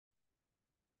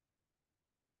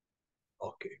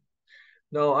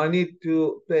Now, I need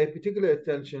to pay particular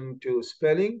attention to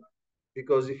spelling,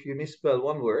 because if you misspell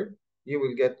one word, you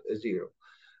will get a zero.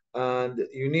 And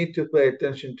you need to pay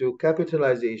attention to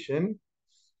capitalization.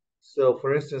 So,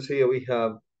 for instance, here we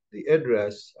have the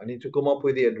address. I need to come up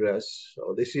with the address.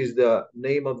 So, this is the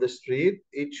name of the street.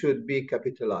 It should be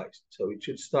capitalized. So, it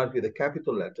should start with a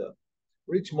capital letter.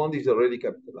 Richmond is already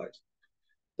capitalized.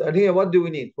 And here, what do we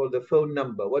need for the phone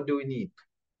number? What do we need?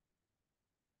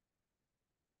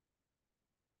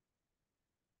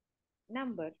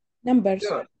 Number. Numbers.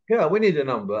 Yeah, we need a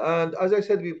number. And as I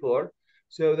said before,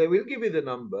 so they will give you the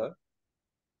number,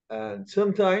 and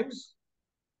sometimes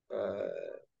uh,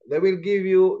 they will give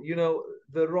you,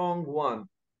 the wrong one,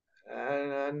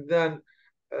 and then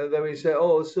they will say,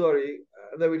 "Oh, sorry."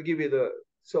 They will give you the.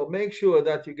 So make sure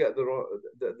that you get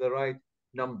the right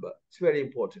number. It's very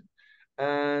important.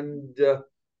 And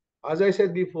as I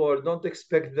said before, don't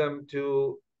expect them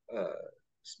to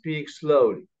speak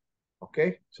slowly.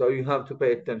 Okay, so you have to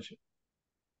pay attention.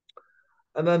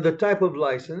 And then the type of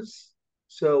license.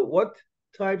 So what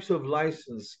types of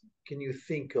license can you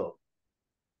think of?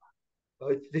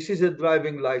 This is a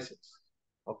driving license.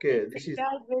 Okay, this is,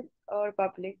 Private or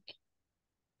public?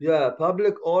 yeah,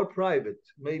 public or private.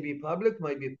 Maybe public,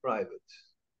 maybe private.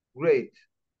 Great.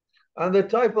 And the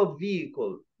type of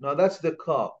vehicle. Now that's the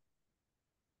car.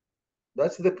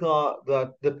 That's the car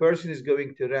that the person is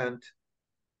going to rent.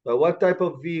 But what type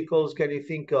of vehicles can you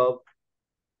think of?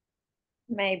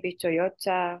 Maybe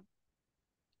Toyota.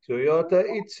 Toyota,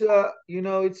 it's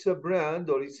a brand,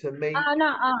 or it's a main. Ah,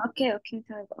 no. Okay.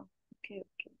 Type. Okay.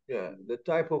 Yeah, the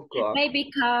type of car. Maybe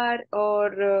car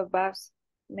or bus.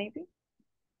 Maybe.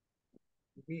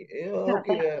 Yeah, Yeah,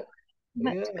 okay.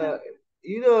 not Yeah,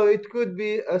 car. it could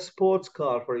be a sports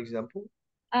car, for example.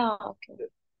 Oh, okay.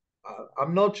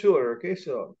 I'm not sure, okay,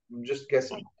 so I'm just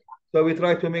guessing. So we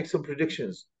try to make some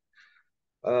predictions,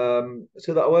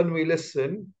 so that when we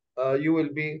listen, you will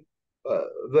be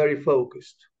very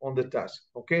focused on the task,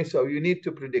 okay? So you need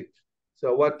to predict.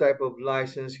 So what type of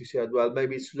license? You said, well,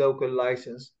 maybe it's local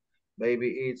license, maybe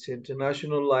it's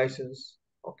international license,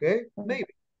 okay? Maybe.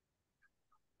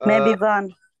 Maybe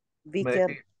van, vehicle.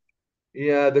 Maybe.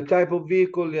 Yeah, the type of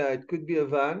vehicle, yeah, it could be a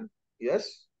van,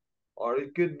 yes, or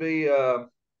it could be a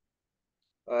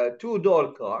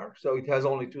two-door car, so it has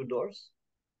only two doors,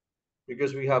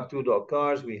 because we have two-door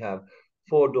cars, we have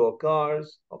four-door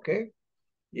cars, okay?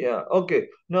 Yeah, okay.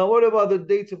 Now, what about the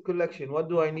dates of collection? What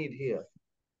do I need here?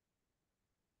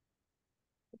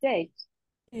 Date.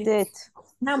 Date.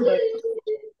 Number.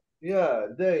 Yeah,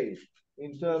 date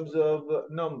in terms of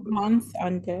number. Month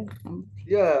and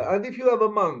Yeah, and if you have a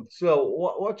month, so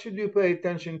what should you pay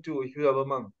attention to if you have a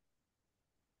month?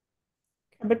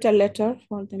 capital letter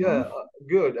for the Yeah, month.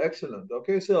 good, excellent.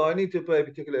 Okay, so I need to pay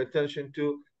particular attention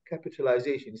to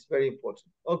capitalization. It's very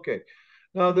important. Okay,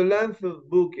 now the length of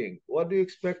booking. What do you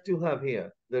expect to have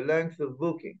here? The length of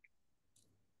booking.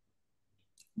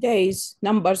 Days,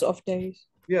 numbers of days.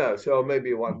 Yeah, so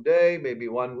maybe 1 day, maybe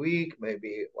 1 week,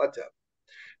 maybe whatever.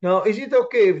 Now, is it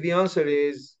okay if the answer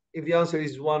is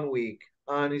 1 week,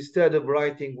 and instead of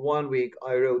writing 1 week,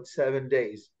 I wrote 7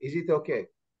 days? Is it okay?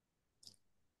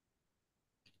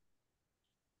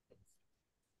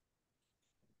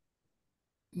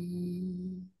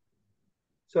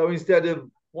 So instead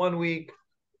of 1 week,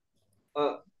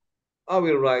 I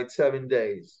will write 7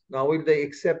 days. Now, will they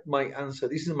accept my answer?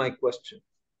 This is my question.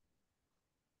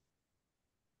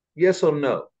 Yes or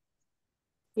no?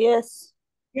 Yes.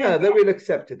 Yeah, they will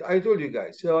accept it. I told you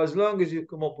guys. So as long as you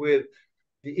come up with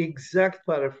the exact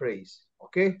paraphrase,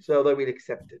 okay? So they will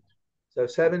accept it. So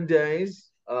 7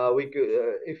 days, we could,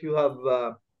 if you have,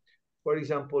 for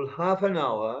example, half an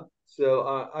hour,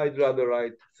 so I'd rather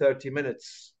write 30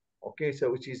 minutes, okay?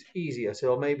 So which is easier.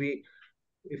 So maybe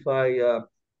if I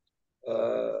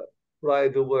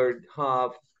write the word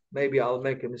half, maybe I'll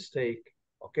make a mistake,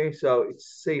 okay? So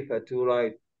it's safer to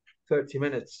write 30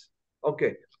 minutes.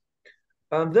 Okay.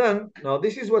 And then, now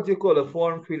this is what you call a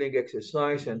form filling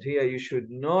exercise. And here you should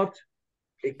not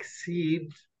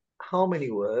exceed how many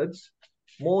words?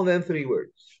 More than 3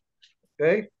 words.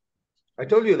 Okay? I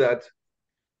told you that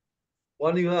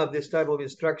when you have this type of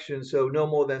instruction, so no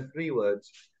more than 3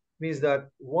 words, means that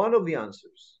one of the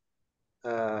answers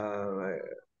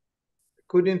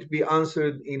couldn't be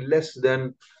answered in less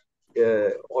than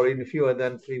or in fewer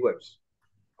than 3 words.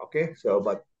 Okay? So,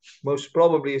 but most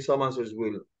probably some answers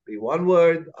will be 1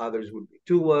 word, others will be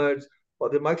 2 words,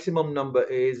 but the maximum number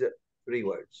is 3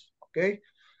 words. Okay?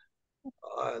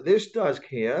 This task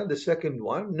here, the second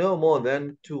one, no more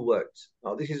than 2 words.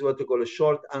 Now, this is what we call a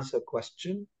short answer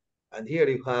question. And here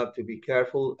you have to be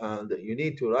careful and you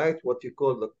need to write what you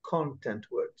call the content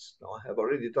words. Now, I have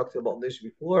already talked about this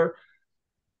before.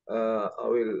 I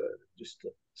will just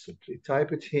simply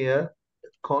type it here,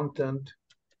 content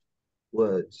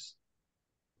words.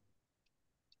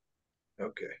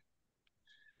 Okay.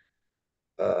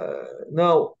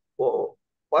 Now,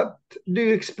 what do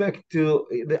you expect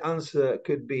the answer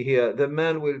could be here? The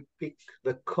man will pick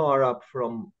the car up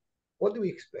from, what do we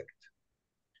expect?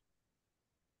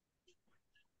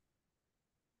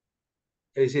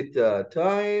 Is it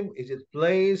time? Is it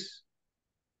place?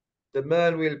 The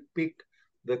man will pick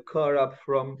the car up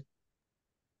from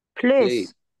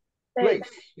Place. place.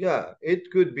 Yeah, it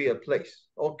could be a place.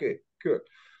 Okay, good.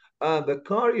 And the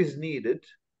car is needed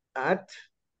at,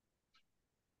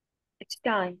 It's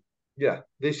time. yeah,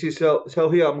 this is so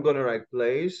here I'm gonna write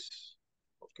place.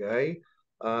 Okay.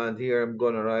 And here I'm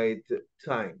gonna write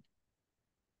time.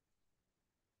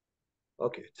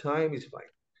 Okay, time is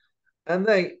fine. And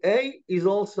then A is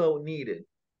also needed.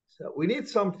 So we need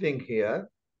something here.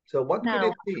 So what could Now,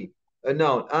 it be? A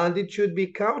noun. And it should be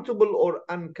countable or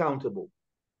uncountable.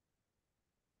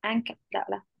 لا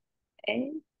لا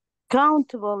إيه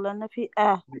countable لأن في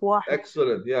واحد.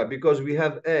 Excellent. Yeah, because we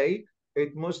have A,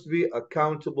 it must be a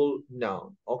countable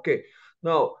noun. Okay.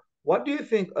 Now, what do you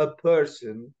think a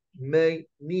person may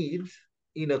need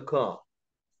in a car?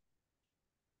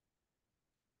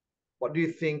 What do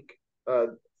you think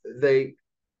they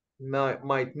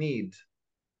might need?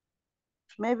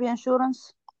 Maybe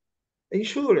insurance.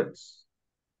 Insurance.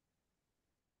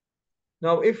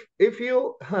 Now, if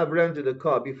you have rented a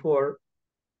car before,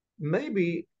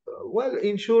 maybe well,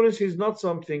 insurance is not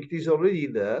something, it is already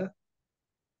there.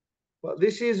 But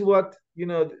this is what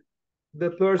the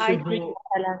person ID who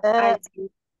مثلا ID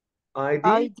ID.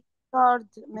 ID card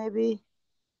maybe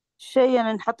شيء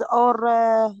يعني نحط or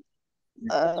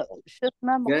شو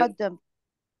اسمه مقدم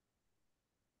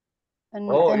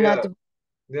Oh إنه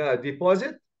yeah,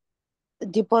 deposit.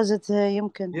 deposit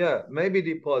يمكن. Yeah, maybe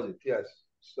deposit. Yes.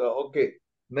 So okay,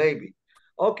 maybe.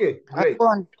 Okay, great.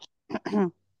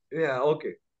 عفوا. Yeah,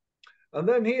 okay. And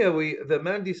then here the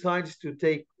man decides to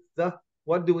take the,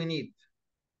 what do we need?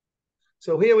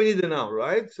 So here we need a noun,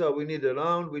 right? So we need a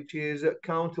noun which is a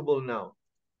countable noun.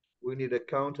 We need a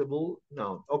countable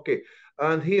noun. Okay.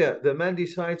 And here the man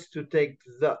decides to take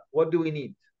the, what do we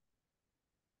need?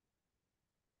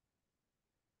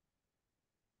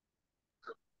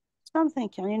 something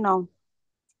يعني noun.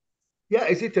 Yeah,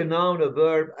 is it a noun, a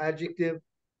verb, adjective?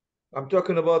 I'm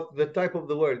talking about the type of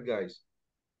the word, guys.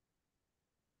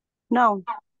 noun.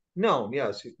 Noun,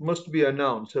 yes, it must be a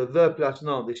noun. So the plus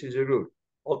noun, this is a rule.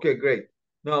 Okay, great.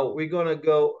 Now we're gonna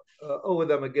go over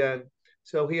them again.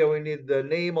 So here we need the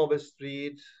name of a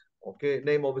street. Okay,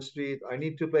 name of a street. I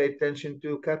need to pay attention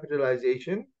to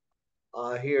capitalization.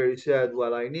 Here it said,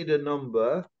 well, I need a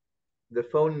number, the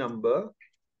phone number.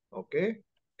 Okay,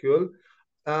 cool.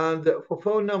 And for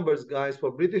phone numbers, guys,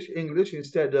 for British English,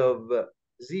 instead of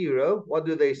zero, what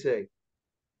do they say?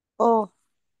 Oh.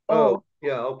 Oh,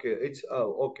 yeah, okay. It's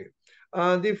okay.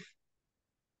 And if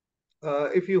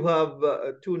you have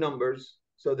two numbers,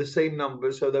 so the same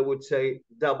number, so they would say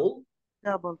double.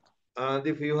 double. And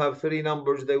if you have three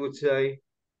numbers, they would say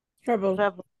Treble.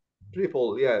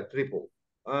 triple. Yeah, triple.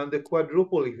 And the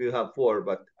quadruple if you have four,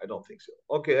 but I don't think so.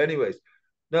 Okay, anyways.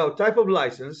 Now, type of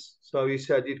license. So you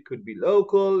said it could be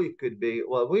local, it could be,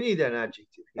 well, we need an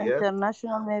adjective here.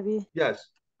 International maybe. Yes,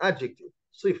 adjective,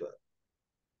 صفة.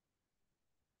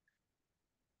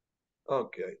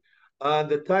 Okay. And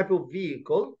the type of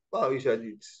vehicle, well, you said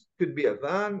it could be a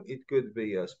van, it could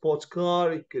be a sports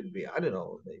car, it could be, I don't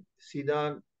know, a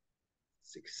sedan,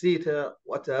 six-seater,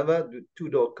 whatever,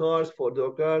 two-door cars,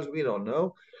 four-door cars, we don't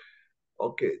know.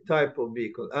 Okay, type of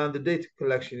vehicle. And the data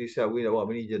collection, you said, we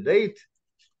need a date.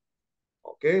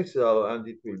 Okay, so, and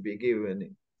it will be given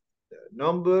in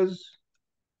numbers.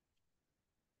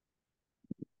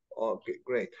 Okay,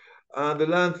 great. And the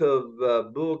length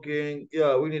of booking,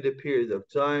 yeah, we need a period of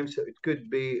time. So it could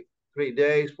be 3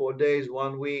 days, 4 days,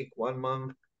 1 week, 1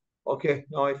 month. Okay,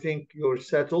 now I think you're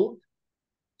settled.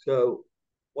 So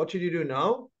what should you do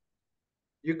now?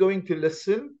 You're going to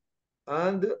listen.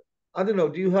 And I don't know,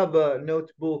 do you have a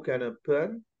notebook and a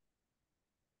pen?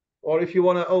 Or if you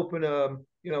want to open a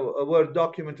Word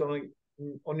document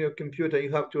on your computer,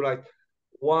 you have to write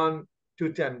 1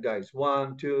 to 10, guys.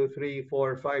 1, 2, 3,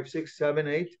 4, 5, 6, 7,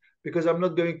 8. Because I'm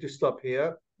not going to stop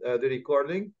here the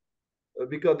recording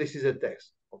because this is a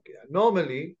test. Okay.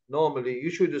 Normally you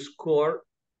should score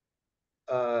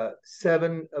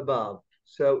 7 above.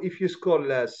 So if you score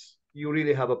less, you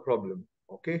really have a problem.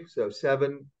 Okay. So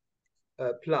 7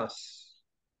 plus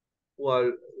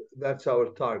well, that's our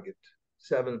target,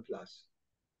 7 plus.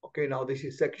 Okay, now this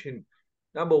is section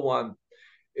number 1.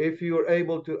 If you're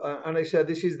able to, and I said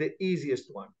this is the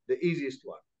easiest one,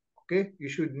 okay? You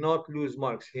should not lose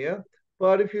marks here.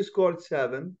 But if you scored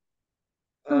 7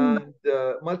 and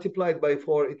multiplied by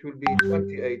 4, it will be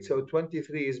 28. So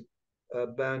 23 is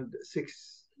band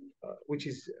 6, which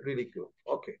is really good.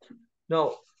 Okay.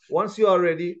 Now, once you are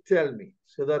ready, tell me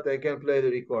so that I can play the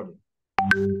recording.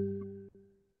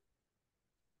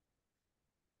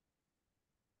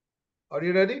 Are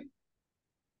you ready?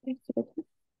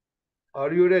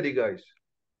 Are you ready, guys?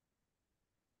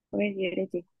 Ready.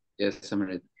 Yes, I'm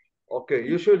ready. Okay,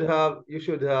 you should have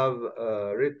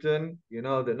written,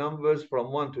 the numbers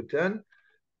from 1 to 10,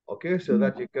 okay, so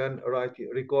that you can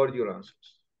record your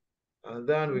answers. And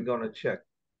then we're gonna check.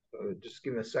 Just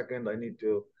give me a second. I need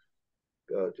to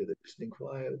go to the listening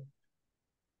file.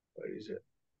 Where is it?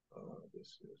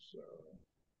 This is.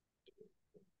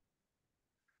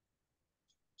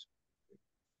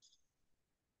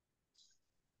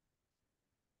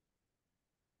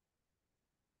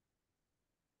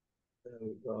 There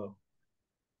we go.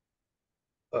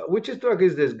 Which track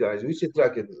is this, guys? Which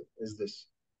track is this?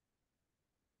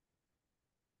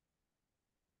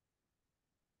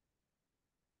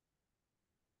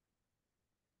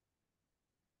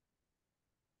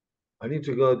 I need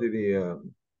to go to the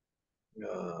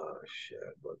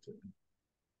share button.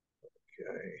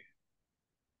 Okay.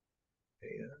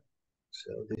 Yeah.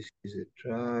 So this is a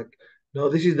track. No,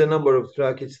 this is the number of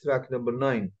track. It's track number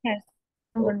 9. Yes.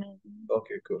 Number 9.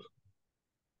 Okay, cool.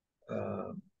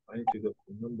 I need to go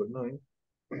to number 9.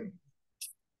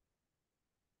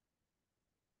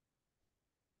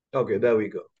 Okay, there we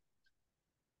go.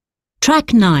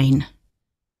 Track 9.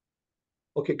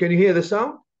 Okay, can you hear the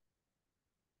sound?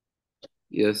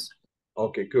 Yes.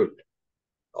 Okay, good.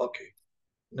 Okay,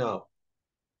 now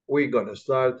we're gonna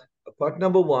start part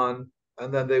number 1,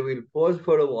 and then they will pause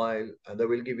for a while, and they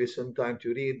will give you some time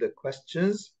to read the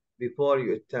questions before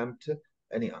you attempt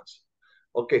any answer.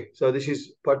 Okay, so this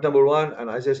is part number 1, and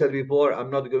as I said before, I'm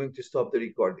not going to stop the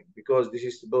recording because this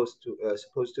is supposed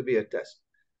to be a test.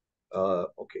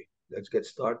 Okay, let's get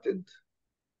started.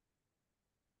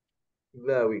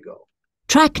 There we go.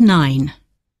 Track 9.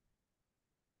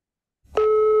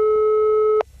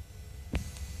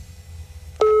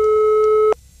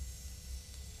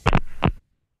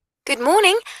 Good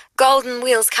morning, Golden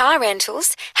Wheels Car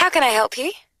Rentals. How can I help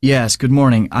you? Yes, good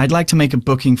morning. I'd like to make a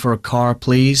booking for a car,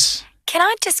 please. Can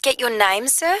I just get your name,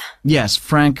 sir? Yes,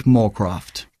 Frank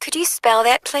Moorcroft. Could you spell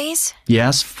that, please?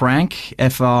 Yes, Frank,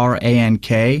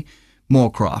 F-R-A-N-K,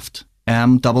 Moorcroft,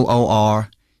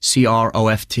 M-O-O-R-C-R-O-F-T.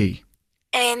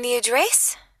 And the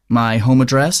address? My home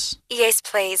address? Yes,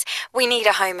 please. We need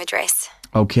a home address.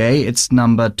 Okay, it's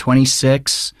number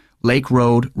 26, Lake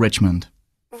Road, Richmond.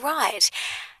 Right.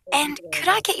 And could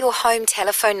I get your home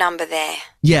telephone number there?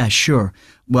 Yeah, sure.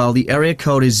 Well, the area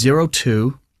code is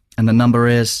 02, and the number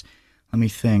is, let me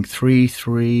think,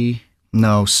 33...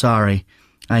 No, sorry.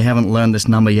 I haven't learned this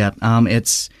number yet.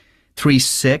 It's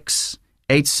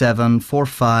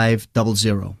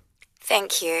 36874500.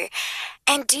 Thank you.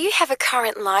 And do you have a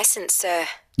current license, sir?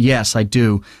 Yes, I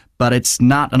do, but it's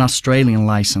not an Australian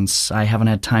license. I haven't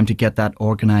had time to get that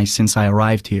organized since I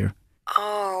arrived here.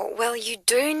 Oh, well, you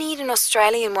do need an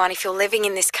Australian one if you're living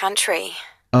in this country.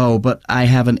 Oh, but I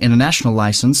have an international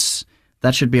license.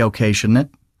 That should be okay, shouldn't it?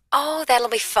 Oh, that'll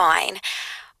be fine.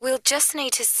 We'll just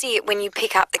need to see it when you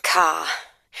pick up the car.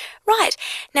 Right.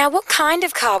 Now, what kind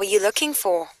of car were you looking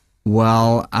for?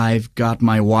 Well, I've got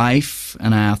my wife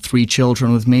and I have 3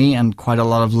 children with me and quite a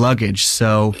lot of luggage,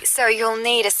 so... So you'll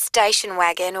need a station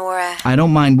wagon or a... I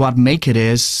don't mind what make it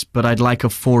is, but I'd like a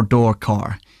 4-door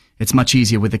car. It's much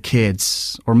easier with the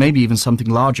kids, or maybe even something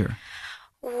larger.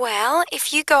 Well,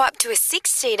 if you go up to a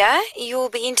 6-seater, you'll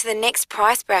be into the next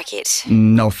price bracket.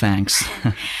 No thanks.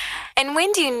 And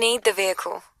when do you need the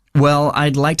vehicle? Well,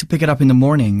 I'd like to pick it up in the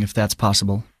morning, if that's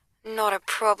possible. Not a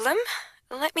problem.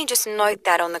 Let me just note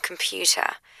that on the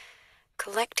computer.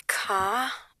 Collect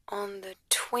car on the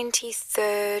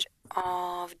 23rd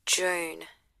of June.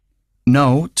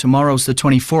 No, tomorrow's the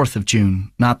 24th of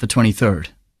June, not the 23rd.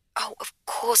 Oh, of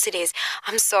course it is.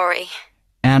 I'm sorry.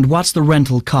 And what's the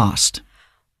rental cost?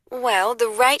 Well, the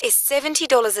rate is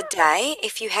 $70 a day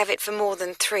if you have it for more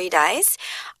than 3 days.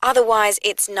 Otherwise,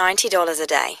 it's $90 a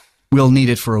day. We'll need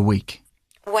it for a week.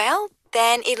 Well,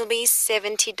 then it'll be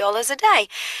 $70 a day.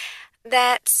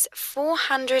 That's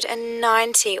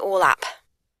 $490 all up.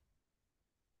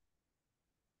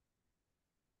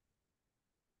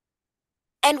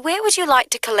 And where would you like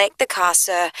to collect the car,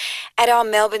 sir? At our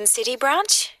Melbourne City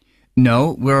branch?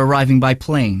 No, we're arriving by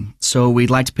plane, so we'd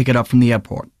like to pick it up from the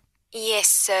airport. Yes,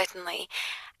 certainly.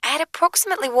 At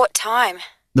approximately what time?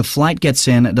 The flight gets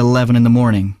in at 11 in the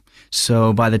morning,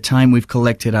 so by the time we've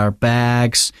collected our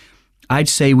bags, I'd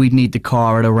say we'd need the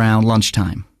car at around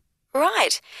lunchtime.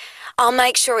 Right. I'll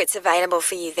make sure it's available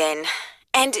for you then.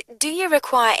 And do you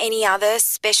require any other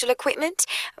special equipment?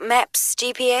 Maps,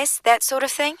 GPS, that sort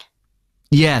of thing?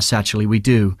 Yes, actually, we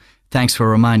do. Thanks for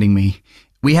reminding me.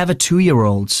 We have a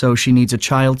 2-year-old, so she needs a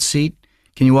child seat.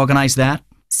 Can you organize that?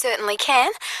 Certainly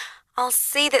can. I'll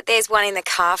see that there's one in the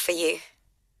car for you.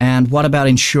 And what about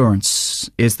insurance?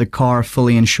 Is the car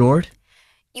fully insured?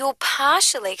 You're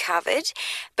partially covered,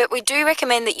 but we do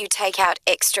recommend that you take out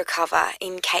extra cover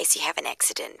in case you have an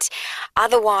accident.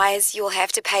 Otherwise, you'll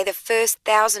have to pay the first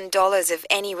 $1,000 of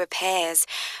any repairs.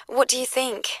 What do you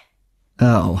think?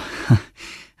 Oh,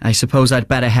 I suppose I'd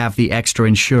better have the extra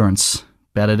insurance.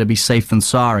 Better to be safe than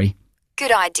sorry.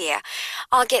 Good idea.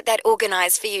 I'll get that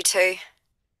organised for you too.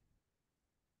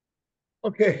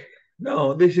 Okay,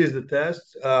 now this is the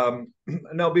test.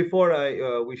 Now, before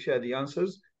we share the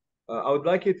answers, I would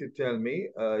like you to tell me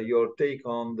your take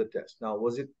on the test. Now,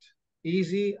 was it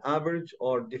easy, average,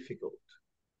 or difficult?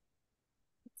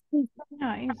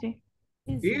 No, easy.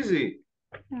 Easy.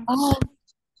 Yeah. Oh,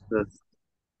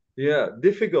 Yeah,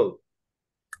 difficult.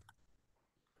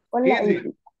 ولا Easy.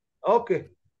 easy. Okay.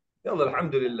 Yalla,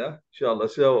 alhamdulillah, inshallah.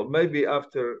 So maybe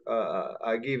after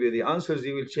I give you the answers,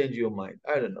 you will change your mind.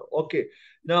 I don't know. Okay.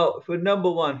 Now, for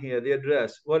number one here, the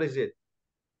address, what is it?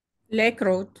 Lake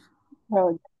Road.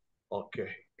 Road. Okay.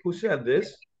 Who said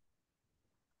this?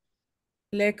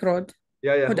 Lake Road.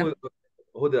 Yeah. Huda.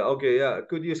 Huda. Okay, yeah.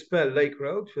 Could you spell Lake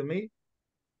Road for me?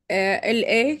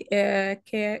 L-A-K-E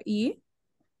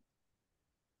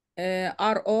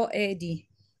R-O-A-D.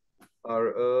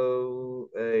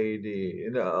 R-O-A-D.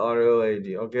 No,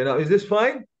 R-O-A-D. Okay, now is this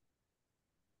fine?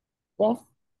 Yes.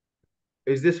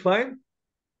 Is this fine?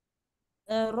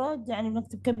 road يعني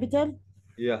بنكتب capital.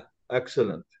 Yeah,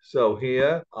 excellent. So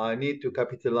here I need to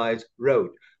capitalize road.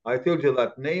 I told you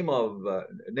that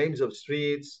names of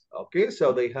streets, okay,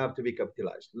 so they have to be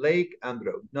capitalized, lake and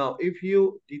road. Now, if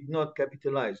you did not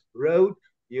capitalize road,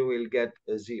 you will get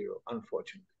a 0,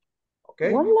 unfortunately.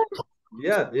 Okay? والله.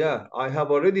 Yeah, I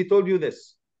have already told you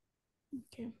this.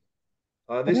 Okay.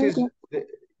 This is,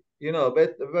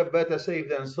 better safe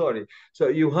than sorry. So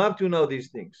you have to know these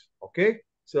things, okay?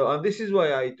 So, and this is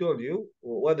why I told you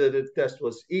whether the test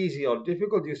was easy or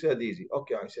difficult. You said easy.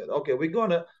 Okay, I said, okay,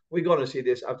 we're gonna see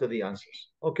this after the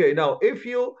answers. Okay, now if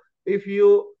you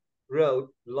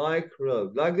wrote like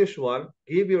this one,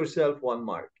 give yourself 1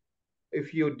 mark.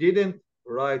 If you didn't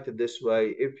write it this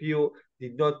way, if you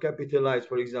did not capitalize,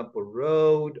 for example,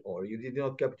 road, or you did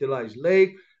not capitalize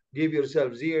lake, give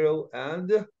yourself 0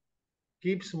 and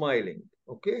keep smiling,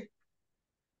 okay?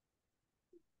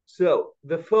 So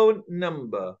the phone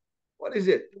number, what is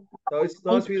it? So it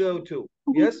starts with 02,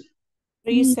 yes?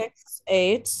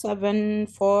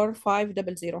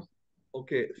 368-74500.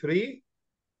 Okay, 3,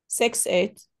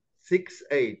 68 6,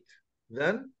 8,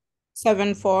 then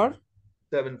 74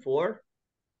 7, 4,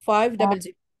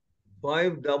 500.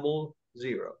 5,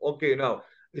 0. Okay, now,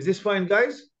 is this fine,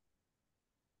 guys?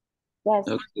 Yes.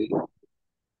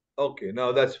 Okay,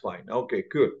 now that's fine. Okay,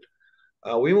 good.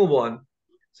 We move on.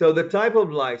 So the type of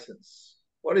license,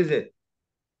 what is it?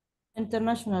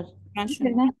 international.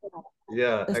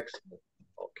 Yeah, Yes. excellent.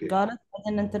 Okay. got it.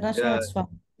 And international Yeah. it's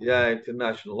fine. Yeah,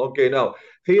 international. Okay, now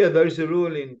here there's a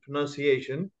rule in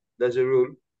pronunciation. There's a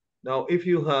rule. Now, if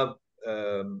you have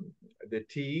the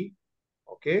T,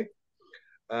 okay,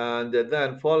 and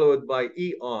then followed by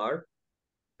ER,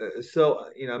 so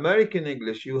in American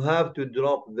English, you have to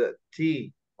drop the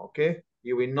T, okay?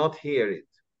 You will not hear it.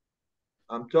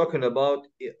 I'm talking about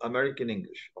American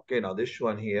English. Okay, now this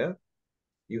one here,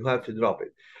 you have to drop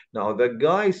it. Now, the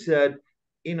guy said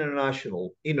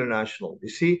international. You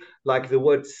see, like the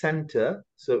word center.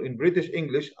 So in British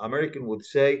English, American would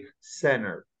say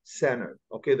center.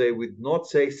 Okay, they would not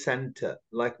say center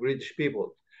like British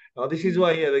people. Now, this is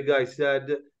why here the guy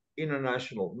said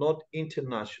international, not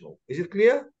international. Is it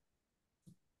clear?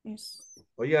 Yes.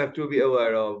 Well, you have to be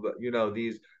aware of,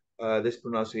 this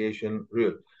pronunciation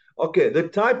rule. Okay, the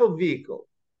type of vehicle.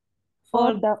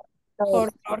 For the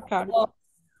Four-door car.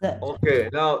 Okay,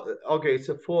 now, it's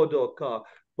a 4-door car,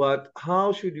 but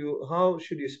how should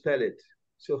you spell it?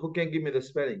 So who can give me the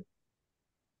spelling?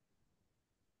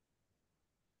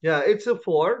 Yeah, it's a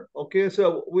 4. Okay,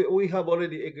 so we have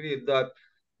already agreed that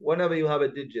whenever you have a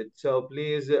digit, so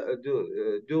please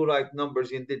do write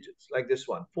numbers in digits, like this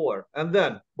one, 4. And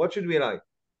then, what should we write?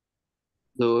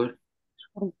 Door.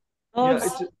 Yeah,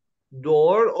 it's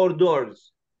door or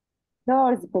doors?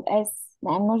 doors بالإس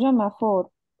لأنه جمع four.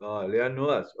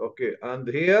 لأنه اس. Okay, and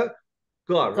here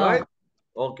car, Car. right?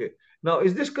 Okay. Now,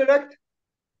 is this correct?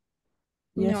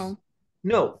 Yes. No.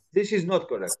 No, this is not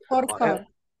correct. It's four car.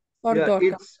 Four Yeah, door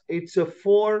car. it's a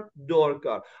four-door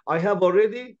car. I have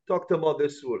already talked about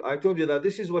this rule. I told you that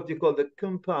this is what you call the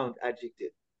compound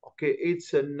adjective. Okay,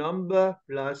 it's a number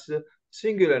plus a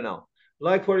singular noun.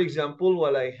 Like for example,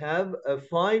 well, I have a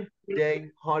 5-day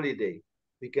holiday.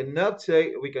 We cannot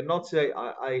say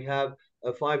I have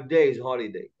a 5 days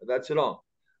holiday. That's wrong.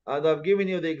 And I've given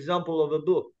you the example of a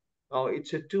book. Now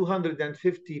it's a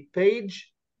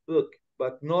 250-page book,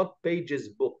 but not pages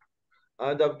book.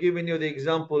 And I've given you the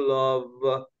example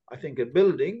of, I think, a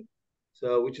building,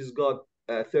 so which has got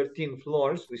 13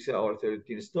 floors. We say, or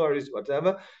 13 stories,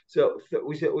 whatever. So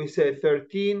we say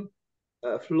 13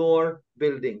 floor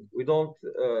building. We don't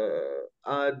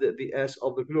add the S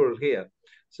of the plural here.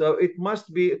 So it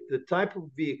must be the type of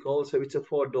vehicle. So it's a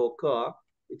four-door car.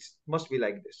 It must be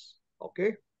like this.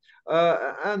 Okay.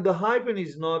 And the hyphen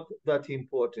is not that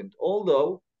important,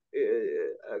 although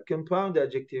a compound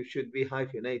adjective should be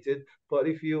hyphenated. But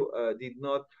if you did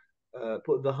not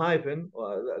put the hyphen,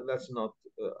 that's not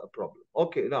a problem.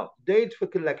 Okay, now date for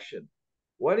collection.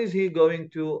 When is he going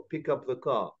to pick up the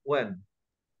car? When?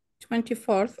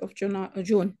 24th of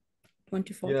June.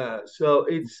 24th. Yeah, so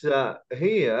it's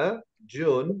here,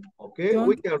 June. Okay, June.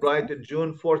 we can write it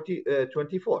June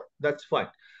 24. That's fine.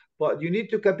 But you need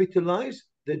to capitalize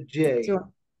the J.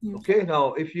 June. Yes. Okay,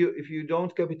 now if you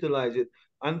don't capitalize it,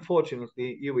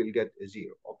 unfortunately, you will get a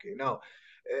 0. Okay, now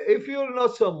if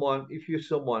you're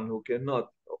someone who cannot,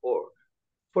 or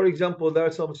for example, there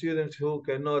are some students who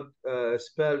cannot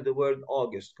spell the word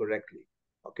August correctly.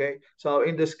 Okay, so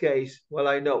in this case, well,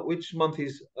 I know which month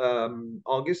is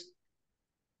August.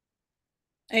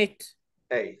 8th.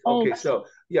 8th. Okay, so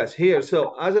yes, here,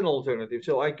 so as an alternative,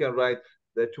 so I can write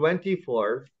the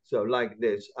 24th, so like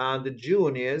this, and the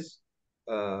June is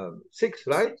 6th,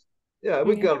 right? Yeah,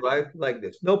 we can write like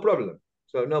this, no problem.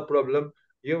 So no problem,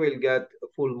 you will get a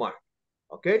full mark.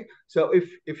 Okay, so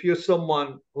if you're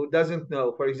someone who doesn't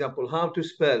know, for example, how to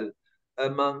spell a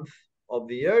month of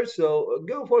the year, so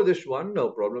go for this one,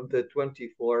 no problem, the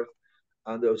 24th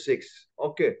and the 6th.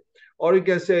 Okay, or you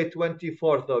can say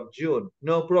 24th of June,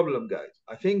 no problem, guys.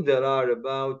 I think there are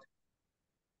about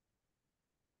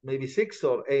maybe 6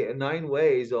 or 8, 9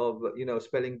 ways of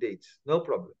spelling dates, no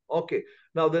problem. Okay,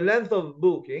 now the length of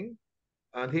booking,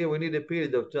 and here we need a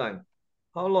period of time.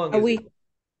 How long A is week. it?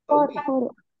 A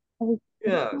week.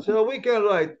 Yeah, so we can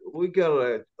write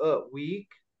a week.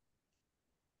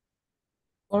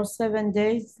 Or 7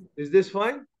 days. Is this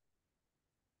fine?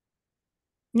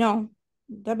 No.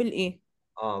 Double E.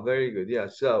 Very good. Yeah,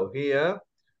 so here,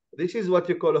 this is what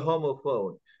you call a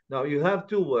homophone. Now you have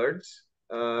two words.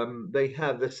 They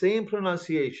have the same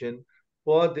pronunciation,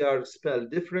 but they are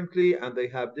spelled differently and they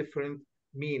have different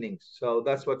meanings. So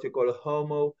that's what you call a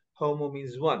homo. Homo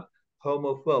means one,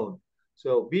 homophone.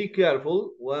 So be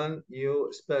careful when you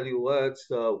spell your words.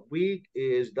 So week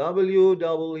is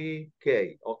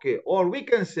W-E-E-K. Okay, or we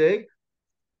can say,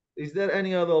 is there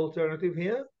any other alternative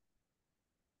here?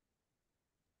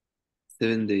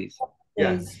 7 days.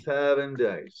 Yes, 7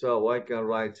 days. So I can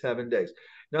write 7 days.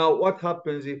 Now, what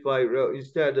happens if I wrote,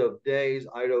 instead of days,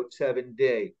 I wrote 7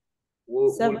 day?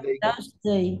 7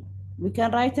 day. We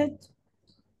can write it?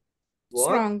 It's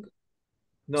wrong.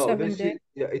 No, 7 days.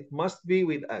 it must be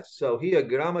with S. So here,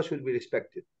 grammar should be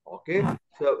respected. Okay,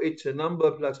 so it's a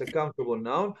number plus a countable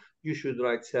noun. You should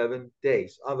write 7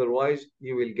 days. Otherwise,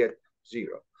 you will get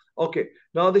 0. Okay,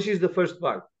 now this is the first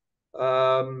part.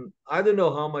 I don't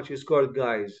know how much you scored,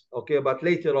 guys. Okay, but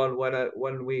later on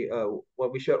when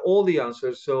we share all the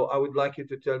answers, so I would like you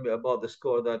to tell me about the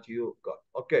score that you got.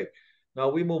 Okay, now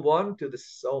we move on to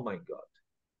this. Oh my God.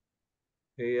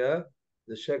 Here,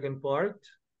 the second part.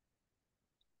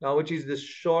 Now, which is the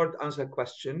short answer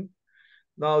question.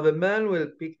 Now, the man will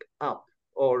pick up,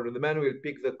 or the man will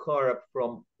pick the car up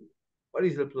from, what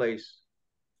is the place?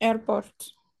 Airport.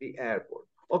 The airport.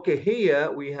 Okay,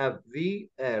 here we have the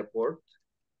airport.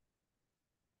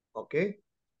 Okay,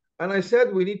 and I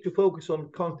said we need to focus on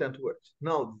content words.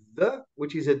 Now, the,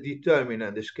 which is a determiner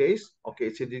in this case, okay,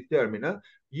 it's a determiner.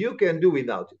 You can do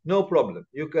without it, no problem.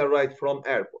 You can write from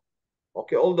airport.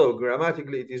 Okay, although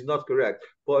grammatically it is not correct,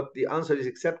 but the answer is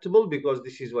acceptable because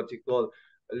this is what you call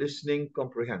listening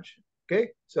comprehension. Okay,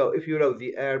 so if you wrote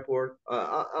the airport,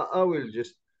 I will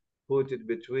just put it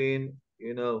between,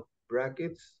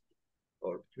 brackets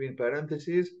or between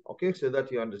parentheses, okay, so that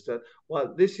you understand.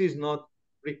 Well, this is not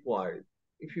required.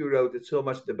 If you wrote it, so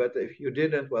much the better. If you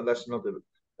didn't, well, that's not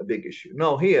a big issue.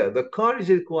 Now here, the car is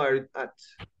required at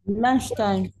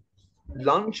lunchtime.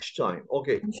 Lunchtime.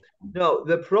 Okay. Now,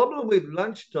 the problem with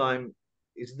lunchtime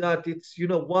is that it's,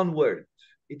 one word.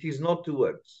 It is not two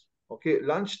words. Okay.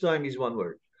 Lunchtime is one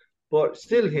word. But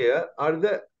still here, are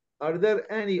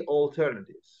there any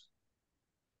alternatives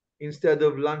instead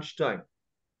of lunchtime?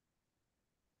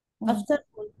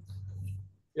 Afternoon.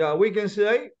 Yeah, we can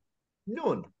say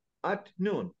noon, at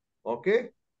noon. Okay.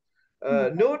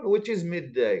 Noon, which is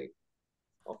midday.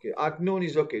 Okay, at noon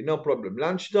is okay, no problem.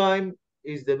 Lunchtime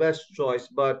is the best choice,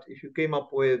 but if you came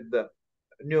up with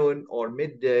noon or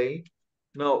midday,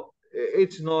 no,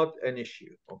 it's not an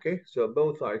issue. Okay, so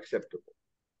both are acceptable.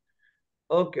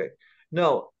 Okay,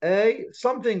 now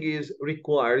something is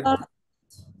required.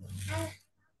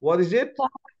 What is it?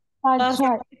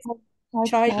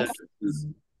 Child.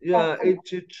 Yeah,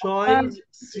 it's a child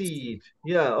seat.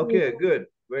 Yeah, okay, good,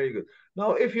 very good.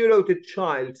 Now, if you wrote a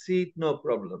child seat, no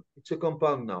problem. It's a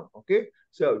compound noun, okay?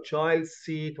 So child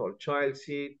seat or child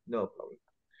seat, no problem.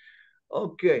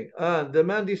 Okay, and the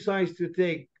man decides to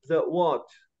take the what?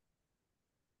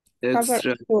 Cover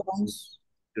Extra. insurance.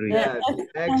 Yeah, the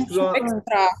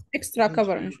Extra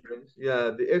cover insurance. insurance.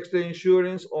 Yeah, the extra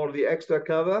insurance or the extra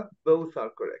cover, both are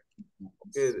correct.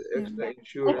 Okay, the extra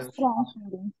insurance. Extra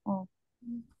insurance. Oh.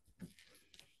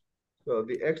 So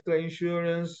the extra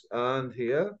insurance and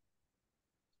here,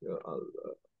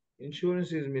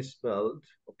 insurance is misspelled.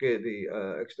 Okay, the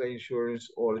extra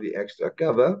insurance or the extra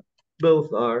cover,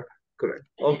 both are correct.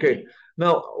 Okay,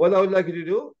 now what I would like you to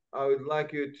do, I would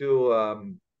like you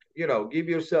to, give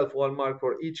yourself 1 mark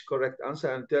for each correct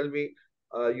answer and tell me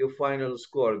your final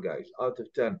score, guys, out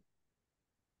of 10.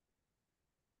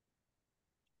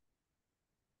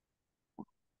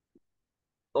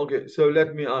 Okay, so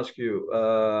let me ask you,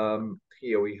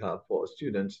 here we have 4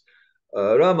 students.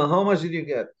 Rama, how much did you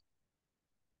get?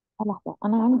 لحظة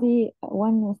أنا عندي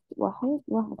واحد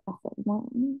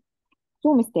أحسن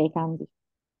 2 mistake عندي.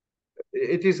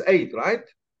 It is 8, right?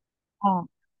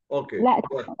 Okay. لا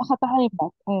خطأين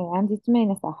بس عندي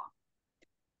 8 صح.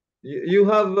 You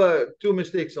have 2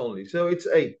 mistakes only, so it's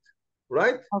 8,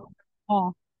 right?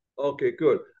 Okay. Okay,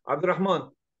 good.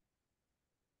 Abdurrahman?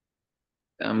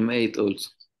 I'm 8 also.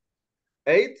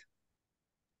 8?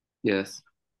 Yes.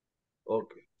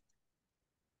 Okay.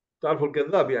 تعرفوا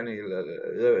الكذاب يعني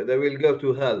they will go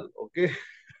to hell, okay?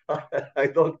 I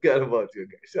don't care about you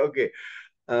guys. Okay.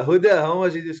 Huda, how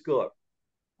much did you score?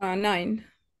 9.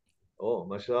 Oh,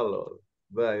 mashallah.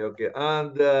 Bye, okay.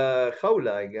 And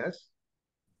Khawla, I guess.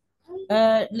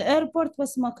 الايربورت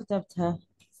بس ما كتبتها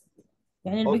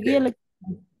يعني البقية Okay. لك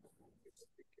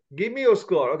Give me your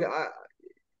score. Okay.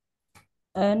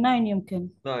 9 يمكن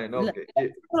 9, لا. okay.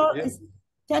 Yeah.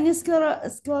 Can you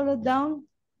scroll it down?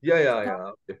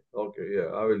 Yeah. Okay, yeah,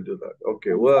 I will do that.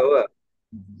 Okay, well.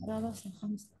 7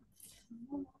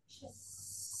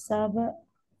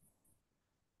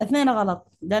 2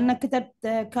 غلط لأن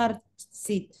كتبت كارت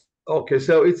سيت. Okay,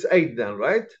 so it's 8 then,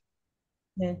 right?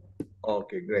 Yeah.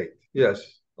 Okay, great.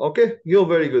 Yes. Okay, you're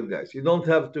very good, guys. You don't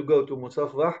have to go to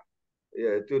Musaffah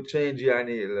to change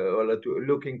يعني or to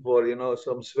looking for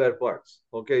some spare parts.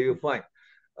 Okay, you're fine.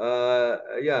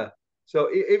 Yeah. So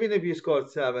even if you scored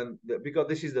 7, because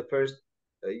this is the first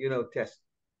test.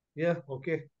 Yeah.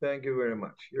 Okay. Thank you very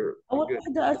much. You're أول good.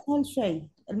 وحدة أسهل شيء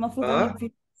المفروض نجيب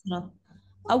فيها 10.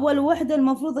 أول وحدة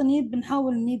المفروض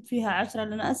بنحاول نجيب فيها 10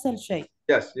 لأن أسهل شيء.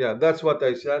 Yes, yeah, that's what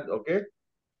I said. Okay.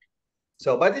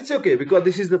 So, but it's okay because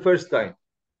this is the first time.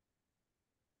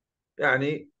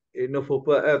 يعني il ne faut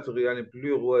pas être يعني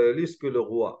plus royaliste que le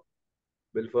roi.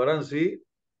 بالفرنسي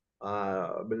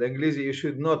بالانجليزي you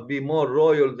should not be more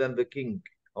royal than the king.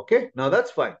 Okay, now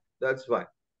that's fine. That's fine.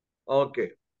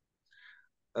 Okay.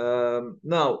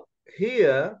 Now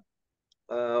here,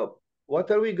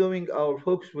 what are we going? Our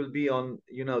focus will be on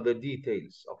the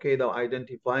details. Okay, now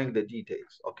identifying the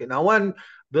details. Okay, now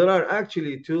there are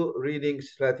actually 2 reading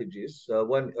strategies.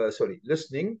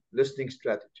 Listening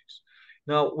strategies.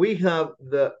 Now we have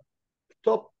the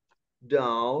top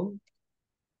down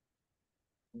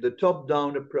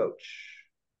approach,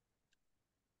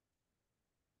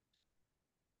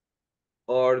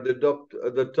 or the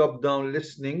top down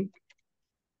listening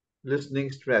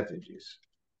strategies.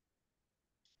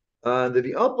 And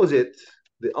the opposite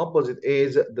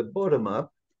is the bottom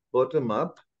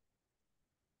up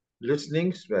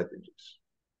listening strategies.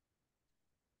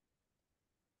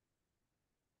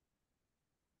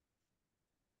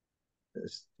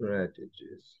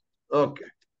 Okay.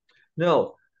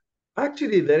 Now,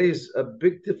 actually, there is a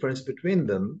big difference between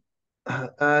them.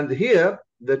 And here,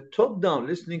 the top-down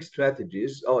listening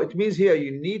strategies, it means here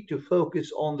you need to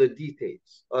focus on the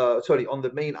details, on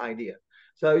the main idea.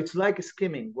 So it's like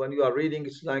skimming. When you are reading,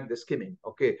 it's like the skimming.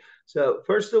 Okay. So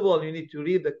first of all, you need to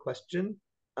read the question,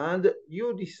 and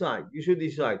you should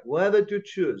decide whether to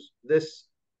choose this,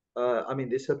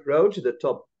 this approach, the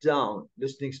top-down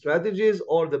listening strategies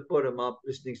or the bottom-up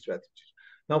listening strategies.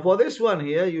 Now, for this one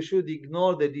here, you should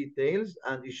ignore the details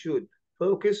and you should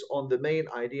focus on the main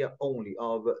idea only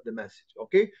of the message.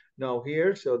 Okay. Now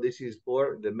here, so this is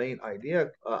for the main idea.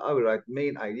 I will write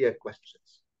main idea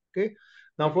questions. Okay.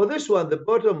 Now for this one, the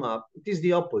bottom up, it is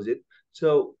the opposite.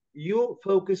 So you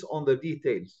focus on the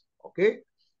details. Okay.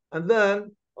 And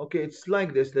then, okay, it's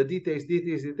like this, the details,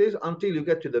 until you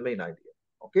get to the main idea.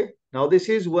 Okay. Now this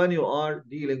is when you are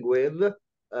dealing with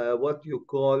what you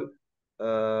call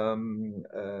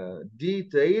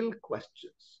detail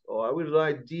questions, or I will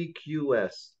write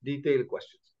DQS, detail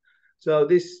questions. So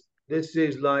this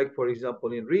is like, for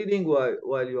example, in reading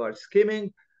while you are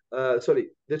skimming. Sorry,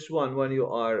 this one when you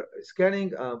are scanning.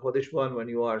 For this one when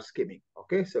you are skimming.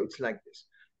 Okay, so it's like this.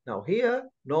 Now here,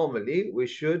 normally we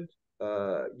should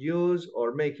use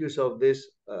or make use of this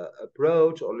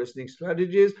approach or listening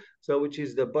strategies. So which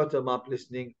is the bottom-up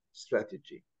listening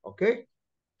strategy. Okay.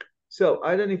 So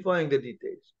identifying the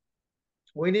details.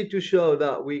 We need to show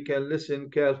that we can listen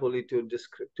carefully to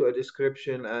a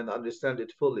description and understand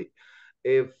it fully.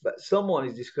 If someone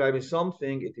is describing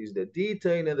something, it is the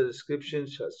detail in the description,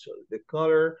 such as the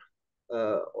color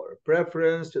or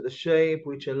preference to the shape,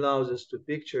 which allows us to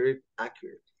picture it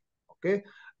accurately. Okay.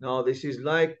 Now this is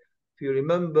like, if you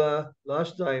remember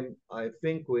last time, I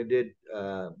think we did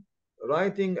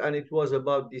writing, and it was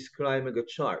about describing a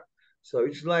chart. So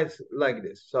it's like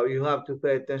this. So you have to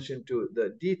pay attention to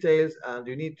the details, and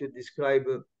you need to describe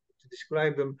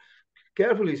them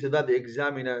carefully so that the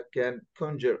examiner can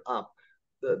conjure up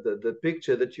the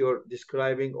picture that you're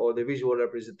describing or the visual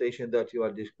representation that you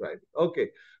are describing. Okay,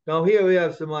 now here we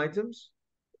have some items.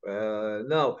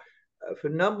 Now, for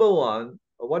number one,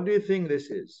 what do you think this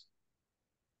is?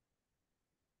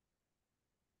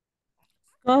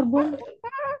 Scoreboard.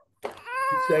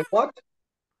 You say what?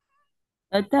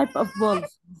 A type of ball.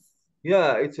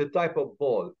 Yeah, it's a type of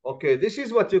ball. Okay, this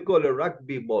is what you call a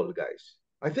rugby ball, guys.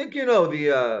 I think you know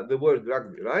the word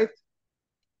rugby, right?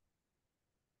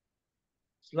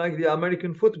 It's like the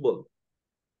American football.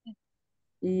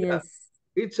 Yes.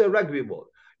 Yeah, it's a rugby ball.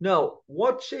 Now,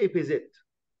 what shape is it?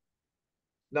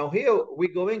 Now here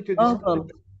we're going to describe.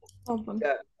 Oval.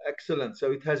 Yeah, excellent.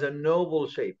 So it has an oval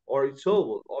shape, or it's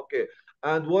oval. Okay.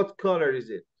 And what color is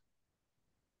it?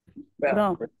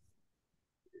 Brown.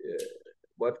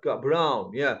 What color?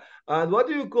 Brown. Yeah. And what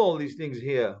do you call these things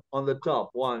here on the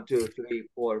top? 1, 2, 3,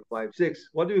 4, 5, 6.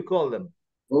 What do you call them?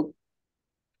 Oh,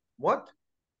 What?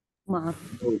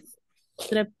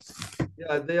 Strips.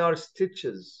 Yeah, they are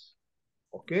stitches.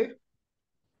 Okay.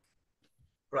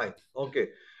 Right. Okay.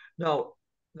 Now,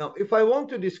 if I want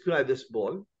to describe this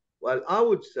ball, well, I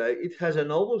would say it has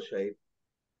an oval shape,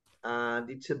 and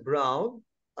it's a brown,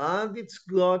 and it's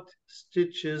got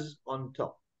stitches on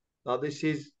top. Now, this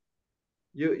is,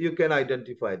 you can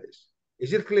identify this.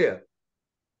 Is it clear?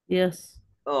 Yes.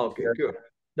 Okay, good.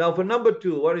 Now, for number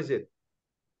 2, what is it?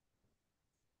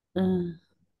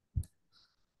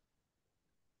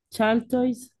 Child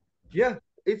toys. Yeah,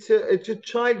 it's a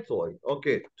child toy.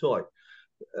 Okay, toy.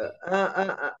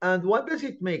 And what does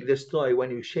it make, this toy, when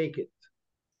you shake it?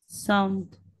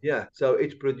 Sound. Yeah, so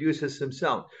it produces some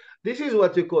sound. This is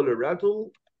what you call a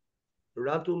rattle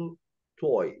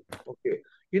toy. Okay,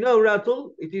 you know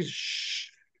rattle, it is shh,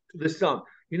 the sound.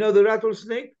 You know the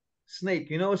rattlesnake? Snake,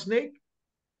 you know a snake?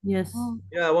 Yes.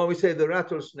 Yeah, when we say the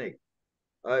rattlesnake,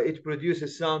 it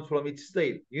produces sound from its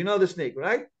tail. You know the snake,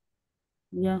 right?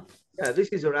 Yeah. Yeah, this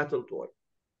is a rattle toy.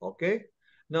 Okay,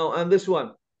 now, and this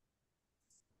one?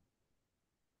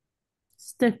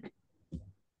 Stick.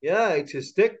 Yeah, it's a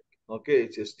stick. Okay,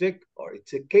 it's a stick, or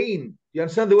it's a cane. You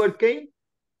understand the word cane?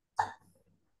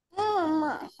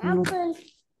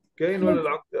 Cane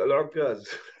ولا العكاز?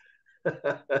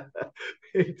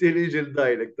 Intelligent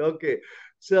dialect. Okay,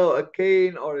 so a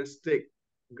cane or a stick.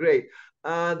 Great.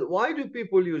 And why do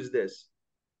people use this?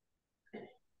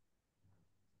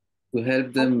 to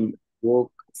help them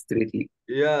walk straightly.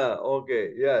 Yeah,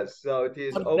 okay, yes. So it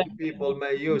is, old people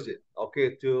may use it,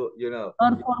 okay, to,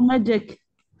 Or for magic.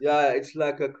 yeah, it's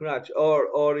like a crutch.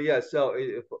 Or yes, so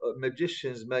if,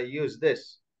 magicians may use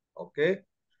this, okay?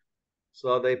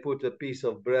 So they put a piece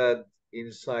of bread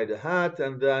inside a hat,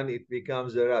 and then it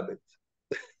becomes a rabbit.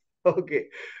 Okay.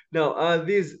 Now,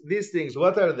 these things,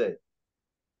 what are they?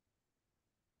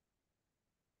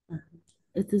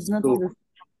 It is not So,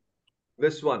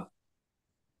 This one.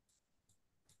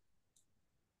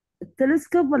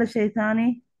 التلسكوب ولا شيء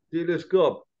ثاني؟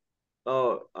 Telescope.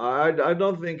 Oh, I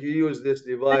don't think you use this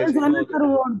There device is in order. another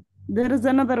word. There is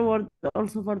another word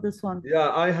also for this one. Yeah,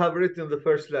 I have written the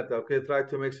first letter. Okay, try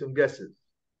to make some guesses.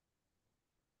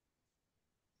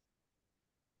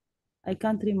 I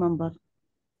can't remember.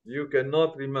 You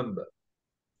cannot remember.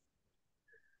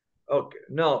 Okay,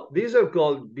 now these are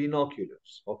called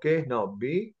binoculars. Okay, now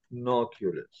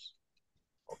binoculars.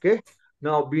 Okay,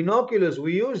 now binoculars,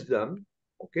 we use them.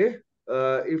 Okay,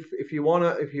 if you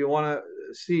wanna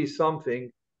see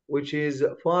something which is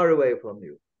far away from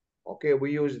you. Okay,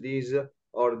 we use these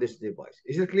or this device.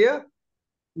 Is it clear?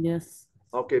 Yes.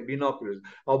 Okay, binoculars.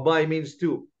 Bi means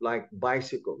two, like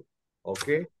bicycle.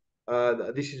 Okay,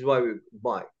 this is why we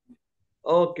buy.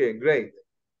 Okay, great.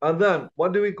 And then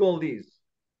what do we call these?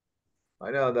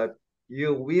 I know that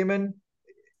you women,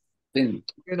 Pin.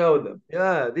 you know them.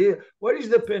 Yeah, what is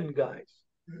the pin, guys?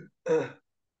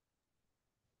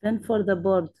 Then for the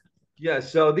board.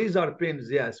 Yes, so these are pins,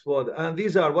 yes, and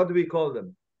these are, what do we call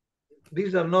them?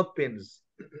 These are not pins.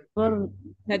 For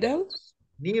Needles.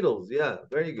 Needles, yeah,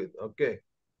 very good. Okay.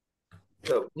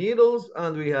 So needles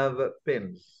and we have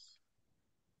pins.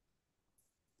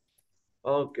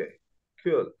 Okay,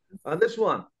 cool. And this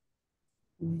one,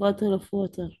 bottle of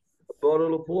water. a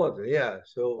bottle of water, yeah.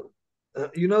 So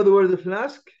you know the word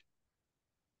flask?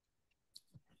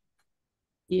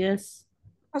 Yes.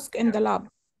 Ask in the lab.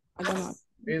 I don't know.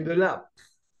 In the lab.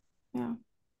 Yeah.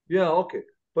 Yeah, okay.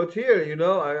 But here, you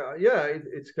know,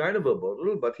 it's kind of a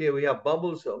bottle, but here we have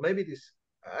bubbles, so maybe this,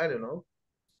 I don't know,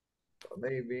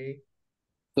 maybe,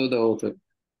 Soda water.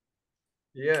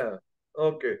 yeah,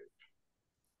 okay.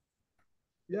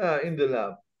 Yeah, in the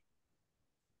lab.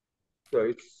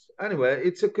 So anyway,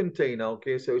 it's a container,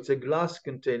 okay? So it's a glass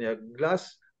container.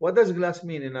 Glass, what does glass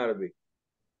mean in Arabic?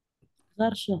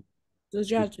 غرشة.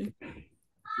 زجاجة.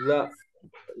 لا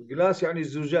glass يعني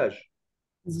الزجاج.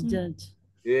 زجاج.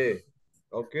 ايه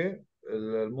اوكي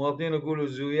المواطنين يقولوا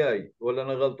زجاج ولا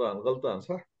انا غلطان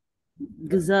صح؟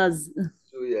 قزاز.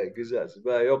 زجاج قزاز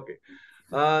باي اوكي.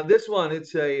 This one,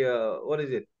 it's a what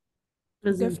is it?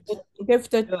 Present.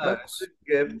 Gifted Yeah, box. it's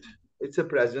a gift. It's a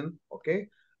present, okay?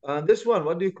 And this one,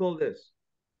 what do you call this?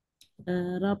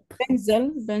 wrap.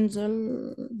 Pencil,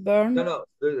 burn. No.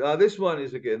 This one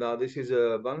is okay. Now this is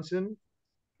a Bunsen.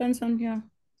 Pencil, yeah.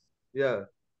 Yeah,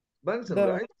 Bunsen, Burn.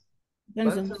 right?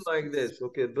 Bunsen. Bunsen like this.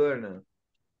 Okay, burner.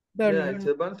 Burner. Yeah, it's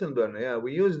a Bunsen burner. Yeah,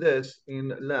 we use this in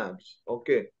labs.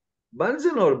 Okay.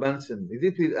 Bunsen or Bunsen? Is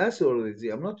it with S or with Z?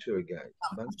 I'm not sure, guys.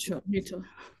 Bunsen. Sure, me too.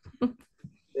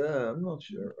 Yeah, I'm not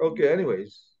sure. Okay,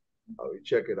 anyways, I will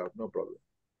check it out. No problem.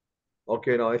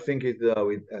 Okay, now I think it's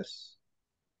with S.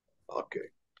 Okay.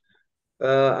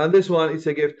 And this one, it's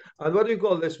a gift. And what do you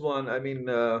call this one? I mean,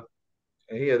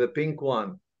 here, the pink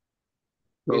one.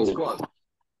 It's Rope. what?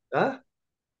 Huh?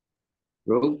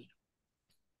 Rope.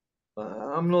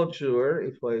 I'm not sure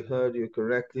if I heard you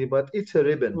correctly, but it's a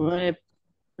ribbon. Ribbon,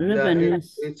 Yeah,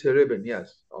 yes. it's a ribbon, yes.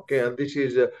 Okay, and this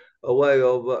is a way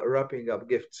of wrapping up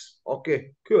gifts. Okay,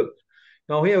 cool.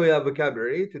 Now here we have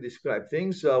vocabulary to describe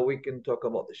things. We can talk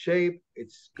about the shape.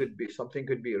 Could be something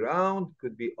could be round,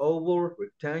 could be oval,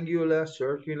 rectangular,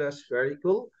 circular,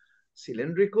 spherical,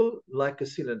 cylindrical, like a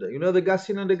cylinder. You know the gas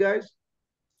cylinder, guys?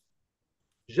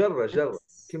 جرة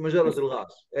كما جرة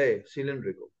الغاز. Hey,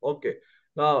 cylindrical. Okay.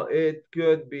 Now it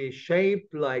could be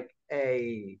shaped like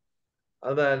a,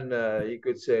 and then you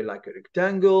could say like a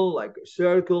rectangle, like a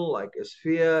circle, like a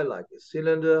sphere, like a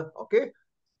cylinder. Okay.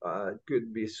 It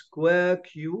could be square,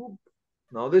 cube.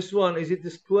 Now this one, is it a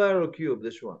square or cube?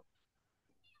 This one?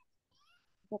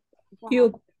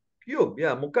 Cube. Cube,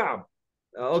 yeah, مكعب.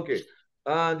 Okay.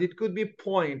 And it could be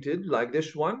pointed like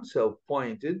this one. So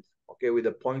pointed, okay, with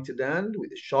a pointed end,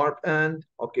 with a sharp end.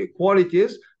 Okay,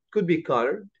 qualities could be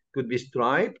colored, could be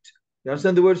striped. You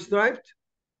understand the word striped?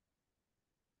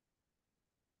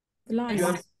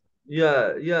 Lines.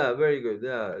 Yeah, very good.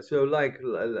 Yeah, so like,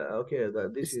 okay,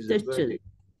 this is a very,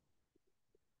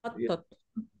 yeah,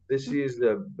 this is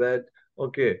the bed.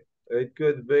 Okay, it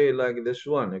could be like this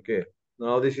one. Okay,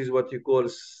 now this is what you call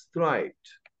striped.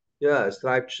 Yeah,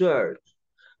 striped shirt.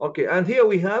 Okay, and here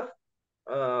we have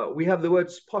the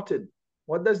word spotted.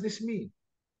 What does this mean?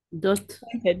 Dot.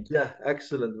 Yeah,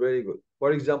 excellent, very good.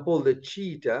 For example, the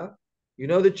cheetah. You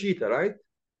know the cheetah, right?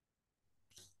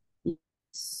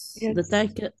 Yes.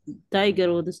 The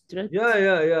tiger with the strip.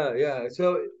 Yeah.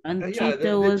 So And yeah,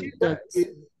 cheetah with cheetah, dots.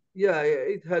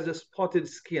 it has a spotted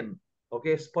skin.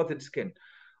 Okay, spotted skin.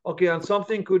 Okay, and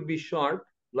something could be sharp,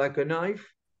 like a knife.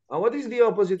 And what is the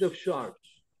opposite of sharp?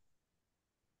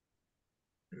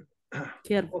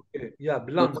 Curve. Okay, yeah,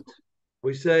 blunt.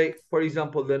 We say, for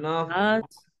example, the knife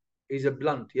Cut. is a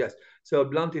blunt. Yes. So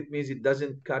blunt, it means it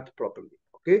doesn't cut properly.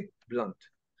 Okay, blunt.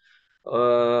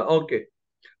 Okay.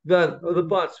 Then the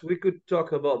parts, we could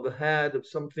talk about the head of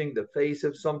something, the face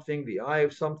of something, the eye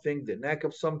of something, the neck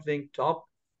of something, top,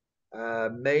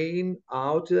 main,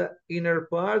 outer, inner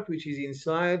part, which is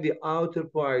inside, the outer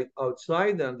part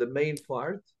outside, and the main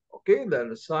part. Okay, then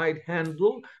the side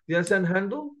handle. Do you understand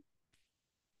handle?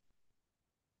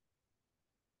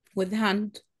 with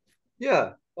hand.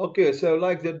 Yeah. Okay, so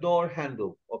like the door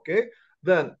handle. Okay.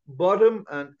 Then bottom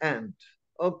and end.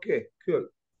 Okay, cool.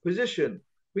 Position.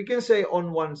 We can say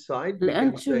on one side. We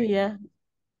الأند can شو say هي؟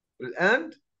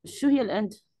 and شو هي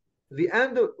الأند؟ the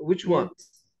end of which one? Yes.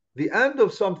 The end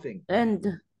of something. End.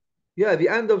 Yeah, the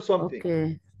end of something.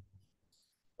 Okay.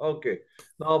 Okay.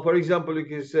 Now, for example, you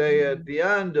can say at the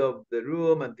end of the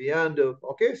room, at the end of,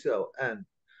 okay, so and.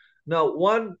 Now,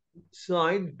 one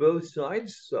side, both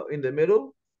sides, so in the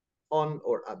middle, on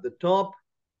or at the top,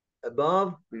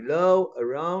 above, below,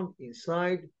 around,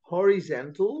 inside,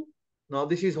 horizontal. Now,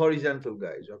 this is horizontal,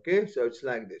 guys, okay? So it's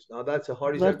like this. Now, that's a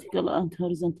horizontal Vertical and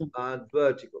horizontal. and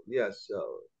vertical. Yes, so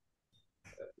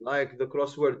like the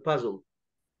crossword puzzle.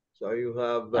 So you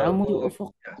have عمودي wood.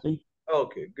 وأفقي. Yes.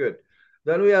 Okay, good.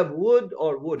 Then we have wood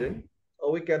or wooden.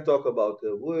 Or we can talk about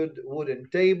wooden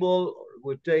table, or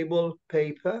wood table,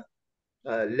 paper,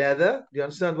 leather. Do you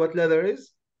understand what leather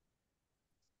is?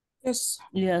 Yes.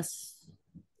 Yes.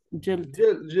 جلد.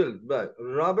 Jild, but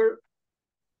rubber,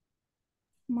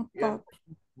 yeah,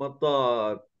 مطاط.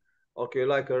 matar. Okay,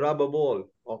 like a rubber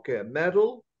ball. Okay,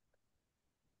 metal.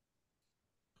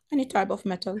 Any type of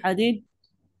metal. حديد.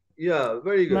 Yeah,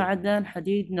 very good. معدن.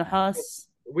 حديد. نحاس.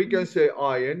 We can say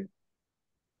iron,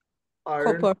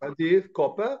 Copper. hadith,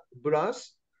 copper,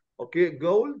 brass. Okay,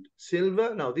 gold,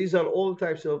 silver. Now these are all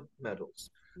types of metals.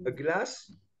 A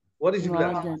glass. What is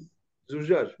glass? معدن.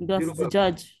 زجاج. قص ديروا بالكم.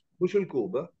 زجاج. مش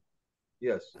الكوبة.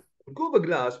 Yes. الكوبة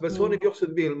glass بس هون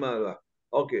يقصد به الماء.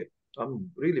 Okay.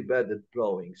 I'm really bad at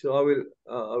drawing, so I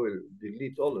will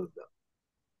delete all of them.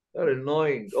 They're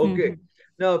annoying. Okay.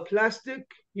 Now plastic,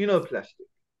 you know plastic.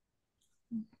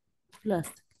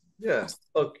 Plastic. Yeah.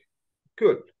 Okay.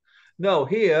 Good. Now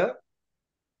here,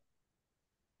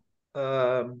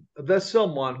 there's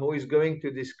someone who is going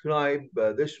to describe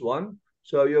this one.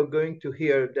 So you're going to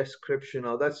hear a description.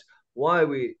 Now that's why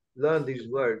we learn these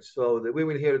words, so that we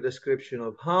will hear a description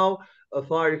of how a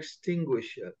fire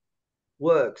extinguisher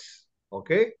works.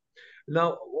 Okay.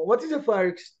 Now, what is a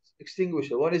fire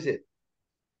extinguisher? What is it?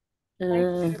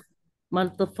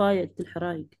 مال طفاية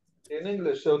الحرايق. In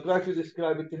English. So try to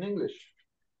describe it in English.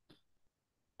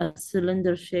 A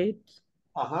cylinder shaped.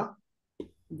 Uh-huh.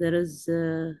 There is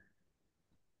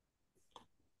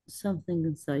something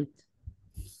inside.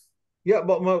 Yeah,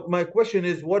 but my question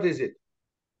is, what is it?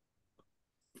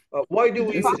 Why do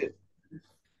we use it?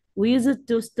 We use it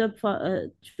to stop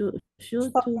to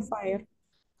Stop the fire.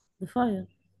 the fire.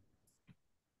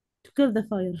 To kill the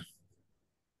fire.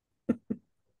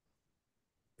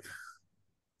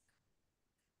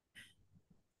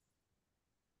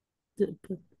 To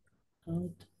put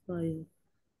out fire.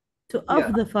 To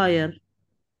off the fire.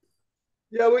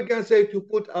 Yeah, we can say to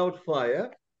put out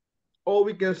fire, or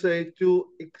we can say to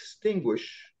extinguish.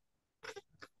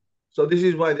 So this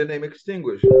is why the name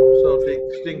extinguish. So to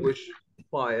extinguish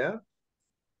fire,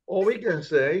 or we can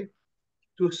say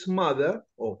to smother.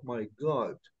 Oh my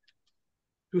God.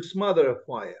 To smother a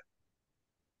fire.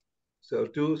 So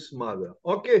to smother.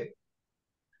 Okay.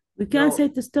 We can Now, say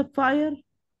to stop fire.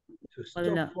 to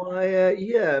stop fire,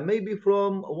 yeah, maybe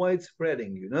from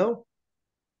widespreading, you know.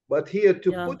 But here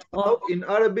to put out in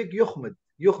Arabic, يخمد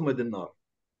النار.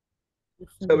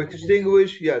 So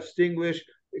extinguish, yeah, extinguish,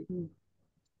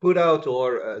 put out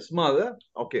or smother.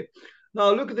 Okay.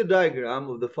 Now look at the diagram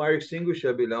of the fire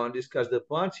extinguisher below and discuss the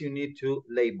parts you need to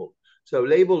label. So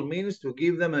label means to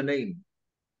give them a name.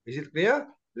 Is it clear?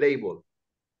 Label.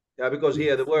 Yeah, because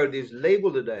here the word is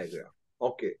label the diagram.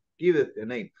 Okay, give it a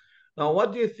name. Now,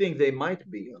 what do you think they might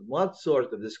be? And what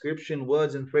sort of description,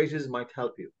 words, and phrases might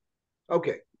help you?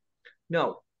 Okay. Now,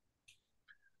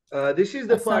 this is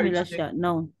the fire extinguisher.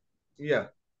 No. Yeah.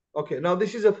 Okay. Now,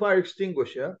 this is a fire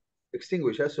extinguisher.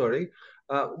 Sorry.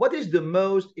 What is the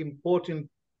most important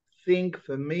thing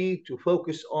for me to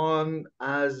focus on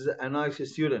as an IELTS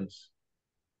student?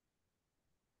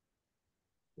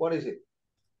 What is it?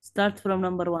 Start from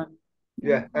number 1.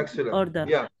 Yeah, excellent. Order.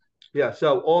 Yeah. So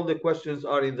all the questions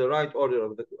are in the right order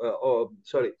of the.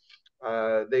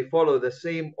 They follow the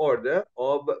same order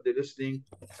of the listening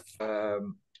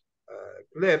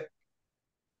clip.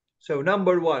 So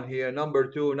number 1 here,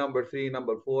 number 2, number 3,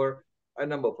 number 4, and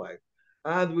number 5.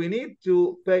 And we need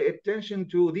to pay attention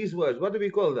to these words. What do we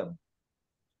call them?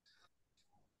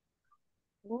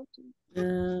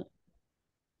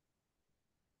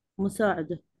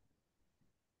 مساعدة.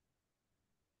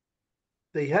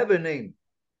 They have a name.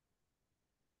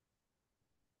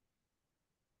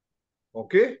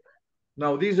 Okay?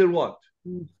 Now these are what?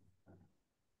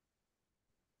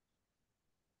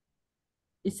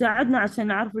 يساعدنا عشان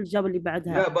نعرف الإجابة اللي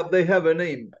بعدها. Yeah, but they have a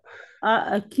name.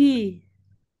 key.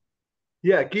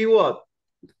 Yeah, key what?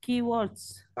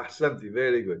 Keywords. Ahsanti,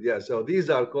 very good. Yeah, so these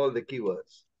are called the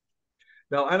keywords.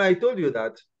 Now, and I told you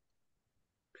that.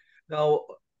 Now,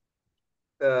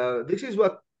 this is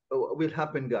what will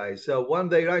happen, guys. So when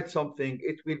they write something,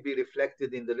 it will be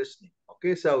reflected in the listening.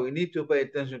 Okay, so we need to pay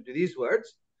attention to these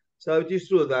words. So it is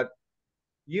true that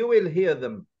you will hear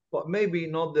them, but maybe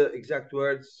not the exact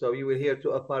words. So you will hear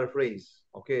to a paraphrase.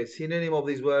 Okay, synonym of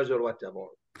these words or whatever.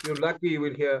 If you're lucky, you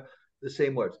will hear the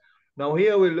same words. Now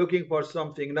here we're looking for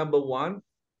something, number one,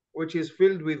 which is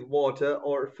filled with water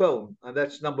or foam, and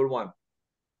that's number one.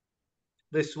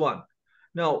 This one.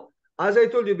 Now, as I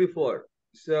told you before,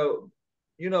 so,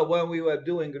 you know, when we were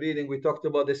doing reading, we talked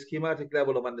about the schematic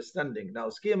level of understanding. Now,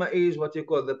 schema is what you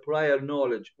call the prior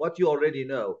knowledge, what you already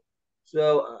know.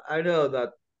 So I know that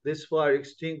this fire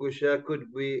extinguisher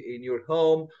could be in your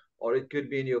home, or it could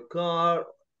be in your car.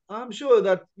 I'm sure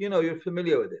that, you know, you're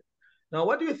familiar with it. Now,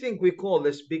 what do you think we call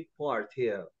this big part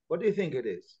here? What do you think it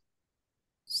is?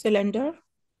 Cylinder.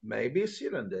 Maybe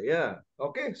cylinder, yeah.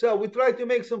 Okay, so we try to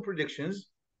make some predictions,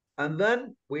 and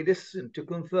then we listen to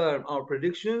confirm our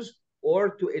predictions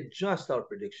or to adjust our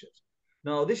predictions.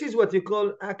 Now, this is what you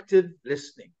call active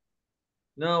listening.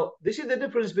 Now, this is the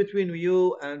difference between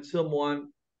you and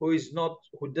someone who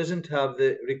doesn't have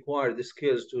the required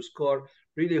skills to score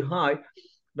really high.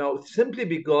 Now, simply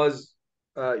because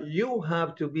you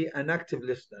have to be an active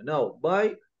listener. Now,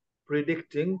 by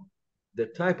predicting the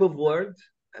type of word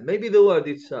and maybe the word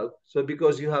itself. So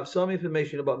because you have some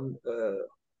information about,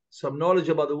 some knowledge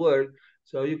about the word,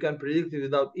 so you can predict it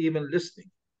without even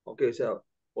listening. Okay, so,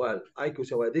 well, I could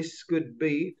say, well, this could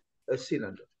be a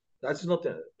cylinder. That's not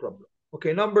a problem.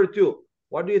 Okay, number two,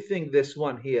 what do you think this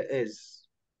one here is?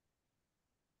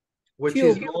 Which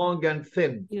Tube. is long and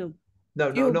thin. Tube.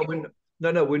 No,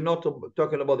 we're not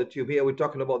talking about the tube here. We're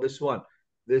talking about this one.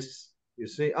 This, you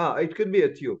see, it could be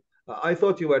a tube. I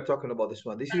thought you were talking about this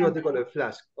one. This is what they call a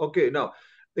flask. Okay, now,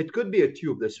 it could be a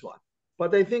tube, this one.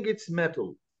 But I think it's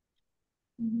metal.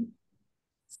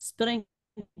 Spring.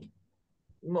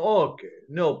 Okay,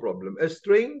 no problem. A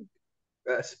spring.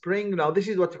 Now, this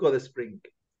is what you call a spring.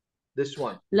 This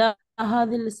one. لا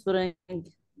هذه السبرينج.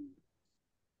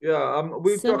 Yeah,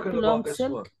 we're talking about this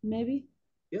silk, one. maybe.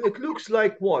 Yeah, it looks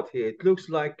like what here? It looks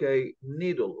like a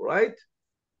needle, right?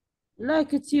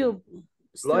 Like a tube.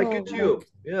 Like a Straw, tube.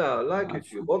 Yeah, like a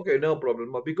tube. Okay, no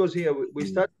problem. Because here we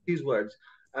start these words,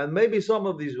 and maybe some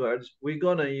of these words we're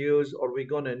gonna use or we're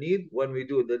gonna need when we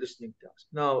do the listening task.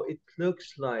 Now, it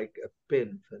looks like a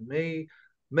pin for me.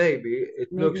 Maybe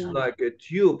it looks like a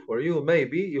tube for you.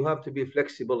 Maybe you have to be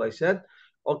flexible, I said.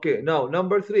 Okay, now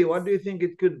number three, what do you think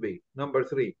it could be? Number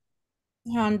three.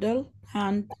 Handle.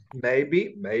 Hand.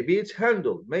 Maybe it's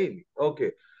handle, maybe.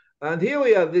 Okay. And here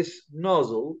we have this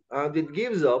nozzle, and it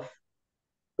gives off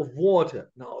of water.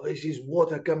 Now this is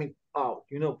water coming out,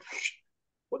 you know.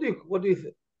 What do you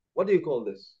think? What do you call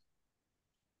this?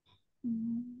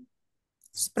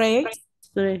 Spray.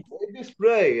 Maybe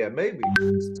spray, yeah, maybe.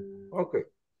 Okay.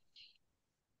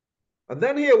 And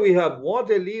then here we have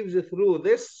water leaves through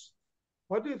this.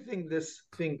 What do you think this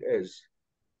thing is?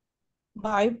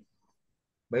 Pipe.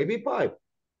 Maybe pipe.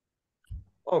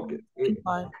 Okay.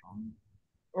 Pipe.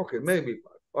 Okay, maybe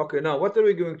pipe. Okay, now what are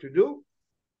we going to do?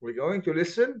 We're going to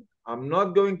listen. I'm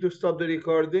not going to stop the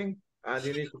recording, and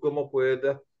you need to come up with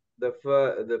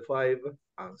the 5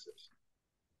 answers.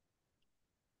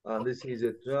 And this is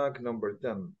a track number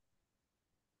 10.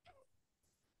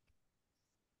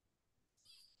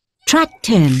 Track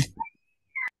 10.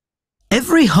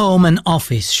 Every home and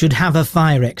office should have a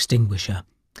fire extinguisher.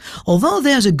 Although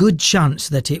there's a good chance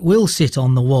that it will sit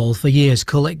on the wall for years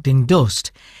collecting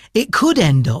dust, it could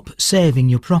end up saving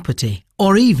your property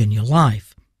or even your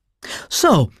life.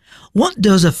 So, what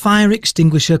does a fire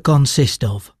extinguisher consist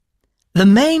of? The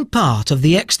main part of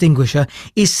the extinguisher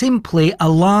is simply a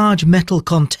large metal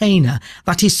container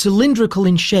that is cylindrical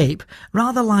in shape,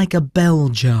 rather like a bell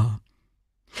jar.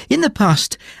 In the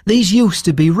past, these used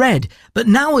to be red, but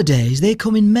nowadays they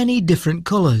come in many different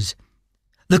colours.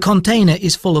 The container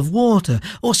is full of water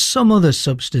or some other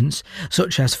substance,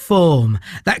 such as foam,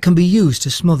 that can be used to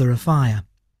smother a fire.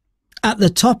 At the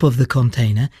top of the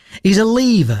container is a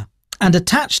lever, and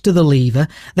attached to the lever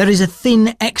there is a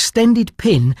thin extended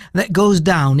pin that goes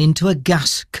down into a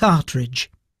gas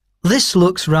cartridge. This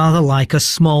looks rather like a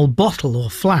small bottle or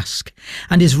flask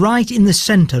and is right in the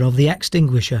centre of the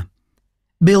extinguisher.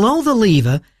 Below the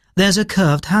lever there's a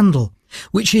curved handle,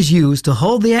 which is used to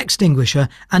hold the extinguisher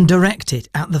and direct it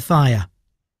at the fire.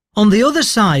 On the other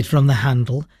side from the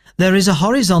handle there is a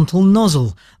horizontal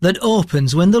nozzle that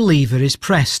opens when the lever is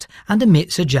pressed and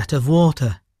emits a jet of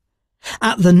water.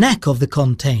 At the neck of the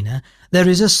container there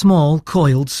is a small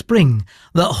coiled spring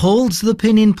that holds the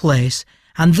pin in place,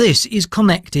 and this is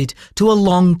connected to a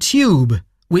long tube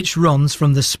which runs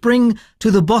from the spring to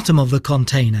the bottom of the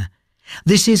container.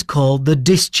 This is called the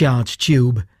discharge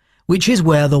tube, which is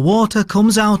where the water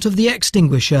comes out of the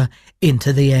extinguisher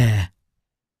into the air.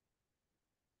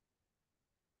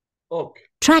 Okay.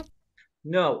 Track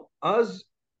Now, as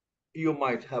you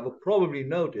might have probably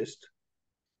noticed,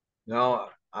 now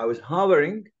I was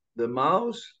hovering the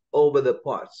mouse over the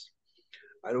parts.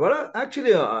 And what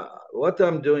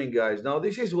I'm doing, guys, now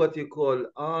this is what you call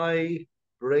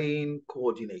eye-brain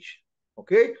coordination.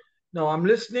 Okay? Now I'm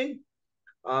listening.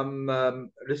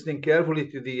 I'm listening carefully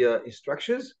to the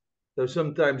instructions. So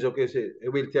sometimes, okay, so it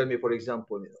will tell me, for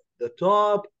example, the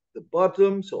top, the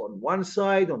bottom, so on one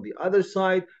side, on the other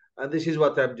side, and this is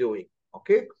what I'm doing.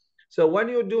 Okay? So when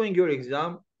you're doing your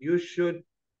exam, you should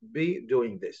be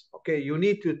doing this. Okay? You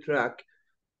need to track,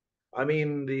 I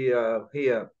mean,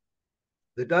 here,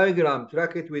 the diagram,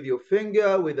 track it with your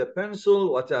finger, with a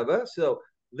pencil, whatever. So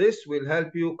this will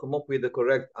help you come up with the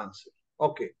correct answer.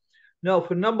 Okay. Now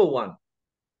for number one,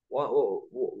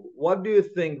 what do you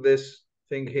think this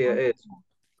thing here is?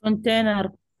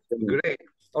 Container. Great.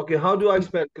 Okay, how do I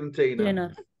spell container?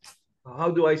 Container.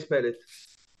 How do I spell it?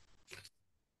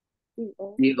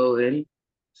 C-O-N.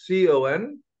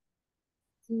 C-O-N.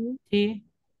 T.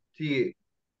 T.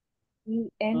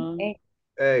 E-N-A.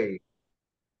 A.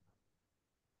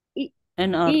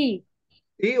 N-R. E.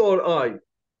 E or I?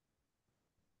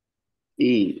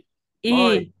 E. E.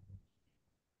 I.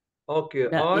 Okay,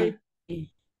 لا، I. E.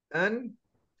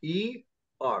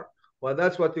 N-E-R. Well,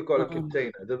 that's what you call a Uh-uh.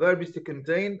 container. The verb is to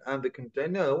contain, and the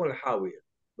container هو الحاوية.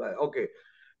 Right, okay.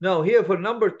 Now here for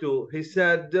number two, he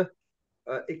said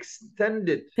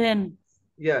extended. Pen.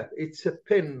 Yeah, it's a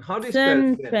pin. How do you spell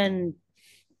Pen. pin? Pen.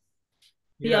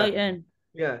 Yeah, P-I-N.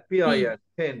 yeah, P-I-N.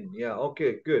 Pin. Yeah,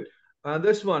 okay, good. And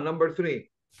this one, number three,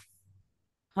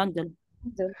 Handle.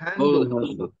 handle.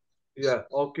 Handle. Yeah,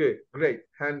 okay, great.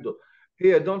 Handle.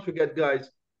 Here, don't forget,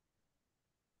 guys,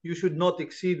 you should not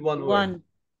exceed one word. One.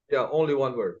 Yeah, only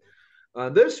one word.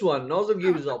 And this one, nozzle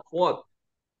gives up what?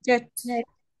 Jet.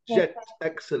 Jet.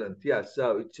 Excellent. Yeah,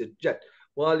 so it's a jet.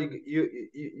 Well,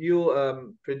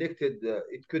 you predicted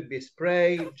it could be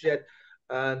spray, jet,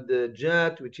 and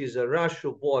jet, which is a rush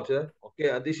of water. Okay,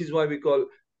 and this is why we call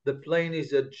the plane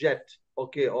is a jet.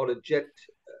 Okay, or a jet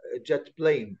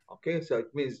plane. Okay, so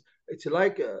it means it's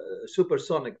like a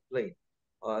supersonic plane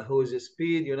whose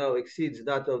speed, exceeds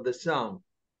that of the sound.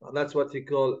 That's what we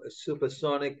call a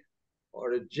supersonic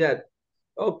or a jet.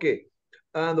 Okay,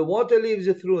 and the water leaves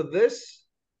through this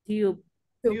Tube.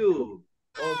 tube.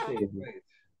 Okay, great.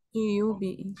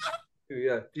 T-U-B-E.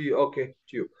 Yeah, tube. Okay,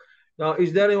 tube. Now,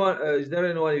 is there anyone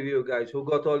of you guys who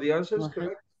got all the answers واحد.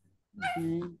 correct?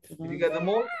 اثنين. Did you get them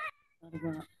all?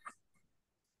 أربعة.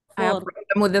 I have Four.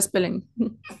 problem with the spelling.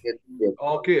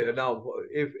 Okay, now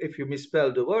if you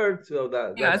misspelled the word, so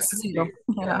Yeah, that's it's zero.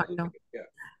 Yeah, I know. yeah.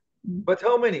 But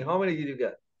how many? How many did you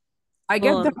get? I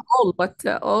get Four. them all, but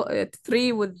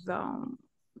three with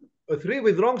Three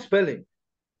with wrong spelling.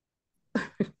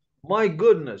 My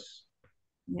goodness.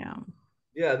 yeah.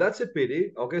 Yeah, that's a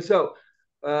pity. Okay, so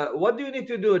what do you need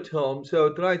to do at home? So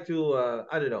try to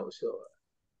I don't know. So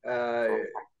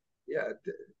yeah,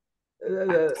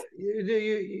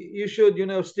 you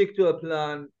should stick to a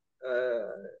plan.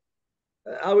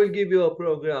 I will give you a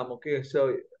program. Okay,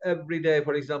 so every day,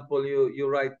 for example, you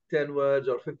write 10 words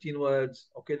or 15 words.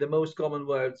 Okay, the most common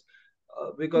words.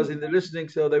 Because in the listening,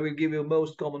 so they will give you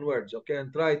most common words. Okay,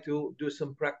 and try to do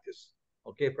some practice.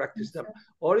 Okay, practice them.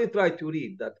 Or you try to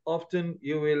read that. Often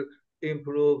you will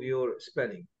improve your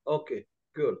spelling. Okay,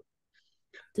 good.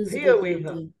 Here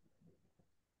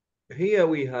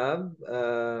we have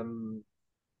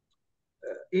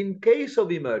in case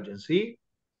of emergency,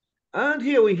 and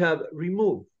here we have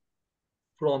remove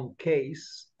from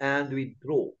case and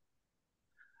withdraw.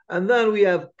 And then we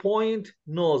have point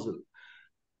nozzle.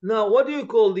 Now, what do you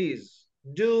call these?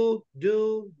 Do.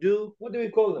 What do we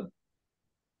call them?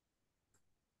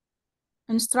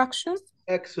 Instructions.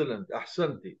 Excellent.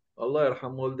 Ahsanti. Allah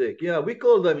yarham walidayk. Yeah, we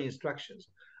call them instructions.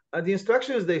 And the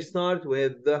instructions, they start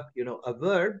with, a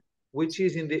verb which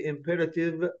is in the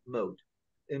imperative mode.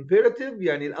 Imperative,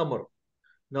 yani al-amr.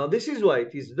 Now, this is why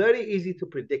it is very easy to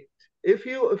predict. if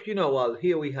you know, well,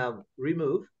 here we have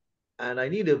remove, and I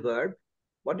need a verb.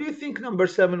 What do you think number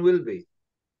 7 will be?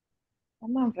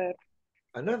 Another.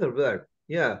 Another verb.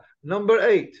 Yeah. Number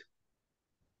 8.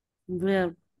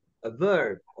 verb. A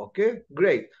verb. Okay,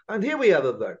 great. And here we have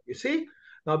a verb. You see?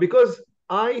 Now, because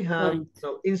I have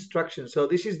instructions, so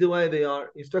this is the way they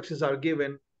are. Instructions are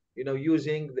given,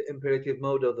 using the imperative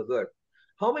mode of the verb.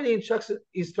 How many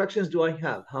instructions do I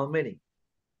have? How many?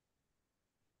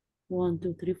 1,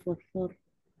 2, 3, 4, 4.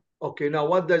 Okay, now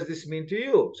what does this mean to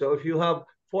you? So if you have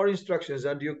 4 instructions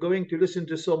and you're going to listen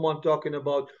to someone talking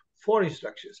about 4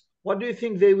 instructions, what do you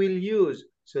think they will use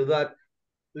so that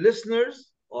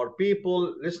listeners or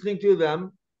people listening to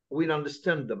them will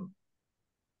understand them?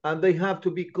 And they have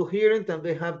to be coherent, and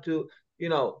they have to,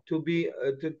 to be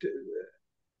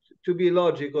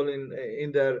logical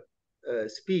in their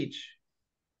speech.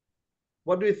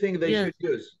 What do you think they should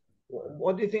use?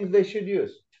 What do you think they should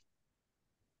use?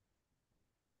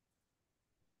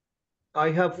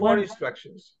 I have 4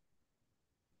 instructions.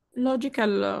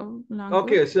 Logical language.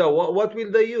 Okay, so what will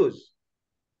they use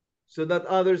so that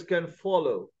others can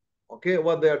follow, okay,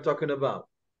 what they are talking about?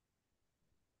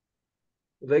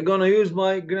 They're gonna use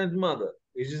my grandmother.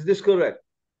 Is this correct?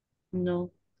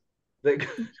 No.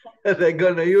 They're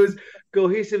gonna use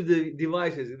cohesive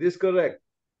devices. Is this correct?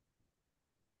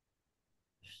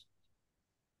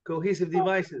 Cohesive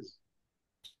devices.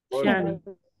 Yeah.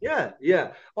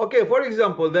 Okay, for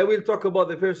example, they will talk about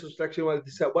the first instruction. Well,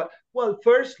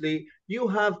 firstly, you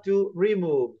have to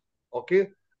remove, okay?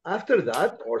 After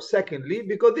that, or secondly,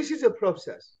 because this is a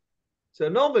process. So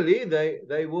normally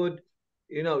they would,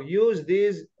 use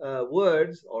these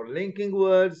words or linking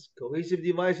words, cohesive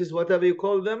devices, whatever you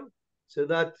call them, so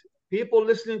that people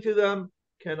listening to them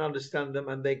can understand them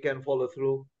and they can follow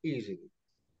through easily.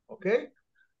 Okay?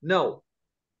 Now,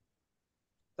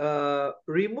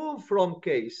 remove from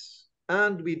case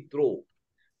and withdraw.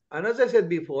 And as I said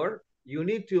before, you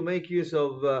need to make use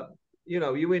of,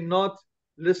 you will not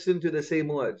listen to the same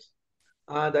words.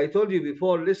 And I told you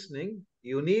before, listening,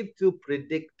 you need to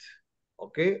predict,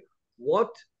 okay,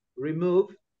 what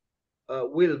remove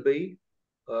will be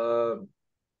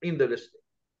in the listening.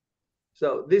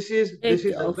 So this is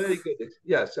a very good,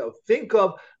 yeah. So think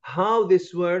of how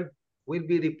this word will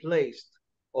be replaced,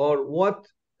 or what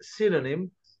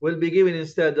synonym will be given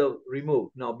instead of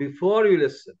remove. Now, before you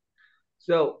listen,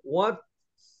 so what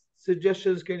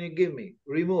suggestions can you give me?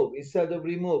 Remove instead of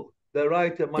remove. The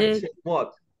writer might say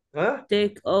what? Huh?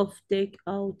 Take off, take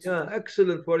out. Yeah,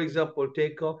 excellent. For example,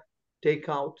 take off, take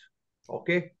out.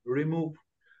 Okay, remove.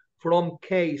 From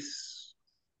case.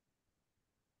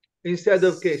 Instead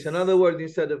of case. Another word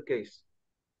instead of case.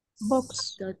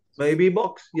 Box. Maybe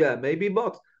box. Yeah, maybe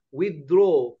box.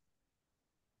 Withdraw.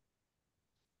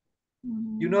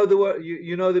 You know the word,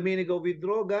 you know the meaning of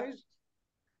withdraw, guys?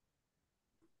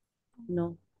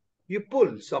 No. You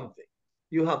pull something.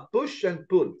 You have push and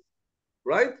pull,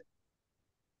 right?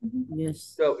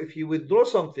 Yes. So if you withdraw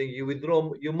something, you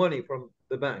withdraw your money from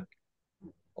the bank.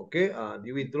 Okay, and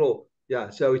you withdraw. Yeah,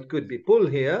 so it could be pull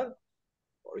here,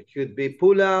 or it could be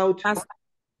pull out.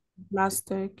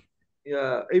 Plastic.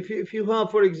 Yeah, if you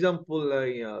have, for example,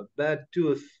 a bad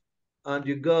tooth and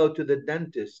you go to the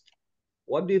dentist,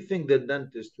 what do you think the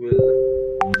dentist will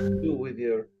do with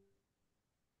your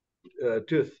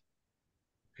tooth?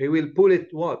 He will pull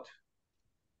it what?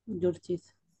 Your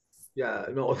teeth. Yeah,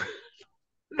 no,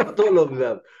 not all of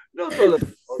them. Not all of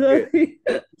them. Okay.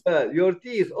 Your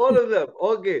teeth, all of them.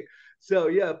 Okay. So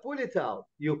yeah, pull it out.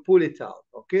 You pull it out.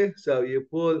 Okay. So you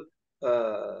pull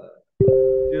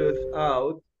tooth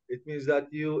out. It means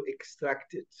that you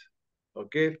extract it.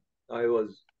 Okay. I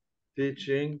was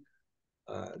teaching,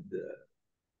 and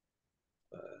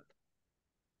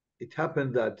it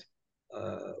happened that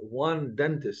one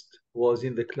dentist was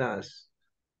in the class.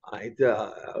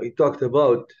 We talked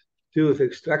about tooth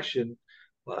extraction.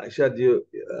 Well, I said,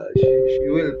 she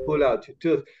will pull out your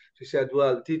tooth. She said,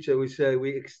 well, teacher, we say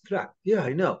we extract. Yeah,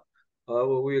 I know.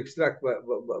 We extract,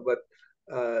 but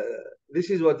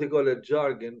this is what they call a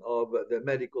jargon of the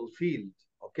medical field.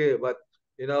 Okay, but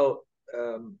in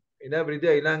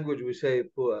everyday language, we say,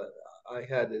 I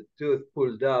had a tooth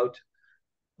pulled out,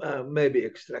 maybe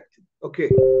extracted.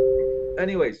 Okay.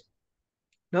 Anyways,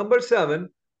 number 7,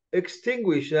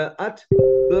 extinguisher at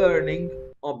burning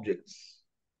objects.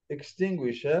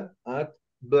 Extinguisher at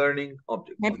burning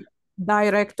objects. Maybe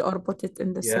direct or put it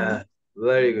in the same. Yeah,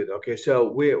 very good. Okay, so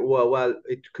well,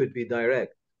 it could be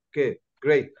direct. Okay,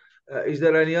 great. Is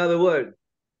there any other word?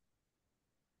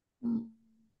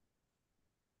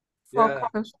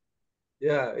 Focus.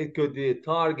 Yeah, it could be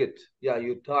target. Yeah,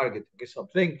 you target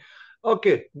something.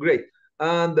 Okay, great.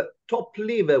 And top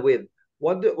lever with.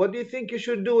 What do you think you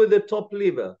should do with the top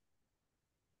lever?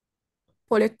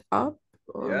 Pull it up.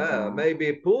 Yeah,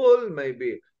 maybe pull,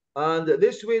 maybe. And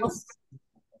this will,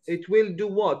 it will do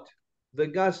what? The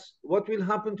gas, what will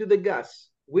happen to the gas?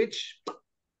 Which?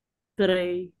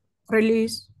 Spray.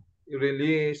 Release.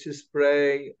 Release,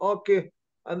 spray. Okay.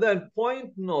 And then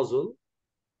point nozzle.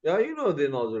 Yeah, you know the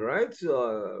nozzle, right?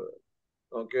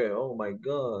 Okay, oh my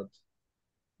God.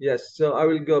 Yes, so I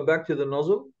will go back to the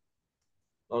nozzle.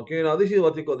 Okay, now this is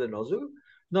what we call the nozzle.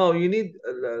 Now you need,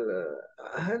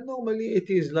 normally it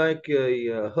is like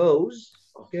a hose,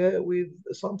 okay, with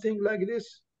something like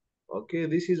this. Okay,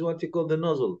 this is what you call the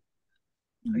nozzle.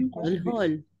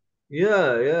 الهول.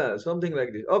 Yeah, something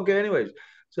like this. Okay, anyways,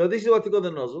 so this is what you call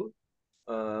the nozzle.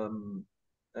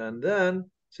 And then,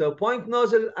 so point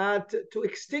nozzle at to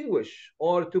extinguish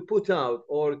or to put out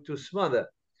or to smother.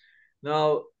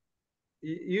 Now,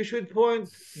 you should point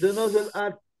the nozzle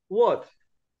at what?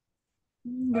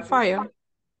 The fire.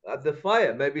 At the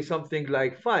fire, maybe something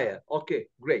like fire. Okay,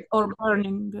 great. Or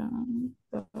burning.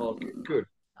 Okay, good.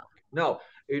 Now,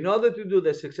 in order to do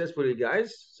this successfully,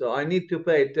 guys, so I need to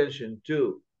pay attention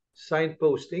to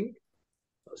signposting.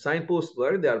 Signpost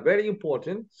word, they are very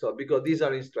important. So because these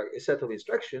are a set of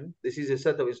instruction, this is a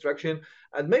set of instruction,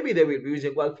 and maybe they will be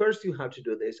using, well, first you have to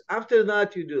do this, after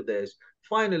that you do this,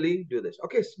 finally do this.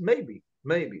 Okay, maybe.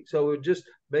 So we're just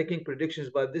making predictions,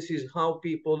 but this is how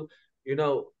people, you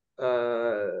know,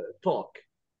 talk.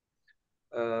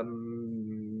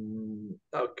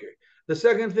 Okay. The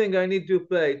second thing I need to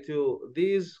pay to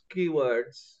these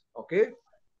keywords, okay,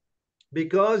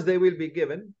 because they will be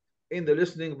given in the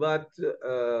listening, but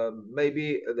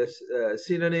maybe the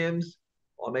synonyms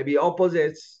or maybe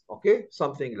opposites, okay,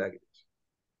 something like this.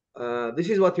 This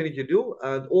is what you need to do,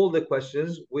 and all the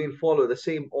questions will follow the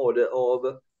same order of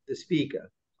the speaker,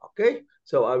 okay?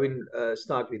 So I will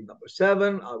start with number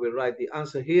 7. I will write the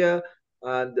answer here,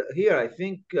 and here I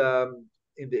think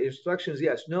in the instructions,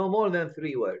 yes, no more than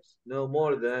 3 words, no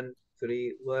more than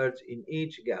 3 words in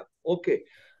each gap. Okay.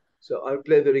 So I'll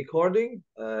play the recording.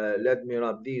 Let me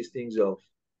wrap these things off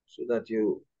so that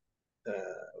you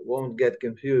won't get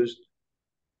confused.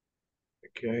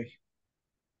 Okay.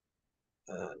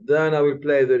 Then I will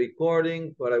play the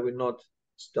recording, but I will not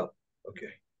stop.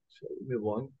 Okay. So move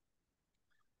on.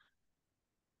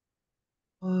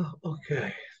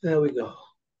 Okay. There we go.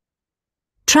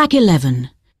 Track 11.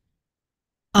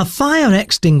 A fire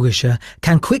extinguisher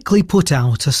can quickly put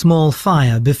out a small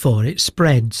fire before it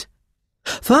spreads.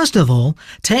 First of all,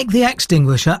 take the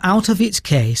extinguisher out of its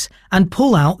case and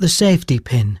pull out the safety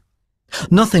pin.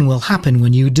 Nothing will happen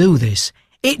when you do this.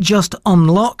 It just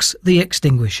unlocks the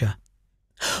extinguisher.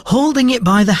 Holding it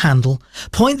by the handle,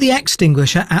 point the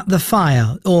extinguisher at the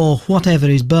fire or whatever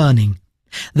is burning.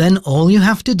 Then all you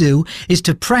have to do is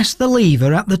to press the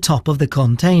lever at the top of the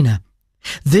container.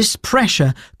 This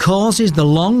pressure causes the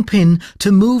long pin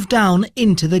to move down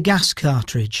into the gas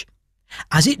cartridge.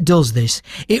 As it does this,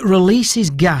 it releases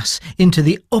gas into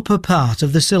the upper part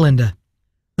of the cylinder.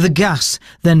 The gas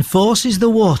then forces the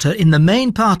water in the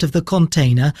main part of the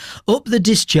container up the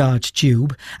discharge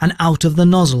tube and out of the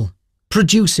nozzle,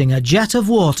 producing a jet of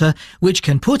water which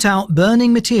can put out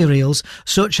burning materials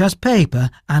such as paper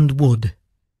and wood.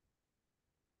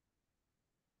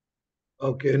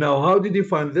 Okay, now how did you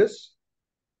find this?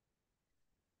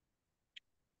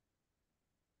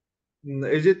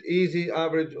 Is it easy,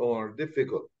 average, or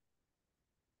difficult?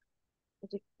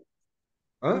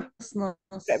 Huh?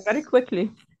 Very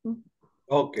quickly.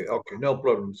 Okay, no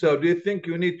problem. So do you think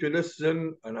you need to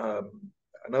listen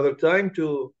another time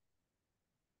to...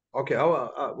 Okay,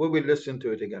 we will listen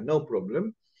to it again, no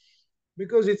problem.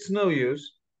 Because it's no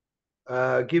use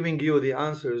giving you the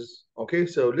answers. Okay,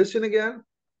 so listen again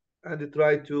and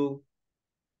try to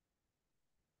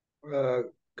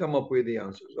come up with the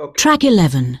answers. Okay. Track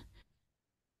 11.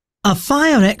 A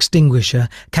fire extinguisher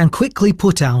can quickly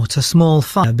put out a small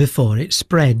fire before it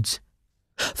spreads.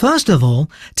 First of all,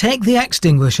 take the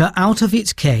extinguisher out of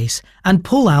its case and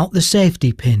pull out the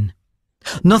safety pin.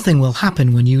 Nothing will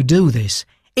happen when you do this.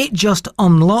 It just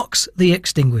unlocks the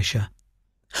extinguisher.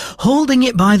 Holding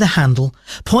it by the handle,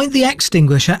 point the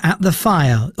extinguisher at the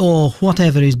fire or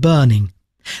whatever is burning.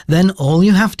 Then all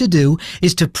you have to do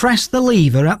is to press the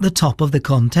lever at the top of the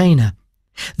container.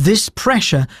 This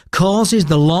pressure causes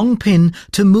the long pin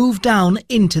to move down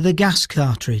into the gas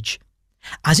cartridge.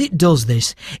 As it does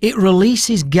this, it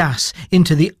releases gas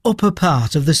into the upper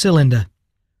part of the cylinder.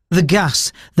 The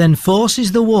gas then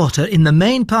forces the water in the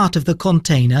main part of the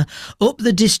container up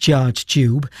the discharge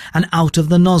tube and out of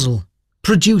the nozzle,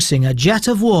 producing a jet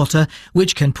of water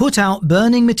which can put out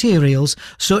burning materials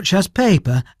such as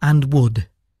paper and wood.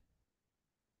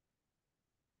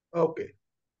 Okay.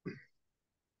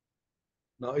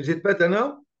 Now, is it better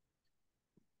now?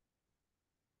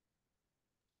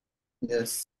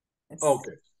 Yes.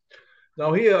 Okay.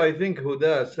 Now here, I think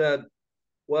Huda said,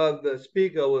 well, the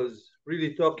speaker was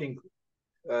really talking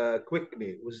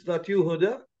quickly. Was that you,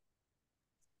 Huda?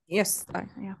 Yes,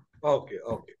 yeah. Okay,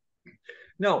 okay.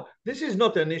 Now, this is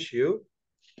not an issue,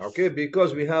 okay,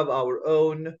 because we have our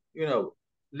own,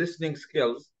 listening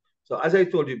skills. So as I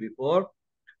told you before,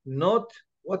 not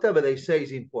whatever they say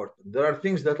is important. There are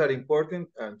things that are important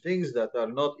and things that are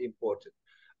not important.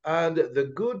 And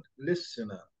the good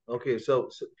listener, okay, so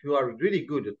if you are really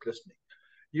good at listening,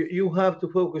 you have to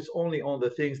focus only on the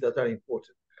things that are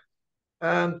important.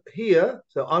 And here,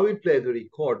 so I will play the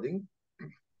recording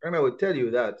and I will tell you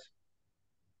that.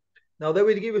 Now they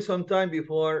will give you some time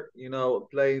before,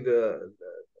 playing the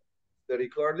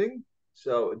recording.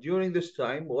 So during this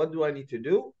time, what do I need to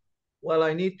do? Well,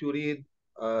 I need to read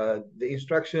the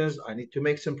instructions. I need to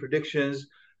make some predictions.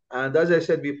 And as I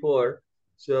said before,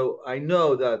 so I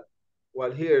know that,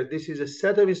 well, here, this is a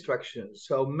set of instructions.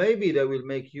 So maybe they will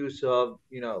make use of,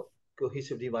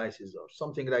 cohesive devices or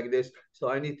something like this. So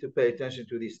I need to pay attention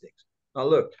to these things. Now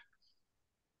look,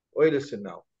 wait, listen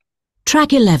now.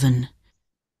 Track 11.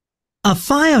 A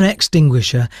fire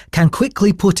extinguisher can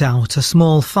quickly put out a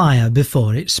small fire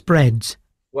before it spreads.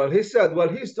 Well, he said, well,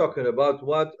 he's talking about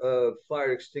what a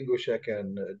fire extinguisher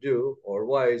can do, or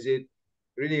why is it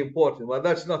really important. Well,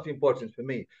 that's not important for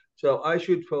me. So I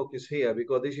should focus here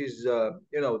because this is,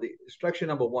 the instruction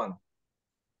number 1.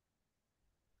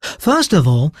 First of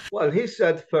all, well, he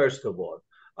said, first of all,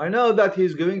 I know that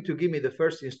he's going to give me the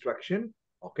first instruction,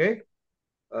 okay?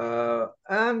 First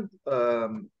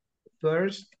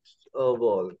of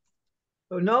all,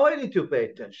 so now I need to pay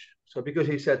attention. So because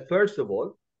he said, first of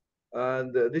all,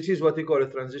 and this is what we call a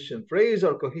transition phrase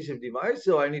or cohesive device.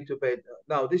 So I need to pay.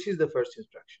 Now, this is the first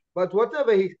instruction. But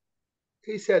whatever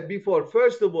he said before,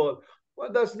 first of all,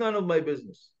 well, that's none of my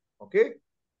business. Okay?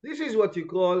 This is what you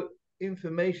call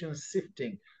information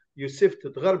sifting. You sift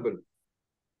تغربل.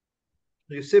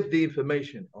 You sift the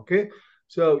information. Okay?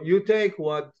 So you take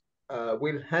what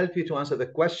will help you to answer the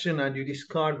question and you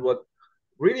discard what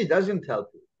really doesn't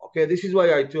help you. Okay? This is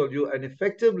why I told you an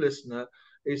effective listener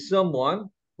is someone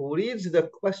who reads the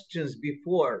questions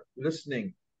before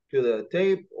listening to the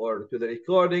tape or to the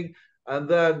recording, and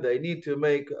then they need to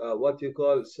make what you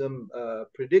call some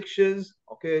predictions,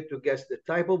 okay, to guess the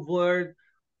type of word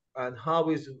and how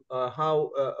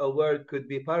a word could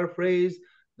be paraphrased.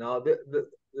 Now,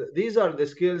 these are the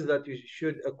skills that you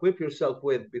should equip yourself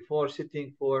with before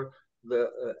sitting for the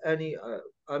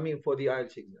for the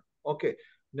IELTS exam. Okay.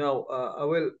 Now, I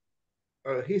will.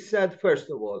 He said, first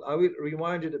of all, I will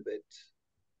rewind it a bit.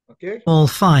 Okay. Small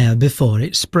fire before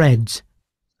it spreads.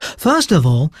 First of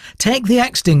all, take the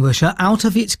extinguisher out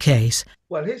of its case.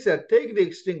 Well, he said, take the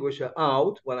extinguisher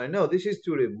out. Well, I know this is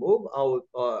to remove out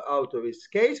of its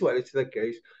case. Well, it's the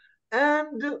case.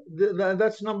 And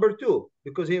that's number 2,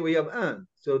 because here we have and.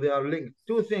 So they are linked.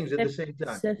 2 things at the same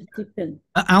time. Safety pin.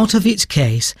 Out of its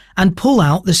case and pull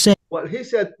out the same. Well, he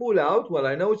said pull out. Well,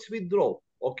 I know it's withdraw.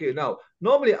 Okay, now,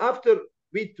 normally after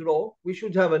withdraw, we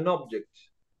should have an object.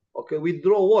 Okay,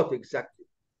 withdraw what exactly?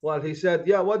 Well, he said,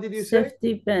 yeah, what did you say?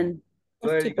 Safety pin.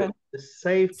 Very Safety good. pin. The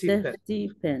safety pin.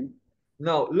 Safety pin.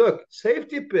 Now, look,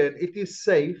 safety pin, it is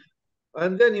safe.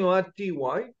 And then you add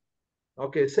TY.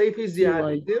 Okay, safe is the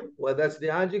TY. adjective. Well, that's the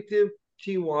adjective.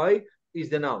 TY is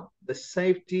the noun. The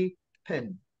safety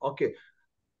pin. Okay.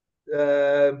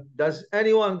 Does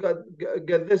anyone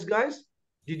get this, guys?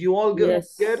 Did you all get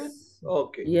it?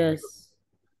 Okay. Yes.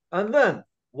 And then,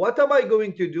 what am I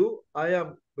going to do?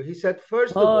 He said,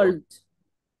 first of all. Hold.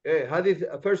 Okay,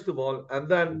 first of all, and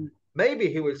then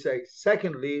maybe he will say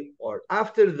secondly or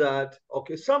after that.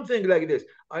 Okay, something like this.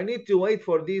 I need to wait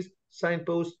for these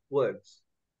signpost words.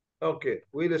 Okay,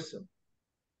 we listen.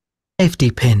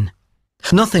 Safety pin.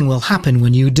 Nothing will happen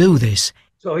when you do this.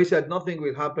 So he said, nothing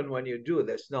will happen when you do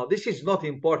this. Now, this is not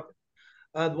important.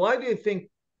 And why do you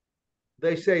think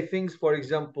they say things, for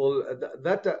example,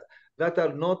 that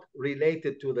are not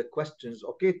related to the questions,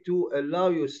 okay, to allow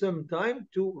you some time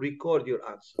to record your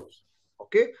answers,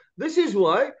 okay? This is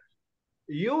why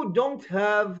you don't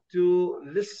have to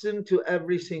listen to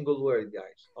every single word,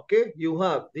 guys, okay?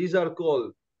 These are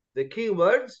called the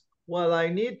keywords. Well, I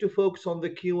need to focus on the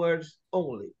keywords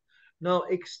only. Now,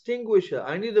 extinguisher,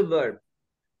 I need a verb,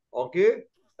 okay?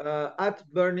 At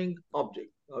burning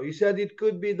object. Now, you said it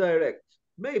could be direct,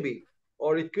 maybe,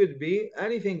 or it could be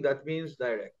anything that means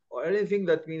direct, or anything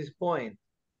that means point,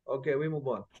 Okay, we move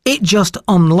on. It just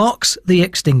unlocks the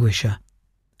extinguisher.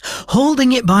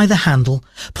 Holding it by the handle,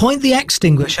 point the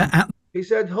extinguisher at He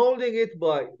said holding it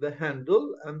by the handle,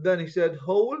 and then he said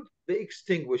hold the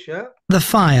extinguisher. the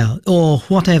fire or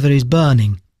whatever is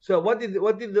burning. So what is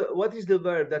the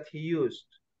verb that he used?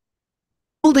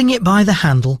 Holding it by the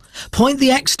handle, point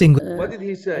the extinguisher. What did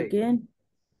he say? Again,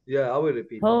 Yeah, I will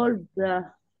repeat. hold the.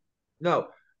 No,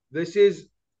 this is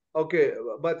okay,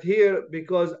 but here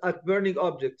because at burning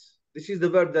objects, this is the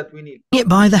verb that we need. It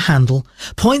by the handle,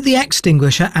 point the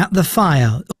extinguisher at the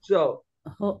fire. So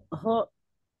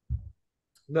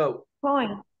no.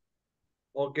 Point.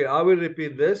 Okay, I will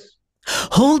repeat this.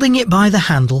 Holding it by the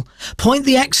handle, point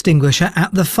the extinguisher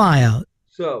at the fire.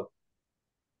 So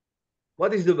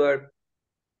what is the verb?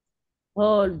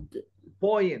 Hold.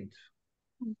 Point.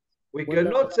 We Well,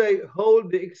 cannot say hold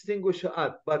the extinguisher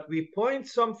at, but we point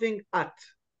something at.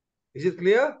 Is it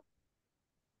clear?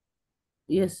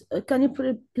 Yes. Can you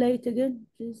play it again,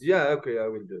 please? Yeah, okay, I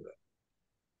will do that.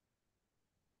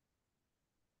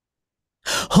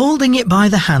 Holding it by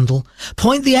the handle,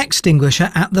 point the extinguisher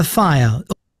at the fire.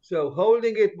 So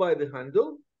holding it by the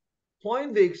handle,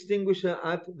 point the extinguisher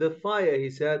at the fire, he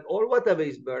said, or whatever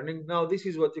is burning. Now this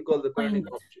is what you call the burning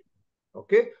Point. object.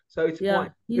 Okay, so it's Yeah,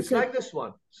 point. he It's said- like this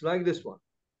one. It's like this one.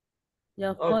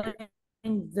 Yeah, Okay.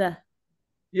 point the.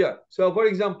 Yeah. So for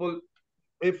example,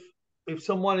 if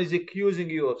someone is accusing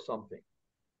you of something,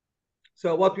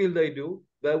 so what will they do?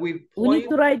 They will We point. need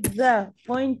to write the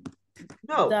point.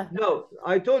 No, the. no.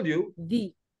 I told you.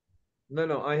 The.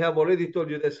 No. I have already told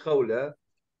you this, Khawla.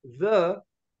 The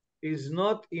is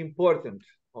not important.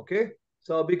 Okay.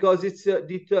 So because it's a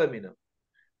determinant.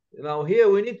 Now here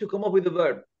we need to come up with a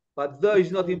verb, but the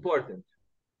is not Okay. important.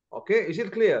 Okay. Is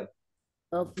it clear?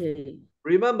 Okay.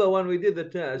 Remember when we did the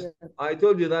test, Yeah. I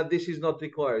told you that this is not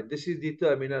required. This is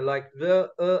determinant, like the,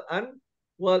 and.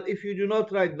 Well, if you do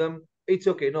not write them, it's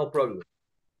okay, no problem.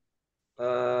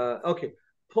 Okay.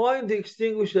 Point the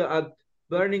extinguisher at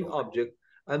burning object,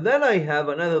 and then I have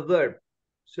another verb.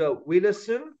 So we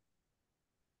listen.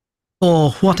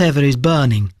 Or whatever is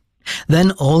burning.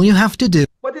 Then all you have to do.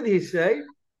 What did he say?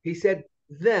 He said,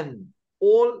 then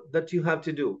all that you have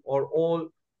to do, or all.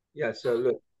 Yeah, so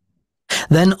look.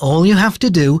 Then all you have to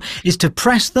do is to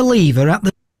press the lever at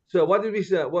the. So what did we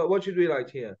say? What should we write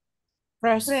here?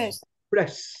 Press.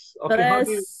 Press. Okay,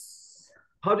 Press.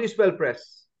 how do you spell press?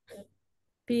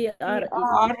 P-R-E.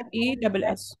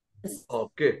 R-E-S-S.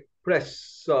 Okay, press.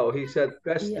 So he said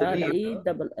press the lever.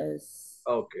 P-R-E-S-S.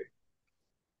 Okay.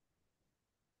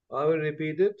 I will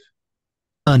repeat it.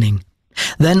 Burning.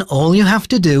 Then all you have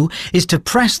to do is to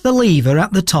press the lever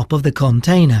at the top of the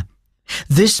container.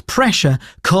 This pressure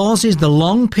causes the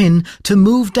long pin to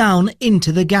move down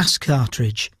into the gas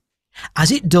cartridge.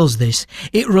 As it does this,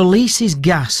 it releases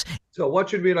gas. So what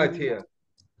should we write here?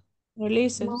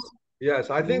 Releases. Yes,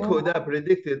 I think No. Huda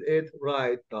predicted it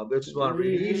right. Now this one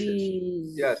releases.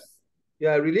 Release. Yes.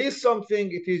 Yeah, release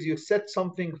something. It is you set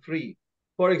something free.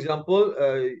 For example,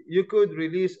 you could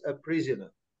release a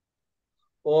prisoner.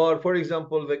 Or for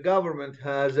example, the government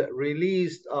has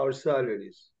released our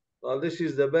salaries. Well, this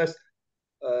is the best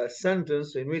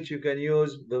sentence in which you can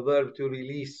use the verb to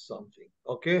release something.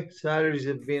 Okay, salaries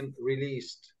have been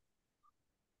released.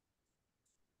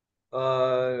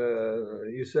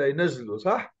 You say نزلوا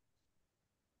صح؟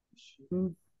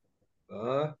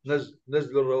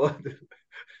 نزلوا الرواتب.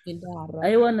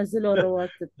 أيوة نزلوا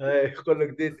الرواتب. يقول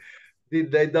لك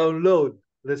did they download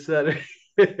the salary?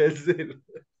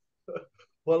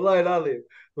 والله العظيم.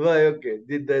 Right, okay.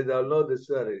 Did they download the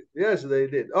salary? Yes, they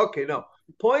did. Okay, now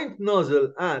point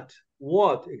nozzle at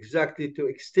what exactly to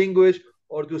extinguish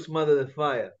or to smother the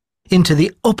fire? Into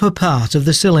the upper part of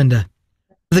the cylinder.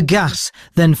 The gas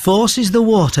then forces the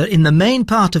water in the main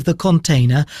part of the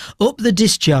container up the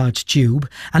discharge tube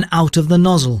and out of the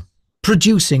nozzle,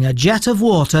 producing a jet of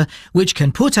water which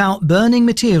can put out burning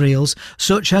materials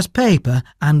such as paper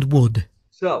and wood.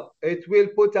 So it will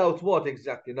put out what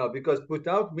exactly now? Because put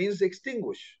out means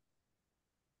extinguish.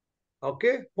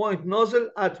 Okay, point nozzle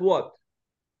at what?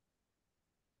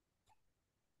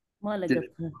 ما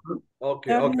لقيتها.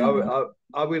 Okay,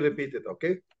 I will repeat it,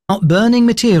 okay? Out burning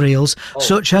materials Oh.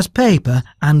 such as paper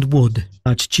and wood,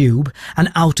 large tube, and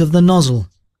out of the nozzle,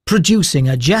 producing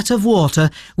a jet of water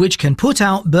which can put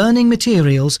out burning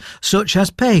materials such as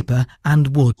paper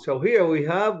and wood. So here we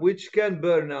have which can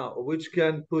burn out, which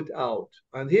can put out.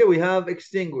 And here we have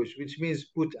extinguish, which means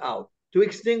put out. To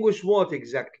extinguish what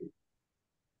exactly?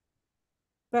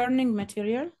 Burning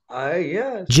material.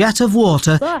 Yes. Jet of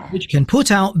water صح. which can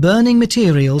put out burning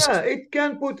materials. Yeah, it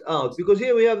can put out because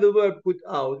here we have the verb put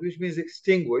out, which means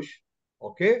extinguish.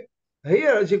 Okay.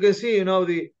 Here, as you can see, you know,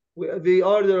 the the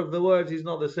order of the words is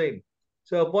not the same.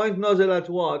 So point nozzle at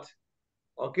what?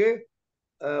 Okay,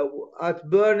 at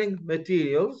burning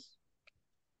materials.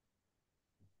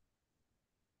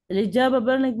 الإجابة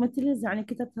burning materials يعني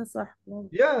كتبتها صح.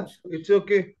 Yeah, it's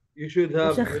okay. You should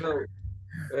have, you know.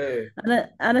 Hey.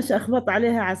 أنا أخبط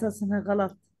عليها على أساس إنها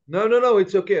غلط. No,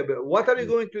 it's okay. But what are you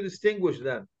going to distinguish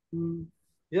then?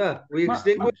 Yeah, we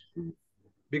extinguish.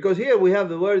 Because here we have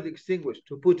the word extinguish,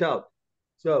 to put out.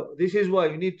 So this is why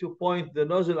you need to point the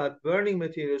nozzle at burning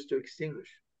materials to extinguish.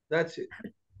 That's it.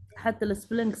 حتى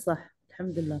السبلنج صح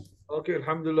الحمد لله. Okay,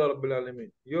 alhamdulillah rabbil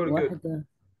alamin. You're good. واحدة.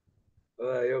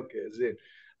 Okay, زين.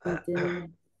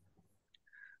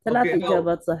 ثلاث Okay,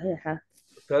 إجابات صحيحة.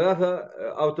 3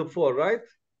 out of 4, right?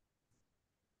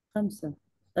 5.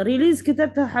 ريليز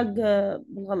كتبتها حق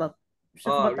بالغلط.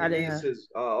 شخبط عليها. Releases.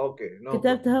 Okay. No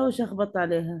كتبتها وشخبط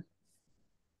عليها.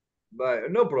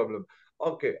 No problem.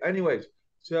 Okay, anyways,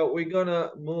 so we're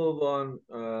gonna move on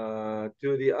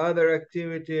to the other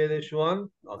activity, this one.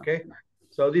 Okay,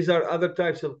 so these are other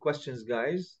types of questions,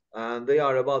 guys, and they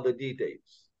are about the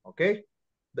details. Okay,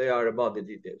 they are about the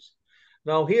details.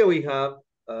 Now here we have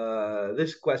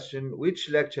this question: which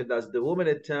lecture does the woman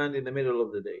attend in the middle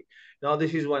of the day? Now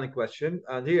this is one question,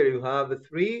 and here you have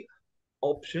 3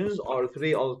 options or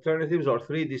 3 alternatives or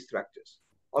 3 distractors.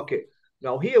 Okay,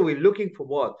 now here we're looking for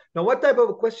what? Now what type of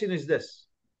a question is this?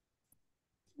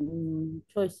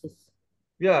 Choices.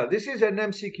 Yeah, this is an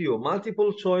MCQ,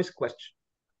 multiple choice question.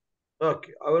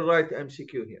 Okay, I will write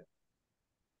MCQ here.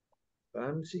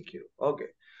 MCQ, okay.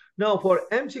 Now for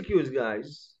MCQs,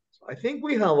 guys, I think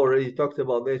we have already talked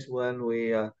about this when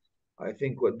we, I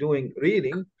think we're doing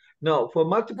reading. Now for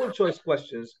multiple choice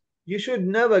questions, you should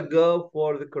never go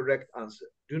for the correct answer.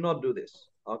 Do not do this,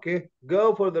 okay?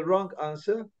 Go for the wrong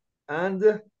answer and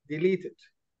delete it.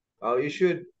 You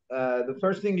should, the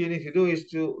first thing you need to do is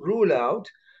to rule out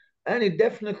any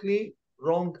definitely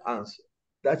wrong answer.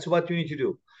 That's what you need to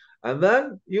do. And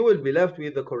then you will be left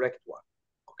with the correct one.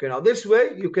 Okay, now this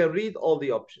way you can read all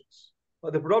the options.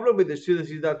 But the problem with the students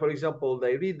is that, for example,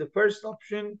 they read the first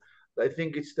option, they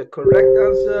think it's the correct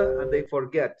answer, and they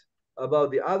forget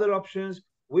about the other options,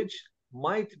 which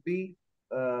might be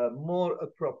more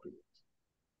appropriate.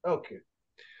 Okay.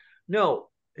 Now,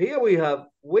 here we have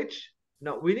which.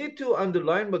 Now, we need to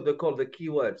underline what they call the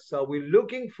keywords. So we're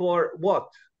looking for what?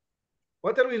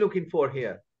 What are we looking for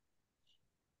here?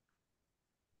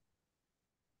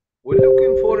 We're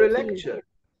looking for a lecture.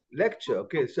 Lecture,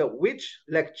 okay. So which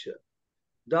lecture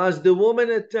does the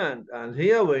woman attend? And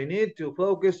here we need to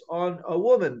focus on a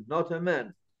woman, not a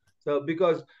man. So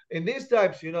because in these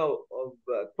types, you know, of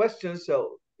questions,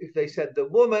 so if they said the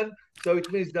woman, so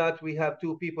it means that we have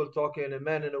 2 people talking, a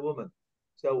man and a woman.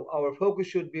 So our focus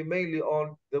should be mainly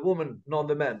on the woman, not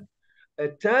the man.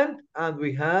 Attend, and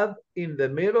we have in the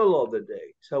middle of the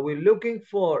day. So we're looking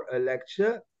for a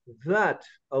lecture that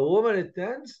a woman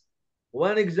attends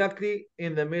when exactly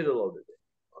in the middle of the day.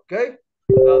 Okay?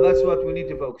 Now that's what we need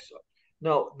to focus on.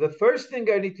 Now, the first thing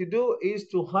I need to do is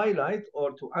to highlight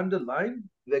or to underline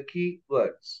the key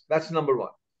words. That's number 1.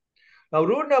 Now,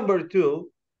 rule number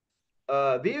 2,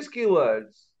 these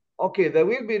keywords, okay, they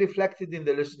will be reflected in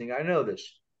the listening. I know this.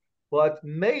 But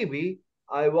maybe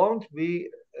I won't be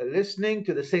listening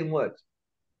to the same words.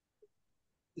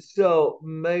 So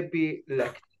maybe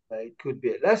it could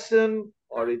be a lesson,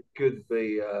 or it could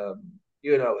be,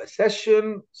 you know, a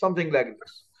session, something like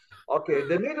this. Okay,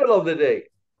 the middle of the day.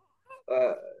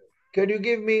 Can you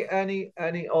give me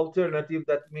any alternative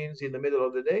that means in the middle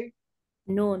of the day?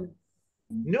 Noon.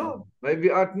 No, maybe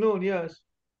at noon, yes.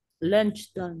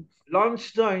 Lunchtime.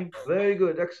 Lunchtime, very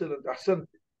good, excellent, ahsan.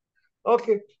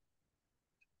 Okay.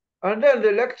 And then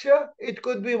the lecture, it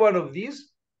could be one of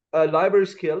these, library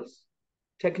skills,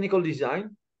 technical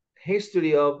design,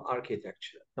 history of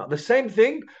architecture. Now, the same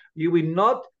thing, you will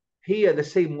not hear the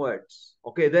same words.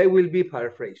 Okay, they will be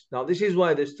paraphrased. Now, this is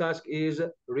why this task is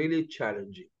really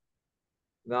challenging.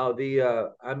 Now,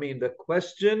 the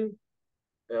question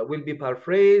will be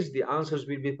paraphrased, the answers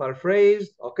will be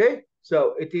paraphrased, okay?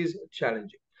 So it is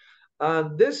challenging.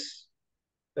 And this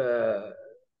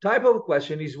type of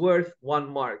question is worth 1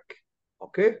 mark,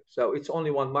 okay? So it's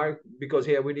only 1 mark because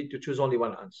here we need to choose only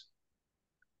one answer.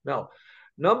 Now,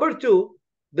 number 2,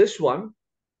 this one,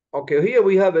 okay, here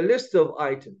we have a list of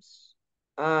items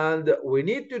and we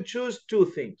need to choose 2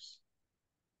 things.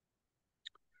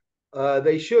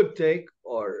 They should take,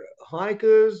 or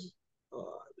hikers,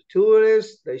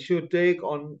 tourists, they should take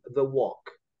on the walk.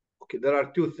 Okay, there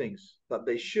are 2 things that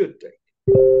they should take.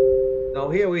 Now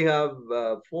here we have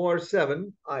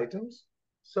 7 items.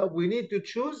 So we need to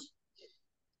choose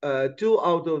 2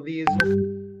 out of these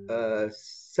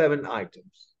 7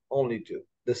 items. only 2.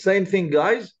 The same thing,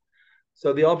 guys.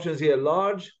 So the options here: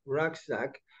 large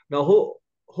rucksack. Now,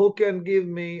 who can give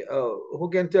me? Who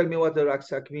can tell me what a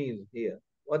rucksack means here?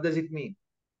 What does it mean?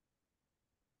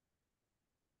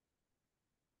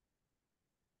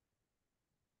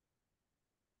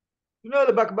 You know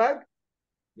the backpack?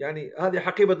 يعني هذه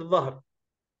حقيبة الظهر.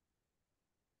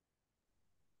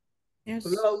 Yes.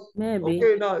 Hello? maybe.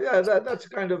 Okay, now, yeah, that's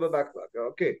kind of a backpack.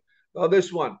 Okay, now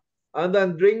this one. And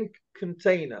then drink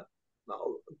container. Now,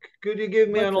 could you give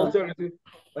me an Bottle. alternative?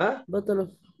 Huh? Bottle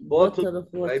of Bottle, of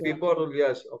water. maybe bottle,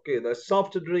 yes. Okay, the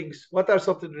soft drinks. What are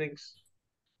soft drinks?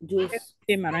 Juice.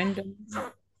 Memorandum.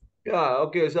 Yeah,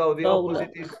 okay, so the Cola.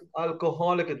 opposite is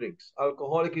alcoholic drinks.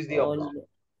 Alcoholic is the opposite. All.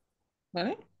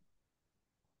 What?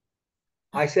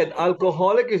 I said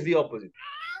alcoholic is the opposite.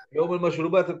 يوم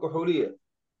المشروبات الكحولية.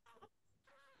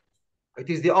 It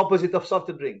is the opposite of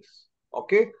soft drinks.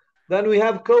 Okay? Then we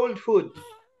have cold food.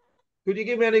 Could you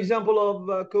give me an example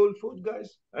of cold food,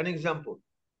 guys? An example.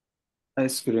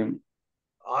 Ice cream.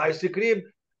 Ice cream.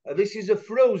 This is a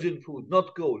frozen food,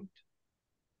 not cold.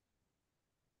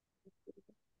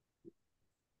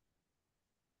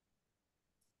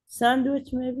 Sandwich,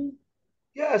 maybe?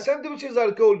 Yeah, sandwiches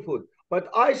are cold food. But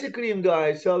ice cream,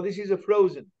 guys, so this is a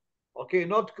frozen. Okay,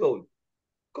 not cold.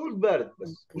 Cold بارد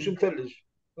بس مش مثلج.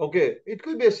 Okay, it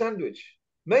could be a sandwich.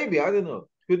 Maybe, I don't know.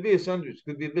 It could be a sandwich,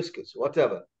 could be biscuits,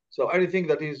 whatever. So anything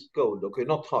that is cold, okay,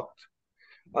 not hot.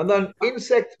 And then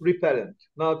insect repellent.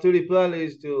 Now to repel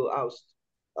is to oust.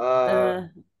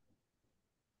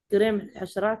 كريم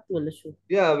الحشرات ولا شو؟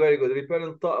 Yeah, very good.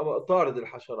 Repellent طارد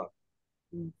الحشرات.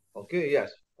 Mm. Okay,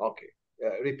 yes. Okay.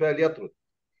 Repel يطرد.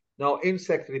 Now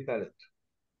insect repellent.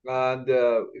 And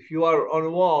if you are on a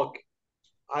walk,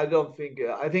 I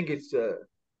think it's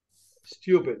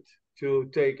stupid to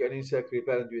take an insect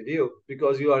repellent with you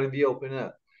because you are in the open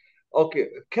air. Okay,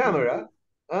 camera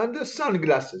and the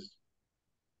sunglasses.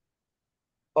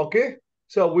 Okay,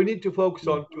 so we need to focus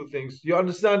on 2 things. You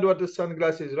understand what the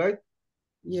sunglasses is, right?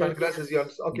 Yes. Sunglasses, you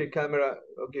understand? Okay, camera.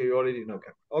 Okay, you already know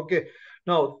camera. Okay,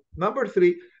 now number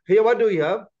 3. Here, what do we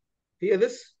have? Here,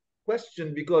 this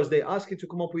question, because they ask you to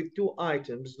come up with 2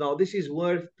 items. Now, this is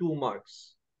worth 2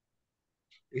 marks.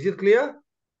 Is it clear?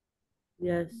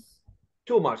 Yes.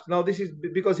 2 marks. Now, this is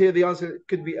because here the answer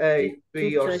could be A,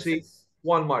 B, or C.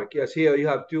 1 mark. Yes, here you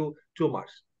have two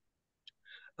marks.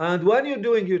 And when you're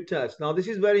doing your test, now this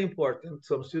is very important.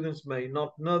 Some students may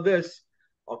not know this.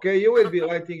 Okay, you will be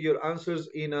writing your answers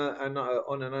in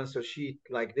on an answer sheet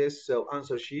like this. So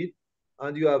answer sheet,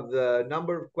 and you have the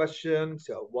number of questions.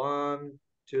 So 1,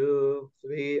 2,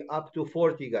 3, up to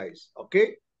 40, guys.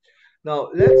 Okay. Now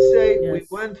let's say we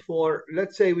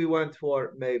went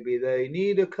for maybe they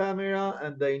need a camera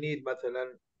and they need مثلا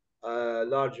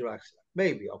large rucksack.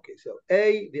 Maybe. Okay. So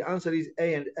A, the answer is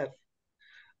A and F.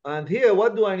 And here,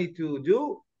 what do I need to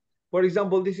do? For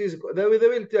example, this is they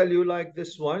will tell you like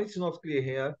this one. It's not clear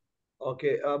here.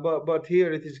 Okay, but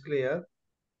here it is clear.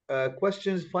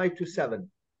 Questions 5 to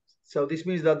 7. So this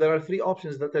means that there are 3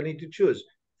 options that I need to choose: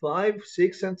 5,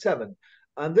 6, and 7.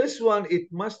 And this one,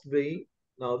 it must be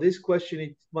now. This question,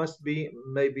 it must be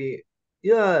maybe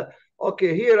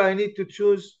Okay, here I need to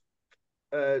choose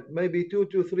maybe 2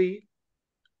 to 3,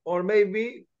 or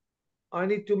maybe I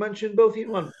need to mention both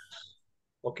in one.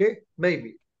 Okay,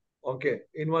 maybe. Okay,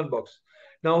 in one box.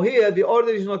 Now here, the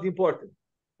order is not important.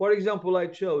 For example, I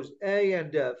chose A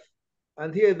and F,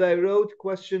 and here they wrote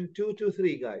question 2 to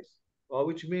 3, guys,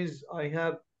 which means I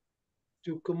have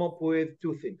to come up with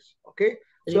 2 things. Okay,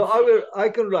 so I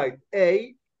can write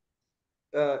A,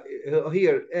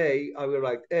 here A, I will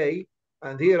write A,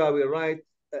 and here I will write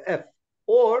F,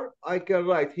 or I can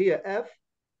write here F,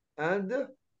 and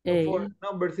for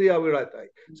number 3, I will write I.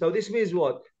 So this means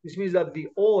what? This means that the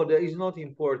order is not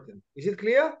important. Is it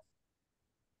clear?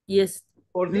 Yes.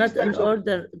 For not an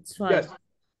order, it's fine. Yes.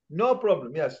 No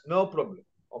problem. Yes, no problem.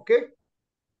 Okay?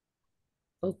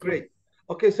 Okay. Great.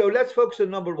 Okay, so let's focus on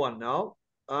number 1 now.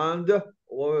 And we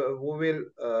will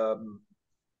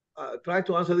try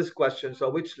to answer this question. So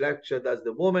which lecture does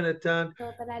the woman attend?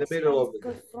 The middle of it.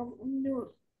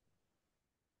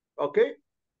 Okay?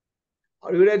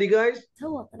 Are you ready, guys?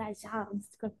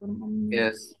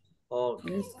 Yes.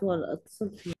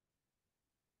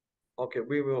 Okay,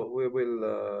 we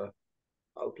will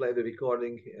I'll play the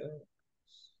recording here.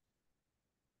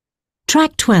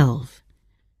 Track 12.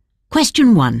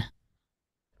 Question 1.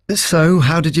 So,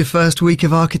 how did your first week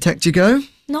of architecture go?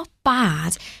 Not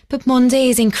bad, but Monday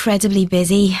is incredibly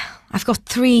busy. I've got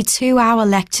 3 2-hour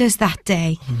lectures that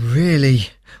day. Really?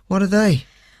 What are they?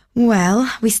 Well,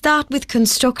 we start with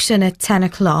construction at 10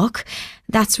 o'clock.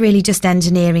 That's really just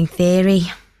engineering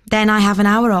theory. Then I have an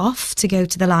hour off to go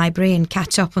to the library and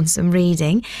catch up on some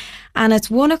reading. And at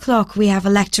 1 o'clock, we have a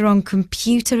lecture on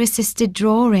computer-assisted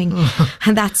drawing.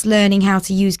 And that's learning how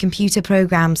to use computer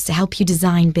programs to help you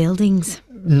design buildings.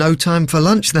 No time for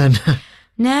lunch then?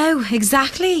 No,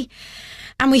 exactly.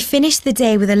 And we finish the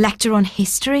day with a lecture on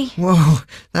history. Whoa,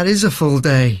 that is a full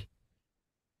day.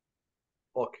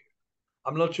 Okay.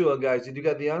 I'm not sure, guys. Did you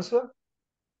get the answer?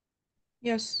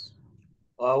 Yes.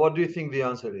 What do you think the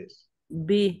answer is?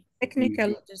 B.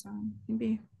 Technical design.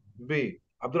 B. B.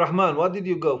 Abdurrahman, what did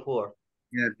you go for?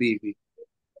 Yeah, B.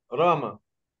 Rama.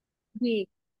 B.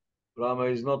 Rama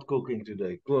is not cooking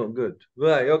today. Good, good.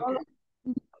 Right, okay.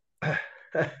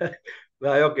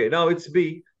 Right, okay. Now it's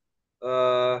B.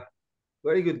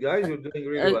 Very good, guys. You're doing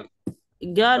really well.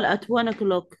 قال at 1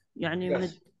 o'clock يعني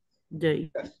Yes.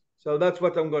 midday. Yes. So that's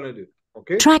what I'm going to do.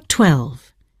 Okay? Track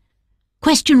 12.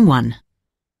 Question 1.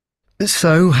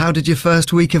 So, how did your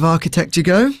first week of architecture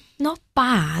go? Not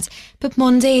bad, but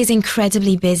Monday is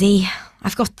incredibly busy.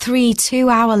 I've got 3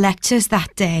 two-hour lectures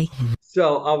that day.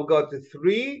 So I've got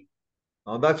 3.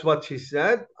 That's what she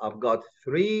said. I've got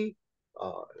 3.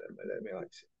 Let me write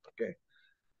it. Okay.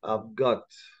 I've got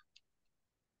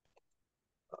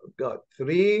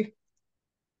 3.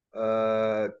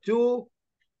 2.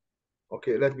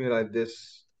 Okay, let me write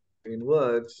this in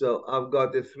words. So I've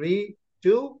got the 3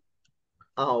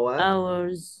 2-hour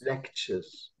Hours.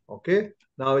 lectures. Okay.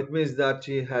 Now it means that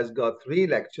she has got 3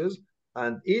 lectures,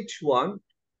 and each one,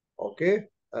 okay,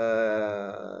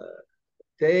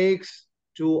 takes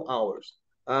 2 hours.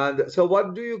 And so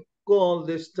what do you call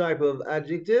this type of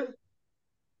adjective?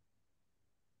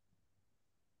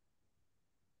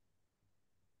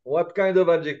 What kind of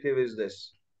adjective is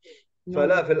this? No.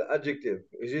 Falafel adjective.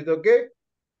 Is it okay?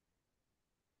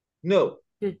 No.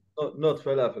 Okay. No, not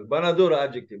falafel. Banadora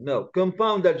adjective. No.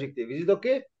 Compound adjective. Is it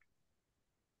okay?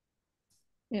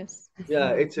 Yes. Yeah,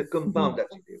 it's a compound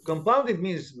adjective. Compound, it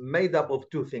means made up of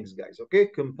 2 things, guys. Okay?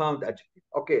 Compound adjective.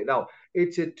 Okay, now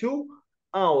it's a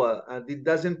 2-hour and it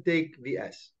doesn't take the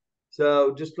S.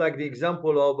 So just like the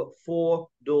example of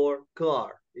 4-door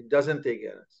car, it doesn't take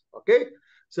an S. Okay?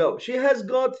 So she has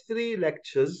got 3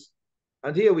 lectures,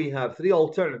 and here we have 3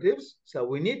 alternatives. So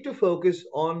we need to focus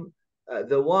on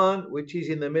the one which is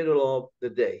in the middle of the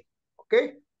day.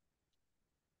 Okay?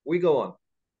 We go on.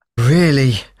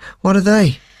 Really? What are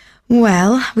they?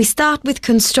 Well, we start with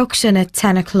construction at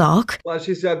 10 o'clock. Well,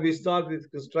 she said we start with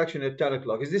construction at 10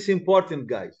 o'clock. Is this important,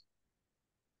 guys?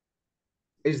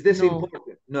 Is this No.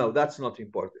 important? No, that's not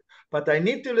important. But I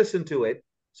need to listen to it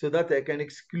so that I can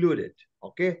exclude it.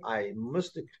 Okay? I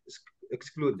must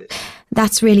exclude this.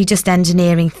 That's really just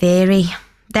engineering theory.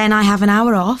 Then I have an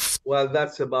hour off Well,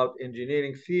 that's about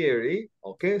engineering theory.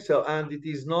 Okay? So, and it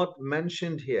is not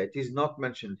mentioned here. It is not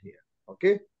mentioned here.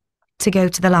 Okay? to go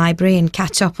to the library and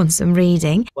catch up on some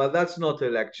reading. Well, that's not a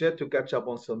lecture to catch up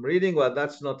on some reading. Well,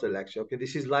 that's not a lecture. Okay,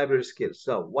 this is library skills.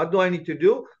 So what do I need to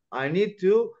do? I need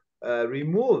to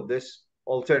remove this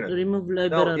alternative. Remove No,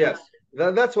 library. yes,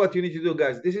 that's what you need to do,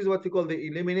 guys. This is what you call the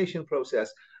elimination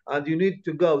process. And you need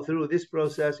to go through this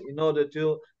process in order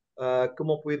to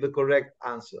come up with the correct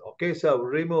answer. Okay, so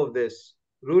remove this,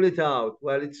 rule it out.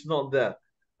 Well, it's not there.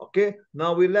 Okay,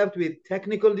 now we're left with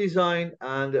technical design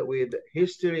and with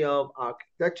history of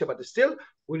architecture, but still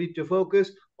we need to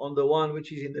focus on the one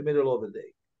which is in the middle of the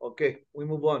day. Okay, we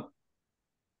move on.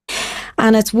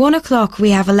 And at 1 o'clock,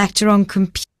 we have a lecture on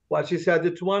computer. Well, she said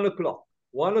it's 1 o'clock.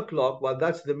 1 o'clock, well,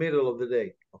 that's the middle of the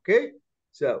day. Okay,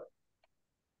 so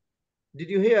did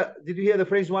you hear the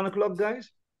phrase 1 o'clock,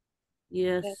 guys?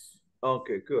 Yes.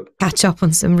 Okay, good. Catch up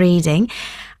on some reading.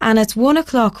 And at 1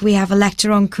 o'clock, we have a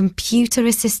lecture on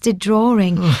computer-assisted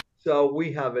drawing. So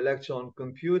we have a lecture on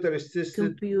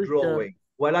computer-assisted drawing.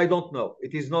 Well, I don't know.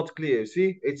 It is not clear.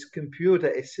 See, it's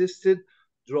computer-assisted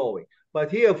drawing. But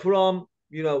here from,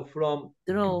 from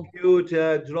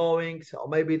computer drawing, so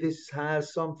maybe this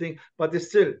has something, but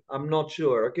still, I'm not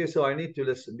sure. Okay, so I need to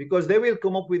listen because they will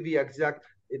come up with the exact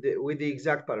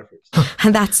paraphrase.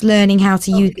 And that's learning how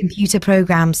to use computer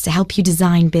programs to help you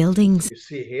design buildings. You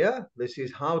see here, this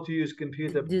is how to use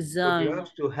computer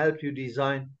programs to help you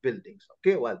design buildings.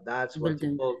 Okay, well, that's what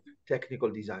you call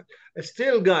technical design.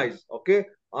 Still, guys, okay,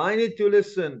 I need to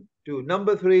listen to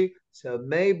number 3. So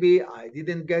maybe I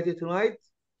didn't get it right.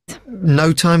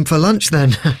 No time for lunch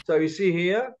then. So you see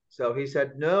here, so he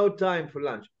said no time for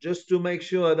lunch, just to make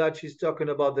sure that she's talking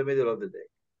about the middle of the day.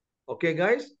 Okay,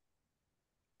 guys?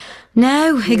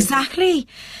 No, exactly.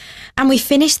 And we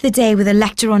finish the day with a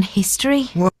lecture on history.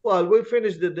 Well, we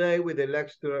finish the day with a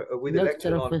lecture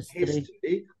on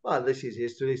history. Well, this is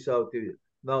history, so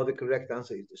now the correct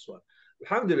answer is this one.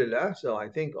 Alhamdulillah, so I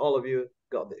think all of you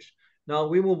got this. Now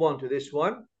we move on to this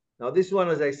one. Now this one,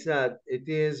 as I said, it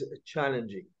is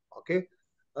challenging. Okay.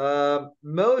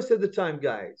 Most of the time,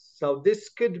 guys, so this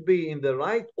could be in the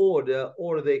right order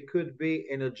or they could be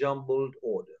in a jumbled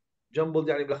order. Jumbled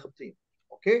يعني ملخبطين.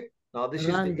 Okay. Now this is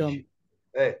the Random. issue.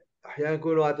 ايه احيانا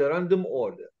يكونوا at a random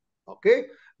order. Okay.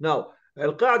 Now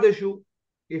القاعدة شو؟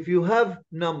 If you have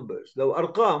numbers, لو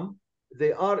أرقام,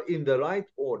 they are in the right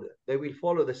order. They will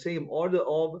follow the same order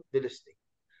of the listing.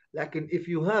 Like if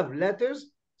you have letters,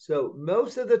 so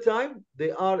most of the time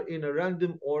they are in a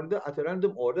random order, at a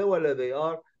random order, while they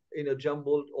are in a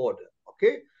jumbled order.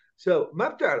 Okay? So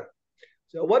ما بتعرف.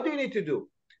 So what do you need to do?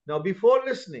 Now before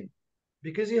listening,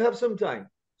 because you have some time,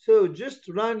 so just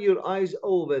run your eyes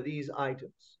over these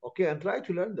items, okay, and try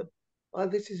to learn them. Well,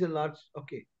 this is a large,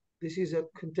 okay, this is a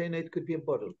container, it could be a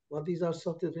bottle. Well, these are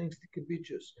soft drinks, it could be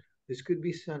juice. This could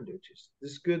be sandwiches.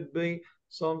 This could be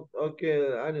some, okay,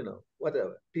 I don't know,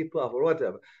 whatever, people or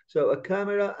whatever. So a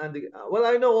camera and, well,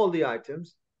 I know all the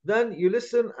items. Then you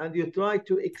listen and you try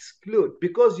to exclude,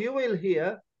 because you will hear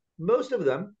most of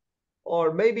them,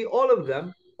 or maybe all of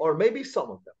them, or maybe some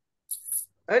of them.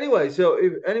 Anyway, so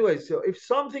if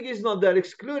something is not there,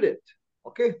 exclude it.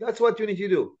 Okay, that's what you need to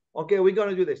do. Okay, we're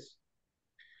gonna do this.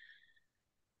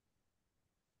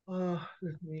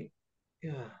 Let me,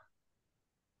 yeah.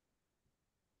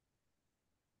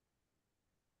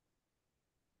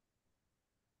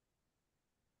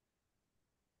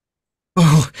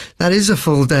 Oh, that is a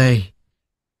full day.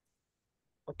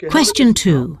 Okay. Question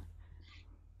 2.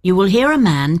 You will hear a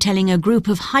man telling a group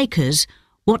of hikers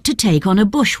what to take on a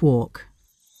bushwalk.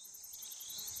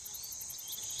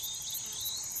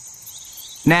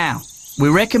 Now, we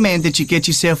recommend that you get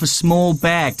yourself a small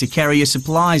bag to carry your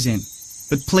supplies in,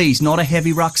 but please not a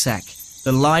heavy rucksack.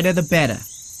 The lighter the better.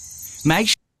 Make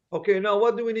sure. Okay, now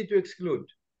what do we need to exclude?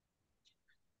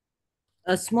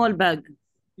 A small bag.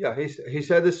 Yeah, he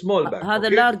said a small bag. هذا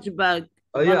Okay? large bag.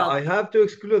 Yeah, I have to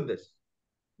exclude this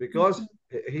because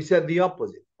he said the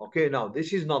opposite. Okay, now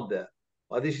this is not there.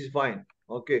 This is fine.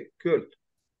 Okay, cool.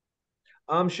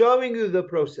 I'm showing you the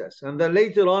process, and then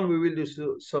later on we will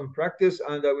do some practice,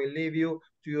 and I will leave you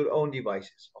to your own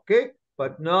devices. Okay?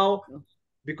 But now,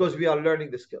 because we are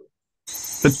learning the skill.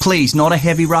 But please not a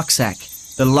heavy rucksack.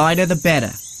 The lighter the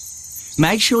better.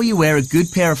 Make sure you wear a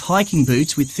good pair of hiking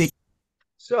boots with thick.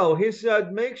 So he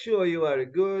said, make sure you wear a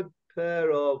good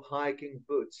pair of hiking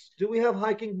boots. Do we have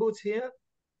hiking boots here?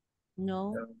 No.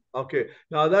 Okay.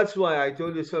 Now that's why I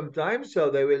told you sometimes. So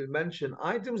they will mention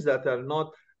items that are not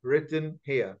written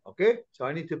here. Okay. So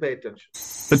I need to pay attention.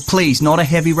 But please not a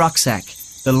heavy rucksack.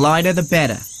 The lighter the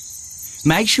better.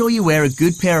 Make sure you wear a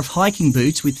good pair of hiking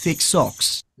boots with thick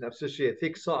socks.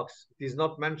 Thick socks. It is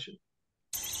not mentioned.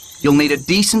 You'll need a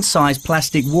decent sized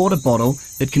plastic water bottle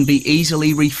that can be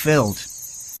easily refilled.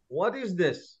 What is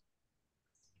this?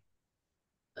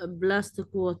 A plastic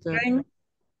water. Drink.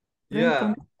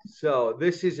 Yeah. So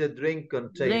this is a drink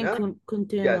container. Drink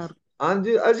container. Yes. And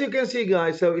as you can see,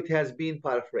 guys, so it has been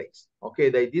paraphrased. Okay,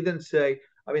 they didn't say,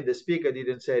 I mean, the speaker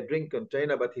didn't say drink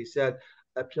container, but he said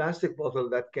a plastic bottle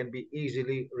that can be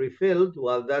easily refilled.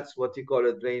 Well, that's what you call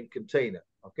a drain container.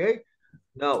 Okay.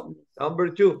 Now, number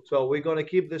 2. So we're going to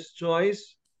keep this choice.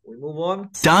 We move on.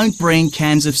 Don't bring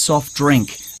cans of soft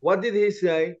drink. What did he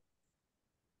say?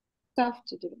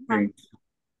 Soft drink.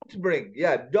 Don't bring.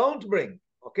 Yeah, don't bring.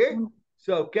 Okay.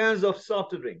 So cans of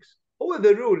soft drinks. What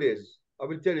the rule is, I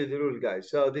will tell you the rule, guys.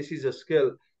 So this is a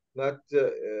skill that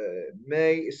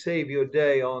may save your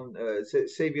day on,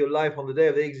 save your life on the day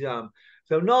of the exam.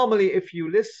 So normally, if you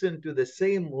listen to the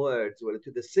same words or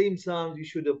to the same sounds, you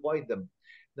should avoid them.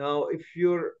 Now, if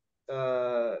you're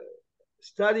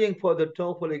studying for the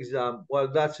TOEFL exam, well,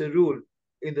 that's a rule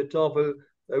in the TOEFL.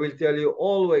 I will tell you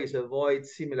always avoid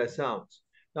similar sounds.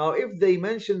 Now, if they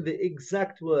mention the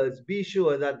exact words, be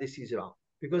sure that this is wrong,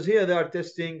 because here they are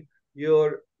testing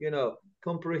your,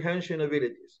 comprehension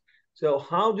abilities. So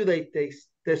how do they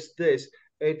test this?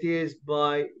 It is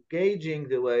by gauging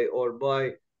the way, or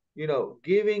by,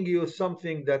 giving you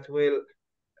something that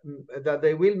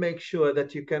they will make sure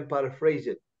that you can paraphrase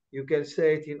it. You can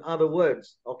say it in other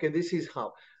words. Okay, this is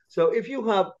how. So if you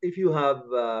have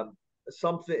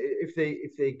something, if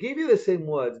they give you the same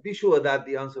words, be sure that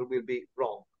the answer will be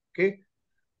wrong. Okay,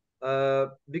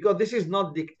 because this is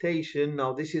not dictation.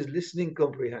 Now this is listening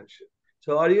comprehension.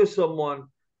 So are you someone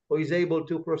who is able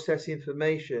to process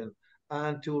information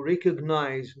and to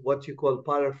recognize what you call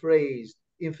paraphrased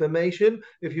information?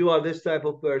 If you are this type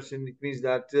of person, it means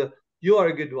that you are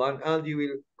a good one and you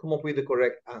will come up with the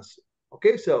correct answer.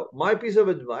 Okay, so my piece of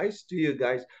advice to you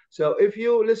guys. So if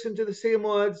you listen to the same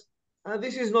words, and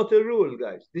this is not a rule,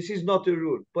 guys. This is not a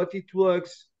rule, but it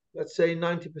works let's say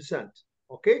 90%.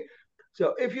 Okay,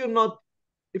 so if you're not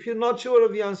sure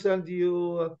of the answer and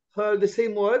you heard the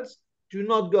same words, do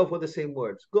not go for the same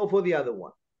words. Go for the other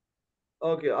one.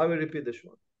 Okay, I will repeat this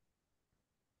one.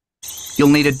 You'll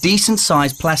need a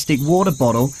decent-sized plastic water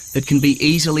bottle that can be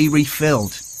easily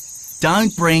refilled.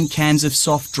 Don't bring cans of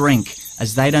soft drink,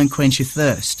 as they don't quench your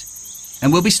thirst.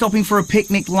 And we'll be stopping for a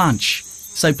picnic lunch,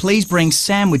 so please bring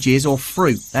sandwiches or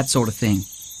fruit, that sort of thing.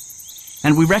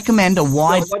 And we recommend a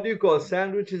wide... So what do you call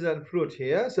sandwiches and fruit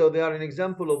here? So they are an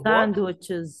example of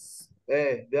Sandwiches.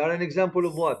 what? They are an example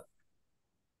of what?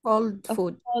 Cold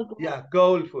food. Yeah,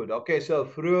 cold food. Okay, so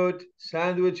fruit,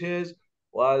 sandwiches.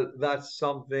 Well, that's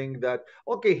something that,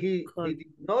 okay, he did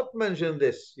not mention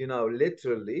this,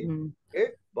 literally.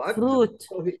 Okay, but Fruit.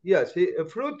 yes,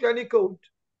 fruit يعني cold.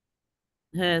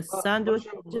 sandwiches.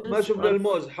 ما شفنا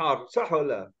الموز حار صح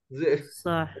ولا؟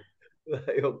 صح.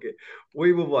 Okay,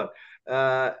 we move on.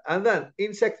 And then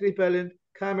insect repellent,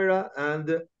 camera,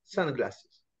 and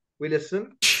sunglasses. We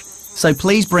listen. So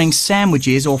please bring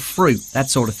sandwiches or fruit, that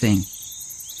sort of thing.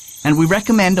 And we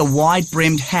recommend a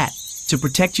wide-brimmed hat to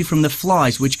protect you from the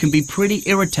flies, which can be pretty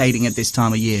irritating at this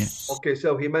time of year. Okay,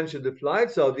 so he mentioned the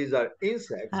flies, so these are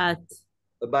insects. Hat.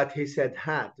 But he said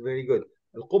hat, very good.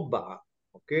 القبعة,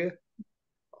 okay?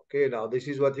 Okay, now this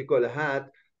is what you call a hat,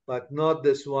 but not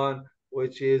this one,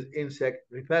 which is insect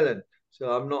repellent. So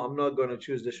I'm not going to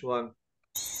choose this one.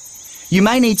 You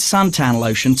may need suntan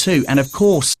lotion too, and of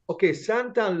course... Okay,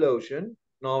 suntan lotion.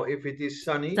 Now, if it is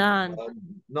sunny,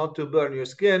 not to burn your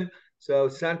skin, so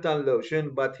suntan lotion,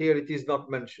 but here it is not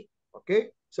mentioned,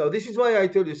 okay? So this is why I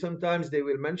told you sometimes they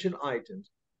will mention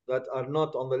items that are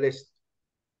not on the list.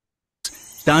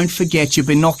 Don't forget your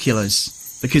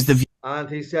binoculars, because the... And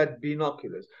he said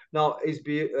binoculars. Now, is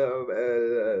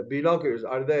binoculars,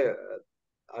 are they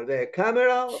a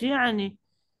camera? شو يعني?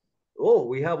 Oh,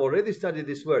 we have already studied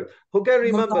this word. Who can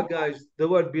remember, guys, the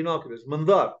word binoculars?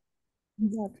 منظار.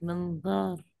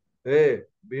 منظار. Hey,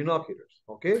 binoculars,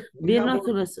 okay?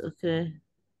 Binoculars, okay.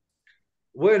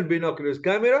 When binoculars,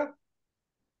 camera?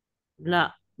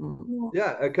 لا.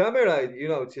 Yeah, a camera,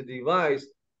 it's a device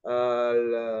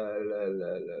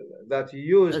that you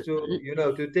use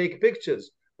to take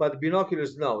pictures. But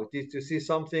binoculars, no, it is to see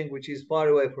something which is far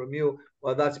away from you.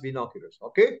 Well, that's binoculars,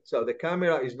 okay? So the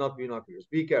camera is not binoculars.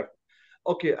 Be careful.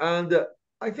 Okay, and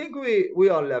I think we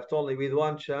are left only with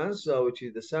one chance, which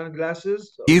is the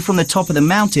sunglasses. So. View from the top of the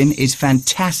mountain is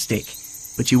fantastic,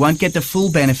 but you won't get the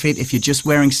full benefit if you're just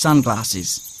wearing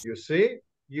sunglasses. You see?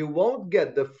 You won't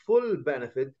get the full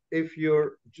benefit if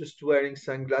you're just wearing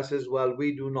sunglasses. Well,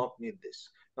 we do not need this.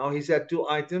 Now, he said 2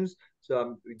 items, so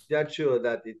I'm dead sure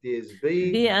that it is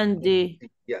B and D.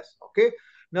 Yes, okay.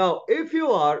 Now, if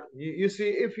you are, you see,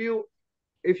 if you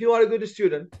are a good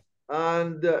student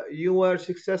and you were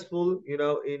successful,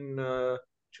 in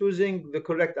choosing the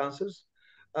correct answers,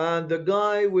 and the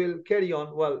guy will carry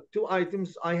on. Well, 2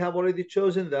 items, I have already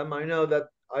chosen them. I know that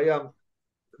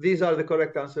these are the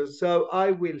correct answers. So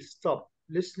I will stop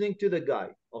listening to the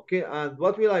guy, okay? And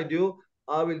what will I do?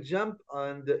 I will jump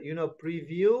and,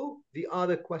 preview the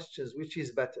other questions, which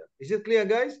is better. Is it clear,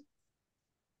 guys?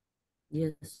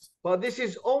 Yes. But this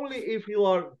is only if you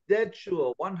are dead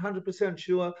sure, 100%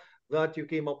 sure that you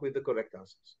came up with the correct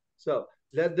answers. So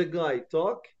let the guy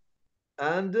talk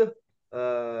and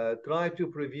try to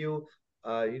preview,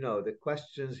 the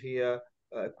questions here.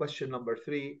 Question number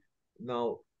 3.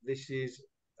 Now, this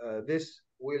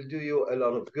will do you a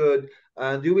lot of good,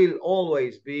 and you will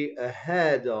always be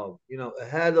ahead of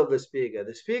the speaker.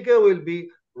 The speaker will be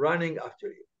running after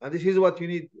you, and this is what you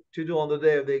need to do on the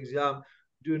day of the exam.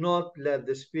 Do not let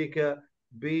the speaker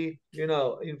be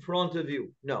in front of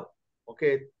you. No,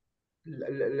 okay.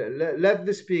 Let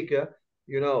the speaker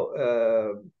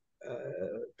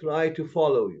try to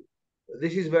follow you.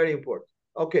 This is very important.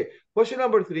 Okay, question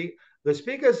number 3. The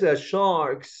speaker says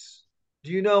sharks.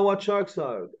 Do you know what sharks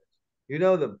are? You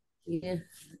know them? Yes.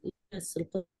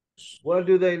 Where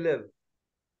do they live?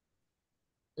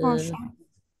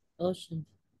 Ocean.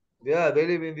 Yeah, they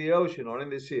live in the ocean or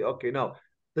in the sea. Okay, now,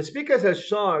 the speaker says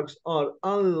sharks are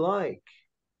unlike,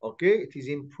 okay? It is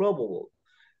improbable.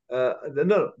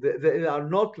 No, they are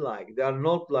not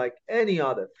like any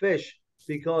other fish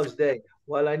because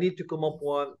I need to come up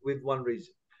with one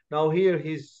reason. Now here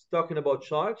he's talking about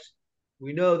sharks.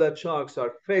 We know that sharks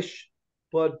are fish,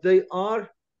 but they are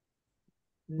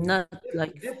not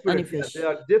like different. any fish. They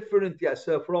are different, yes,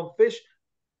 from fish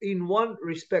in one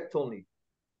respect only.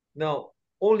 Now,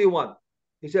 only one.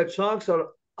 He said sharks are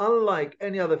unlike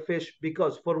any other fish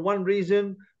because for one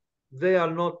reason, they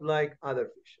are not like other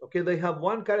fish. Okay, they have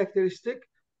one characteristic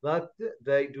that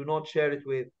they do not share it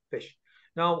with fish.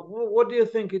 Now, what do you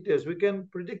think it is? We can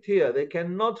predict here. They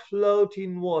cannot float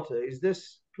in water. Is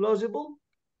this plausible?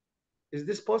 Is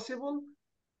this possible?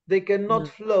 They cannot No.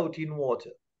 float in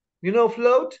water. You know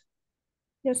float?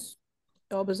 Yes.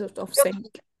 The opposite of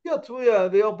sink. Yes, we are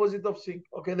the opposite of sink.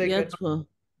 Okay, they Yes, cannot. well,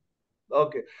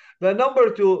 Okay. The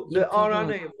number two, they you are cannot.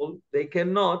 unable. They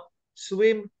cannot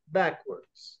swim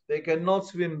backwards. They cannot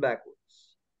swim backwards.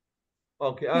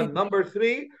 Okay, and number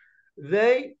three,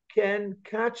 they can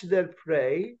catch their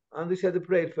prey. And this is the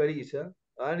prey, Farisa.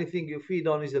 Anything you feed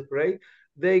on is a prey.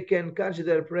 They can catch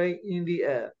their prey in the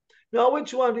air. Now,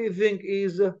 which one do you think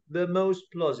is the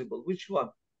most plausible? Which one?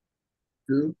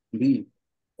 B.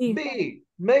 B.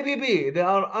 Maybe B. They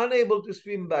are unable to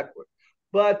swim backward.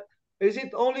 But is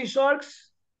it only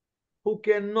sharks who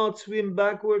cannot swim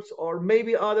backwards, or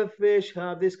maybe other fish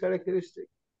have this characteristic?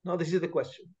 Now, this is the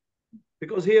question.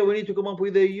 Because here we need to come up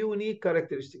with a unique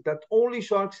characteristic that only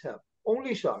sharks have.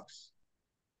 Only sharks.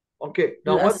 Okay.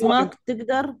 Now what do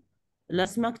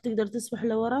الأسماك تقدر تسبح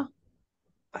لورا؟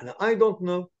 I don't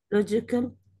know.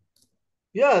 Logical؟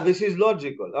 Yeah, this is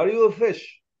logical. Are you a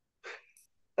fish?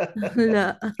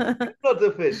 لا. Not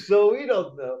a fish, so we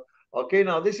don't know. Okay,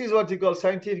 now this is what you call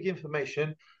scientific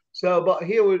information. So, but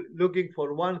here we're looking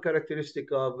for one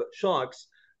characteristic of sharks.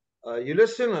 You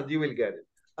listen and you will get it.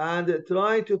 And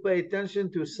try to pay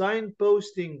attention to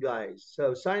signposting, guys.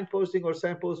 So signposting or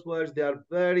signpost words, they are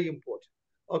very important.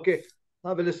 Okay,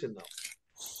 have a listen now.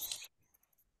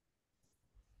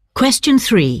 Question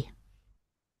 3.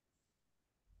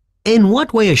 In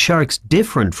what way are sharks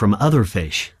different from other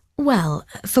fish? Well,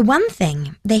 for one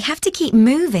thing, they have to keep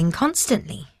moving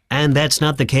constantly. And that's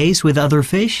not the case with other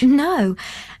fish? No.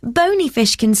 Bony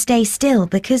fish can stay still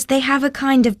because they have a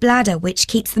kind of bladder which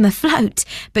keeps them afloat,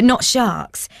 but not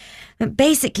sharks.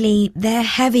 Basically, they're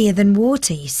heavier than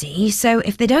water, you see, so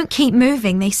if they don't keep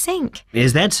moving, they sink.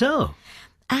 Is that so?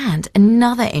 And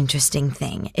another interesting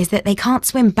thing is that they can't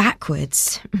swim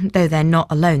backwards, though they're not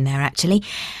alone there, actually.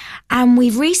 And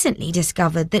we've recently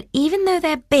discovered that even though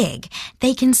they're big,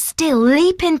 they can still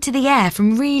leap into the air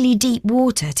from really deep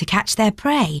water to catch their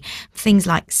prey, things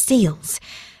like seals.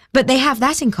 But they have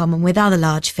that in common with other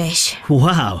large fish.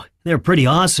 Wow, they're pretty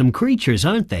awesome creatures,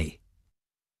 aren't they?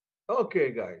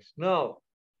 Okay, guys. Now,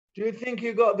 do you think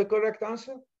you got the correct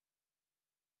answer?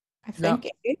 I think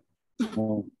it.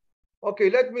 Okay,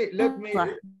 let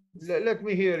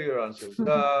me hear your answers.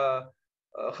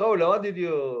 Khawla, what did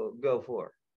you go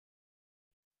for?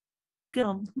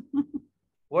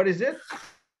 What is it?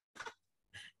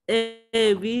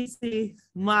 A, B, C.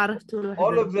 ما عرفت ولا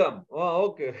All واحدة. of them. Oh,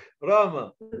 okay.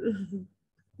 Rama.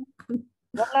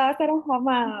 والله صراحة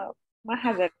ما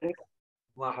حذرت.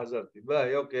 ما حذرتي.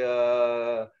 باي اوكي.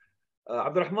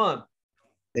 عبد الرحمن.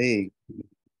 A.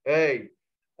 Hey.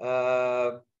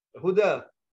 هدى.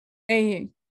 ايه.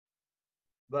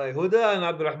 باي هدى and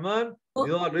عبد الرحمن.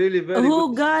 You are really very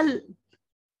هو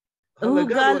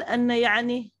good. قال انه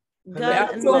يعني قال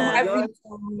انه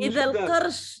اذا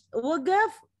القرش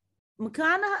وقف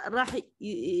مكانه راح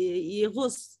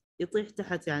يغوص يطيح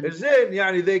تحت يعني. زين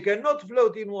يعني they cannot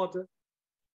float in water.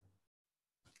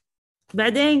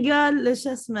 بعدين قال ليش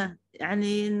اسمه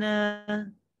يعني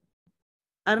ان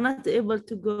are not able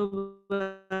to go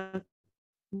back.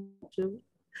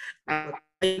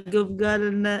 عقب قال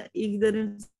انه يقدر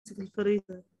يمسك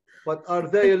الفريسة. But are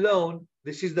they alone?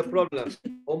 This is the problem.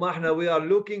 we are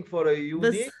looking for a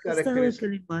unique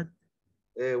characteristic.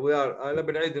 We are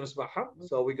بنعيد نسمعها.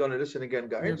 So we're going to listen again,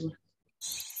 guys.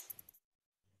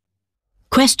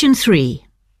 Question 3.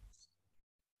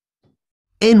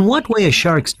 In what way are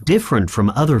sharks different from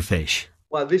other fish?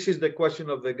 Well, this is the question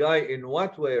of the guy. In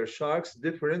what way are sharks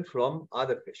different from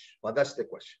other fish? Well, that's the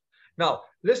question. Now,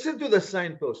 listen to the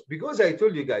signpost, because I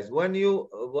told you guys, when you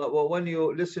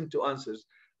listen to answers,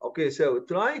 okay, so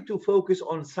try to focus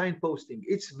on signposting.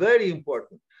 It's very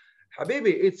important.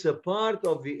 Habibi, it's a part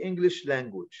of the English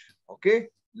language, okay?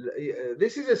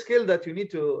 This is a skill that you need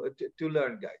to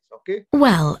learn, guys, okay?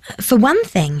 Well, for one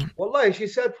thing... Wallahi, she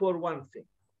said for one thing,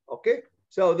 okay?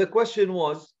 So the question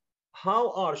was,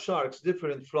 how are sharks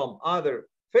different from other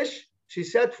fish? She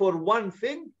said for one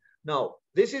thing. Now,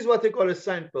 this is what they call a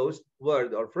signpost,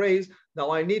 word or phrase.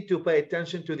 Now, I need to pay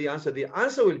attention to the answer. The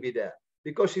answer will be there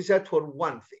because she said for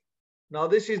one thing. Now,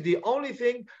 this is the only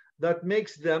thing that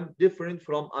makes them different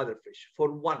from other fish,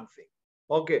 for one thing.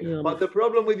 Okay, yeah. But the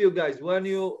problem with you guys, when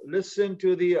you listen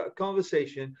to the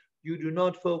conversation, you do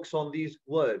not focus on these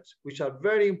words, which are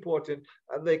very important,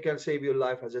 and they can save your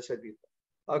life, as I said before.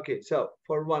 Okay, so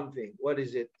for one thing, what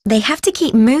is it? They have to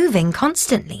keep moving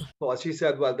constantly. Well, she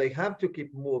said, well, they have to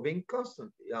keep moving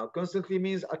constantly. Constantly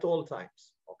means at all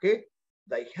times, okay?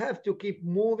 They have to keep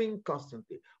moving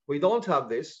constantly. We don't have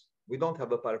this. We don't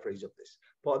have a paraphrase of this.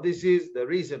 But this is the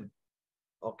reason.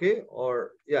 Okay? Or,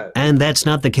 yeah. And that's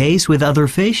not the case with other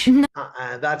fish?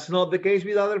 And that's not the case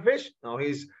with other fish. Now,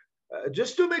 he's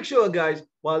just to make sure, guys,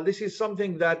 well, this is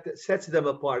something that sets them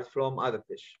apart from other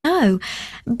fish. No,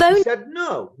 He said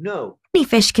no. bony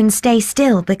fish can stay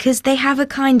still because they have a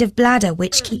kind of bladder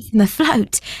which keeps them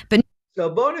afloat. But So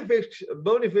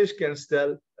bony fish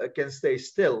can stay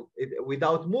still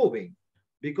without moving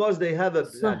because they have a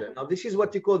bladder. Now, this is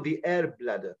what you call the air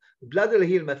bladder. Bladder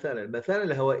هي المثانة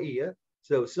الهوائية.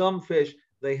 So some fish,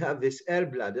 they have this air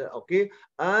bladder, okay?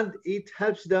 And it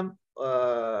helps them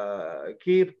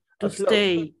keep afloat.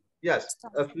 Stay. Yes,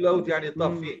 afloat يعني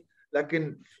طافي.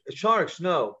 لكن sharks,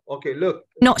 no. Okay, look.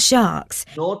 not sharks.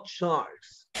 Not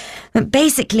sharks. But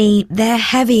basically, they're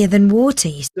heavier than water.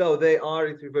 So they are,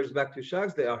 it refers back to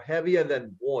sharks, they are heavier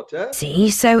than water.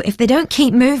 See, so if they don't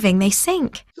keep moving, they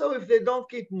sink. So if they don't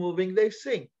keep moving, they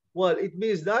sink. Well, it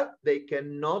means that they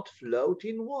cannot float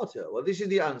in water. Well, this is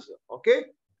the answer, okay?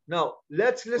 Now,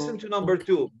 let's listen to number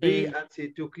 2, B and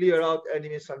C, to clear out any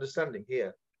misunderstanding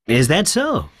here. Is that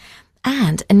so?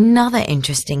 And another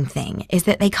interesting thing is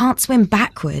that they can't swim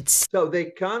backwards. So they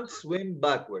can't swim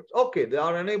backwards. Okay, they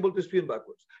are unable to swim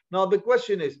backwards. Now, the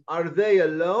question is, are they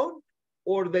alone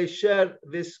or they share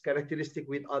this characteristic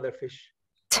with other fish?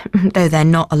 Though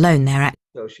they're not alone,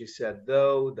 So she said,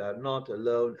 though they're not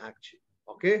alone, actually.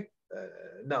 Okay?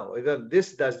 No, then this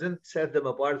doesn't set them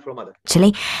apart from other.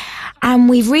 actually. And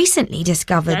we've recently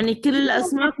discovered يعني كل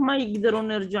الأسماك ما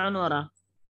يقدرون يرجعون ورا.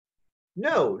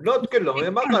 No, not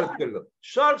كلهم. ما قالت كلهم.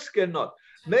 Sharks cannot.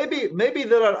 Maybe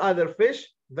there are other fish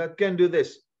that can do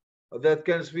this, that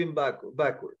can swim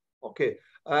backward. Okay.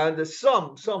 And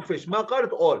some fish, ما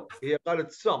قالت all. هي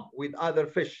قالت some with other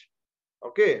fish.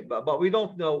 Okay. But we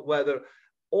don't know whether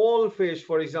all fish,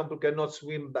 for example, cannot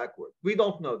swim backward. We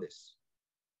don't know this.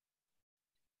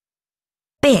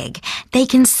 big, they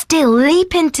can still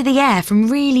leap into the air from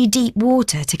really deep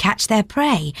water to catch their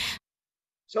prey.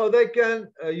 So they can,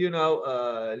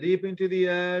 leap into the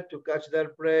air to catch their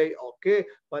prey, okay.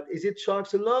 But is it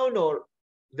sharks alone or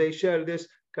they share this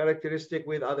characteristic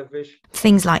with other fish?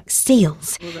 Things like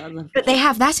seals. But they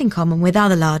have that in common with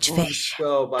other large fish.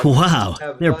 Wow,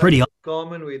 they're pretty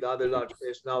common with other large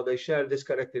fish. Now they share this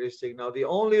characteristic. Now the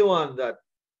only one that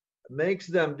makes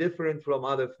them different from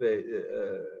other fish,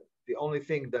 the only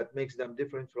thing that makes them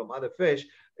different from other fish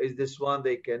is this one: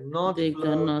 they cannot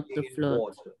float in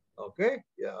water. Okay,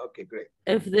 yeah, okay, great.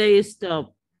 If they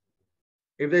stop,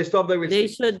 they will they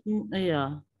sink. should,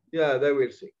 yeah, they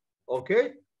will sink.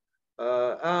 Okay,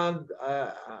 and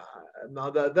now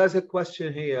there's a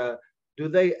question here: do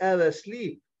they ever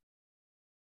sleep?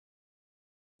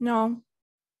 No,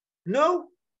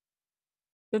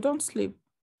 they don't sleep.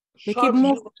 They keep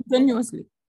moving continuously.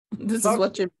 This is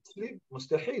what you sleep.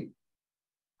 مستحيل.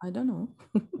 I don't know.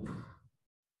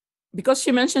 Because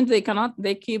she mentioned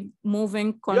they keep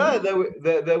moving. Yeah,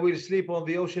 they will sleep on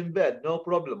the ocean bed, no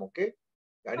problem, okay?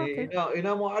 يعني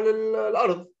يناموا على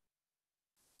الأرض.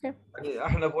 Okay. يعني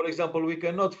احنا, for example, we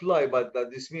cannot fly, but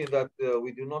this means that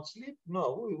we do not sleep?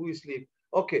 No, we sleep.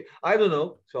 Okay, I don't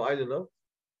know. So I don't know.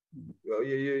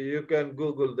 You can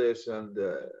Google this and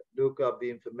look up the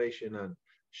information and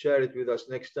share it with us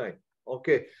next time.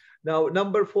 Okay. Now,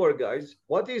 number 4, guys.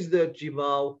 What is the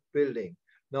Jimao building?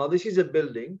 Now, this is a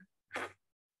building.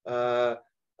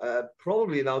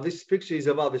 Probably now this picture is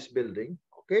about this building.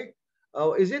 Okay.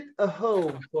 Is it a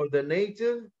home for the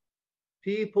native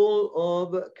people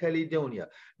of Caledonia?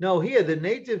 Now, here, the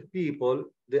native people,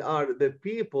 they are the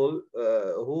people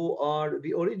who are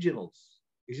the originals.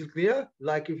 Is it clear?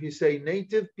 Like if you say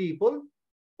native people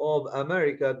of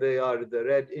America, they are the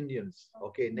Red Indians.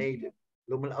 Okay, native.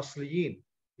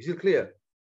 Is it clear?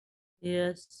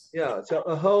 Yes. Yeah, so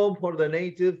a home for the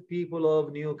native people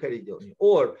of New Caledonia,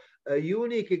 or a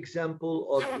unique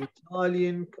example of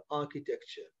Italian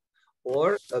architecture,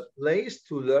 or a place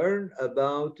to learn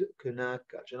about Kanak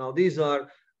culture. Now, these are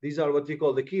what we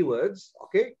call the keywords.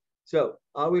 Okay, so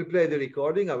I will play the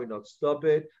recording. I will not stop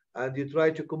it, and you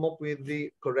try to come up with the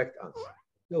correct answer.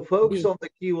 So focus on the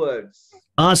keywords.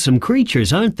 Awesome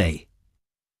creatures, aren't they?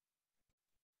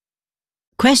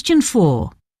 Question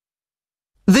 4.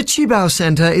 The Chibao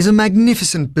Center is a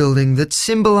magnificent building that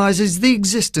symbolizes the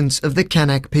existence of the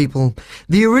Kanak people,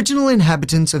 the original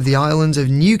inhabitants of the islands of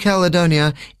New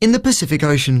Caledonia in the Pacific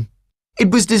Ocean. It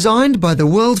was designed by the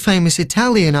world-famous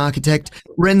Italian architect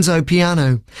Renzo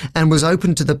Piano and was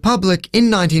opened to the public in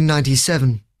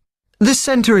 1997. The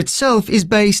center itself is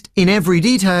based, in every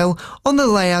detail, on the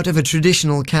layout of a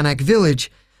traditional Kanak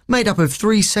village, made up of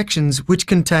 3 sections which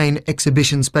contain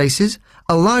exhibition spaces,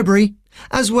 a library,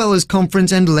 as well as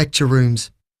conference and lecture rooms.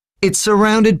 It's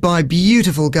surrounded by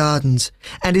beautiful gardens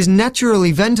and is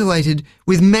naturally ventilated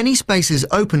with many spaces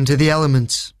open to the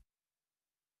elements.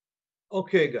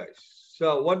 Okay, guys.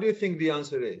 So what do you think the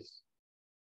answer is?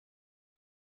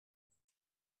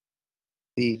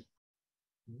 B.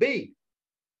 B.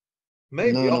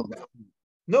 Maybe. No, no. Okay.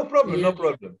 No problem, no Yeah.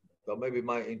 problem. So maybe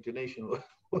my intonation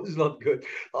was not good.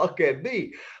 Okay, B.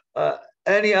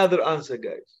 Any other answer,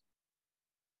 guys?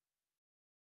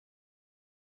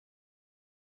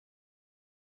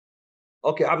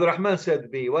 Okay, Abdurrahman said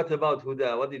B. What about Huda?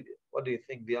 What do you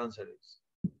think the answer is?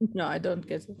 No, I don't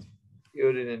get it. You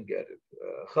didn't get it.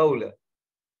 Khawla.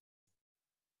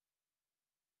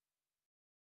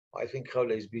 I think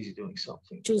Khawla is busy doing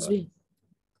something. Choose B.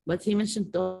 But he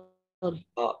mentioned all.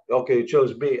 Okay, you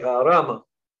chose B. Rama,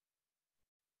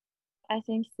 I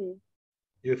think C.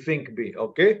 you think B.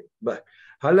 Okay, but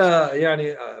hala, yani,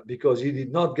 because you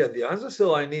did not get the answer, so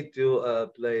I need to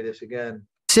play this again.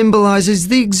 Symbolizes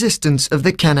the existence of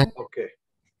the Kanak. Okay.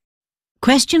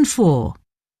 Question 4.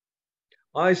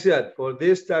 I said for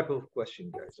this type of question,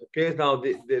 guys. Okay, now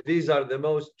these are the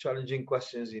most challenging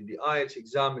questions in the IELTS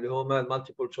exam, the home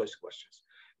multiple choice questions.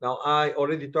 Now, I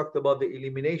already talked about the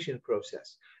elimination process.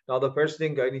 Now, the first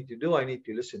thing I need to do, I need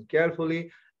to listen carefully,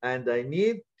 and I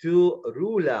need to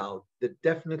rule out the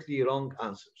definitely wrong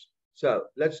answers. So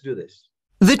let's do this.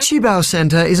 The Chibao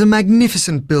Center is a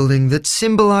magnificent building that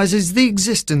symbolizes the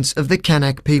existence of the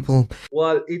Kanak people.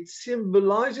 Well, it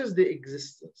symbolizes the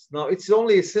existence. Now, it's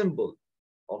only a symbol,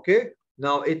 okay?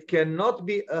 Now, it cannot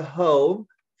be a home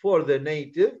for the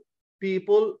native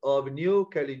people of New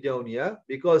Caledonia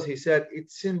because he said it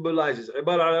symbolizes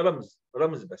عبارة على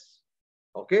رمز بس.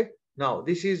 Okay? Now,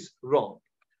 this is wrong.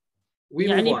 We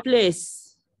move يعني on.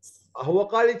 place. هو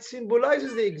قال it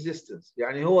symbolizes the existence.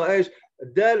 يعني هو ايش؟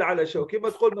 الدال على شيء. كيف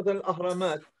تقول مثلا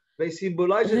الأهرامات they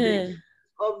symbolize the existence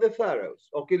of the pharaohs.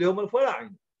 Okay, اللي هم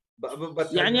الفراعنة.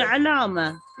 يعني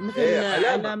علامة مثل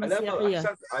علامة سياحية.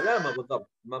 أحسنت. علامة بالضبط.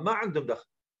 ما عندهم دخل.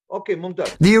 Okay, ممتاز.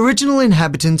 The original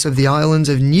inhabitants of the islands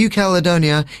of New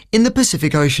Caledonia in the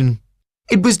Pacific Ocean.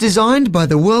 It was designed by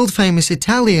the world-famous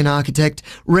Italian architect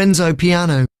Renzo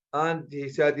Piano. And he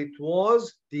said it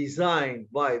was designed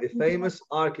by the famous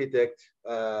architect,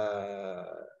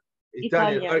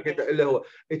 Italian architect.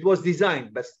 It was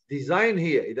designed, but design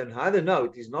here. No,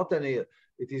 it is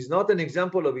not an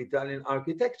example of Italian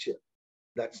architecture.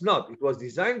 That's not. It was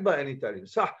designed by an Italian.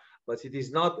 صح. But it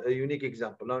is not a unique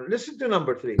example. Now listen to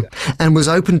number 3, guys. And was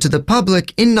open to the public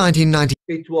in 1990.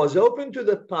 It was open to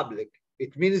the public.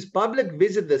 It means public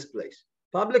visit this place.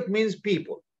 Public means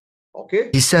people.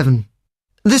 Okay? 7.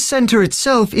 The center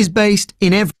itself is based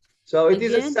in every So it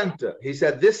is a center. He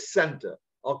said this center.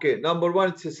 Okay, number 1,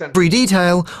 it's a center. every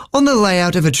detail on the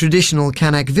layout of a traditional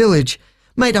Kanak village,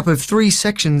 made up of 3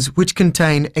 sections which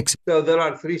contain So there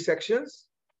are 3 sections.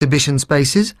 exhibition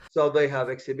spaces, So they have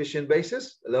exhibition bases,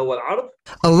 a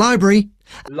library,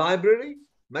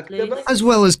 مكتبة, as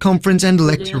well as conference and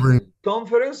lecture room.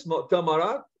 conference,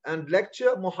 مؤتمرات, and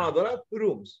lecture, محاضرات,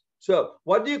 rooms. So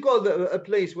what do you call a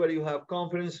place where you have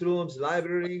conference rooms,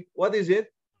 library? What is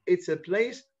it? It's a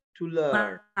place to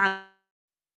learn.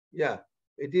 Yeah,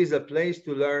 it is a place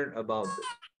to learn about this.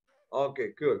 Okay,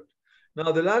 good.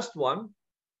 Now the last one.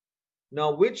 Now,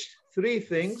 which 3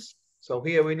 things? So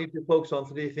here we need to focus on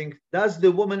 3 things. Does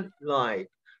the woman like?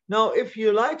 Now, if you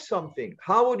like something,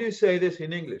 how would you say this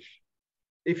in English?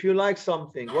 If you like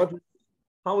something, what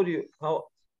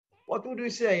would we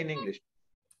say in English?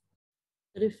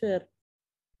 Refer.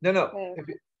 No. If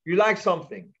you like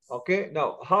something, okay?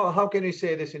 Now, how can you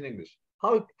say this in English?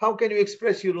 How can you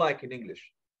express you like in English?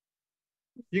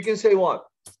 You can say what?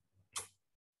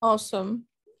 Awesome.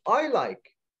 I like.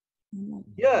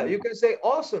 Yeah, you can say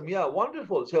awesome. Yeah,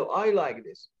 wonderful. So I like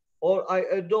this, or I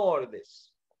adore this.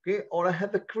 Okay, or I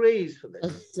have a craze for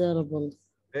this. Terrible.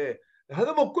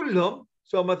 هذا كلهم.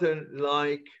 So مثلا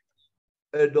like,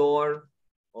 adore.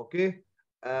 Okay.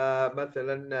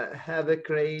 مثلا have a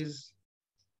craze.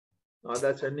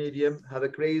 That's an idiom. Have a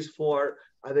craze for.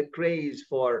 Have a craze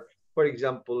for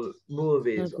example,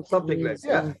 movies or something like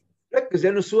that. Yeah. ركز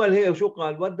لأنه السؤال هي وشو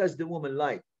قال? What does the woman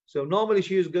like? So normally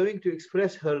she is going to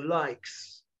express her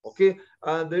likes, okay?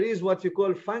 And there is what you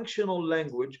call functional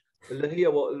language, اللي هي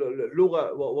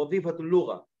لغة وظيفة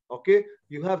اللغة, okay?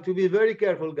 You have to be very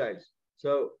careful, guys.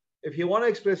 So if you want to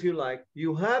express your like,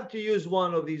 you have to use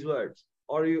one of these words.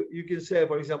 Or you can say,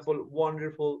 for example,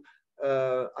 wonderful,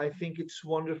 I think it's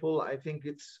wonderful, I think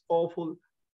it's awful,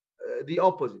 the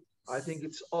opposite. I think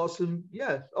it's awesome.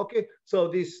 Yes. Okay. So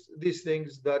these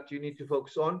things that you need to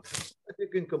focus on. you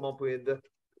can come up with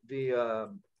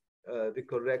the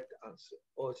correct answer.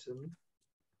 Awesome.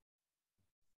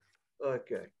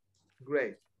 Okay,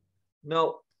 great.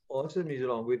 Now, awesome is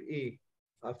wrong with E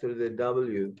after the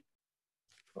W.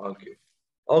 Okay.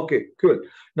 Okay, cool.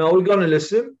 Now we're gonna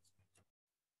listen.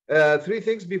 Three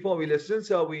things before we listen.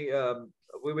 So we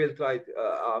will try.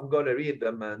 I'm gonna read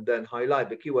them and then highlight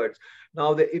the keywords.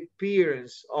 Now the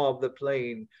appearance of the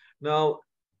plane. Now,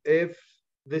 if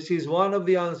this is one of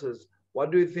the answers,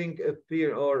 what do you think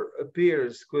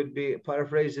appearance could be?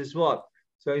 Paraphrased as what?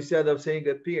 So instead of saying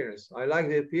appearance, I like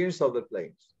the appearance of the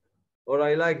planes, or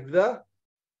I like the,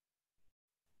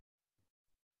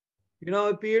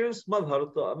 appearance.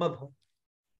 مظهر.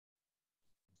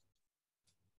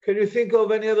 Can you think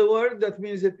of any other word that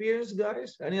means appearance,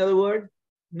 guys? Any other word?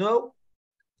 No?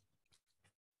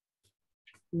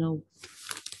 No.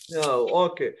 No,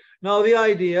 okay. Now the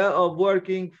idea of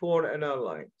working for an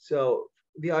airline. So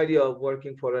the idea of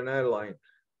working for an airline,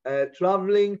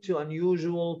 traveling to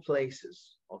unusual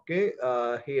places. Okay,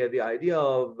 here the idea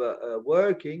of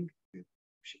working,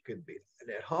 she could be an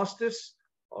air hostess.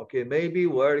 Okay, maybe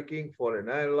working for an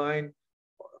airline,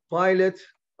 pilot,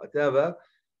 whatever.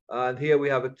 And here we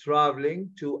have a traveling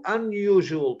to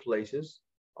unusual places,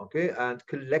 okay, and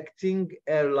collecting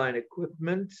airline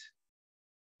equipment.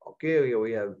 Okay, here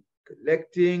we have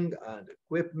collecting and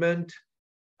equipment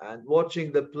and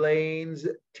watching the planes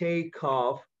take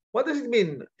off. What does it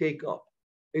mean, take off?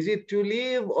 Is it to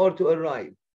leave or to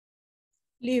arrive?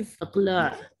 Leave.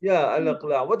 Yeah,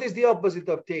 al-iqla'. What is the opposite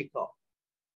of take off?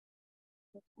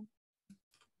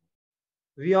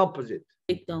 The opposite.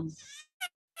 Take down.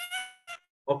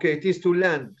 Okay, it is to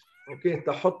land. Okay,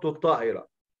 تحط الطائرة.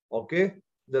 Okay,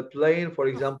 the plane, for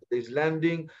example, is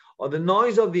landing. Or the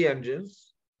noise of the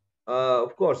engines.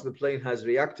 Of course, the plane has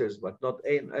reactors, but not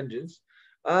engines.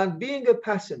 And being a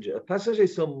passenger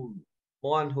is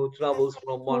someone who travels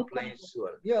from one place to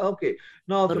another. Yeah, okay.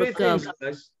 Now, three things,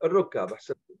 guys. الركاب.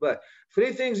 But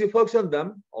three things, you focus on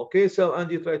them. Okay, so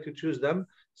and you try to choose them.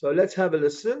 So let's have a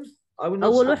listen. I will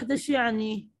not. أول وحدة شو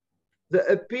يعني؟ The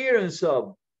appearance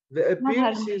of. The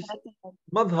appearance is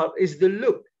madhar is the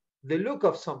look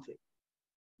of something.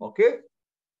 Okay?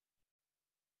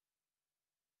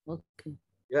 Okay.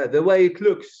 Yeah, the way it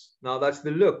looks. Now that's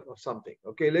the look of something.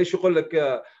 Okay, ليش يقول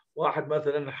لك واحد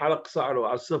مثلا حلق شعره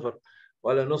على الصفر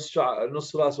ولا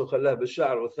نص راسه خلاه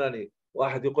بالشعر والثاني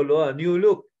واحد يقول له new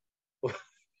look.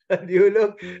 New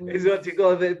look is what you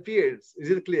call the appearance. Is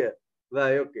it clear?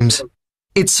 Right, okay.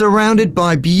 It's surrounded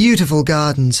by beautiful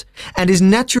gardens and is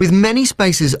natural with many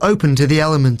spaces open to the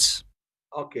elements.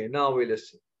 Okay, now we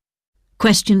listen.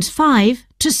 Questions 5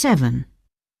 to 7.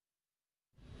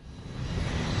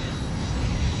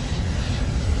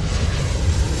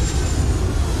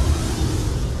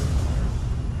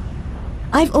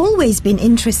 I've always been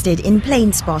interested in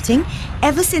plane spotting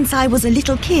ever since I was a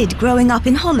little kid growing up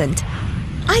in Holland.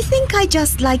 I think I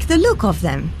just like the look of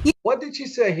them. What did she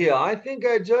say here? I think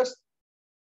I just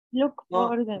look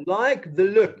for them. Like the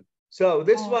look. So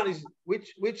this one is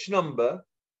which number?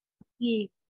 E.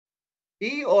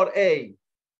 E or A?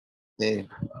 A.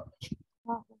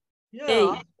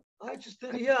 Yeah, I just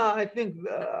think, yeah, I think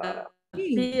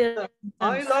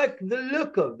I like the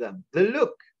look of them. The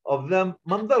look of them.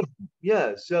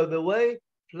 Yeah, so the way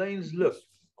planes look.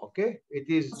 Okay, it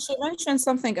is. She mentioned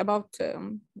something about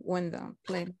when the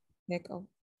plane take off.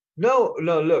 No,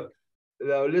 look.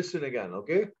 Now listen again,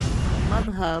 okay?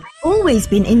 Always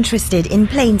been interested in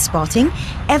plane spotting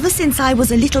ever since I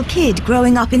was a little kid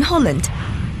growing up in Holland.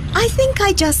 I think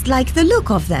I just like the look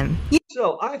of them.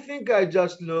 So I think I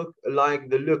just like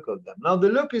the look of them. Now the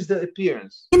look is the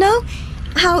appearance. You know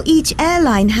how each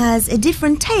airline has a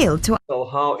different tail to. So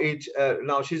how each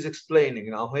now she's explaining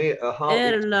now here how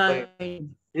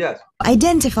airline. Yes.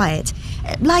 Identify it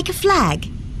like a flag.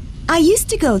 I used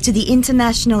to go to the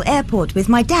international airport with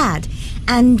my dad,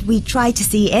 and we try to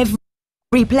see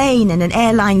every plane in an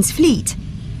airline's fleet.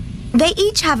 They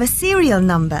each have a serial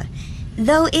number,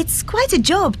 though it's quite a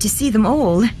job to see them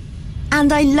all.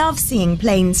 And I love seeing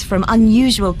planes from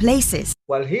unusual places.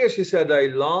 Well, here she said, I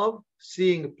love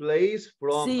seeing planes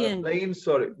from a plane.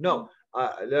 Sorry, no.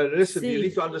 Listen, you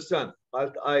need to understand.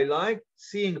 I like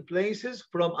seeing places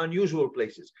from unusual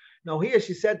places. Now here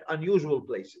she said unusual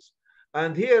places.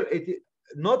 And here it is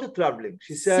not a traveling.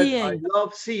 She said, I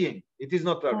love seeing. It is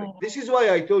not traveling. This is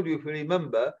why I told you, if you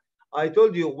remember, I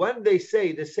told you when they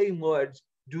say the same words,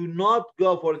 do not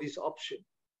go for this option.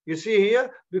 You see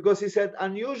here, because he said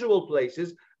unusual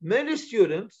places, many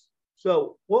students,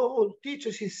 so, well,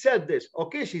 teacher, she said this.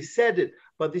 Okay, she said it,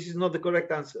 but this is not the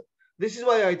correct answer. This is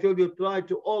why I told you try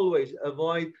to always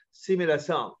avoid similar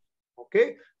sound.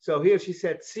 Okay, so here she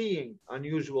said seeing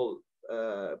unusual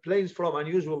planes from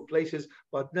unusual places,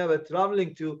 but never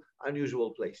traveling to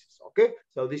unusual places. Okay,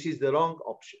 so this is the wrong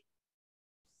option.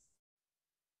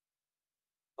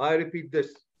 I repeat this.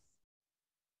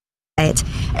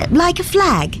 Like a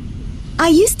flag. I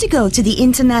used to go to the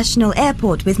international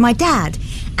airport with my dad,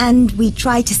 and we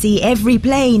tried to see every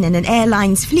plane in an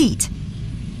airline's fleet.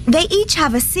 They each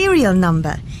have a serial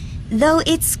number, though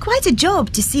it's quite a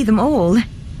job to see them all.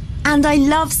 And I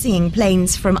love seeing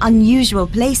planes from unusual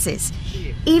places,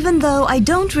 even though I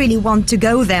don't really want to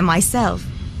go there myself.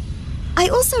 I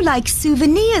also like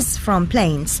souvenirs from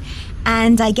planes,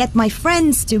 and I get my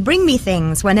friends to bring me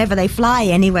things whenever they fly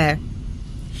anywhere.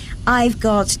 I've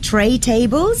got tray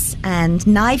tables and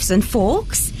knives and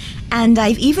forks, and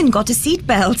I've even got a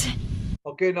seatbelt.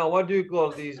 Okay, now what do you call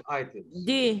these items?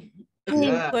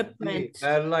 Equipment.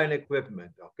 Airline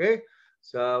equipment. Okay,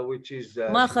 so which is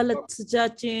ما خلت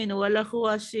سجاجين ولا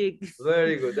خواشيق.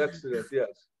 Very good, excellent,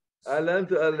 yes. هلا انت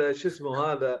شو اسمه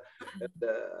هذا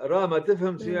راما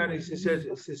تفهم شو يعني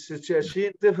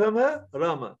سجاجين تفهمها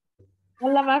راما؟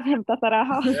 والله ما فهمتها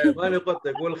صراحة. ماني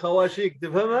قلتك. والخواشيق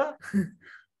تفهمها؟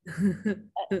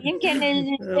 يمكن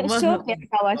الشوكة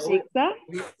خواشيق صح؟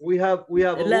 We have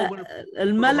a woman.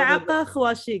 الملعقة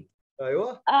خواشيق.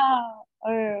 أيوة.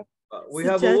 We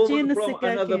have a woman from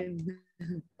another.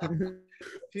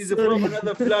 She's from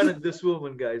another planet. This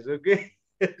woman, guys. Okay.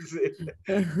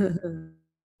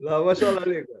 لا ما شاء الله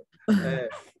عليكم.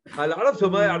 هلا عرفتوا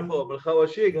ما يعرفوهم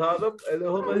الخواشيق هذا اللي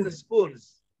هم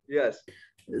السبونز. Yes.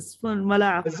 سبون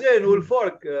ملاعق. زين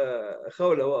والفورك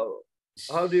خولة.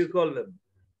 How do you call them?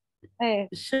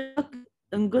 شوك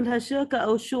نقولها شوكة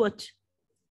أو شوتش.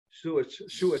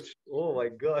 شوتش. Oh my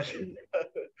gosh.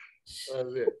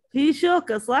 هي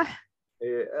شوكة صح؟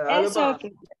 ايه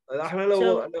شوكة. احنا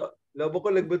لو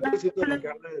بقول لك بالتونسي طبعا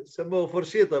يعني سموه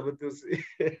فرشيطة بالتونسي.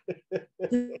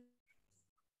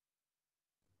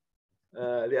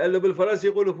 لأنه بالفرنسي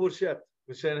يقولوا فرشات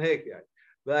مشان هيك يعني.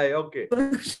 باي اوكي.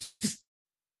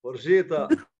 فرشيطة.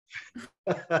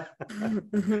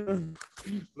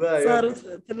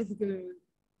 صارت 3 كلمات.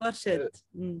 فرشات.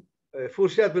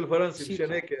 فرشات بالفرنسي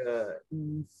مشان هيك.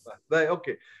 باي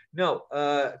اوكي. Now,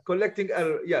 collecting,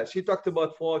 yeah, she talked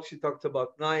about forks, she talked about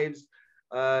knives,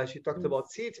 she talked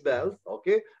about seat belt,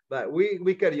 okay? But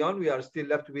we carry on, we are still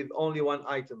left with only one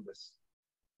item list.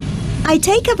 I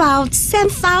take about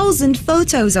 10,000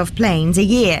 photos of planes a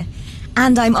year,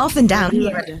 and I'm often down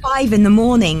here at 5 in the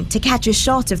morning to catch a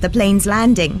shot of the plane's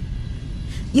landing.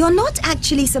 You're not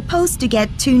actually supposed to get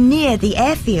too near the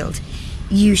airfield.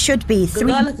 You should be 3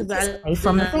 meters away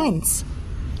from the fence.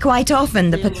 Quite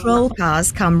often, the patrol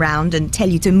cars come round and tell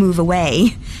you to move away.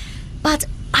 But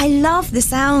I love the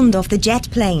sound of the jet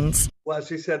planes. Well,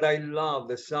 she said, I love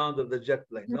the sound of the jet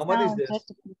plane. Now, what is this?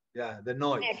 Yeah, the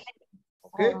noise.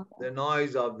 Okay, the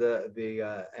noise of the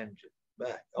engine.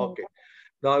 Okay,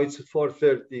 now it's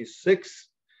 4:36.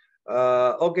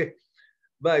 Okay,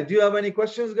 but do you have any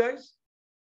questions, guys?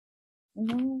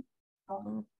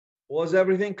 Was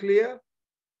everything clear?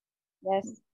 Yes.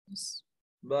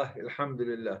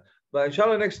 Alhamdulillah. But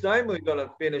inshallah next time we're gonna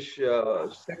finish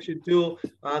section 2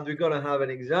 and we're gonna have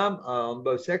an exam on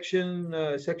both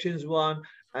sections 1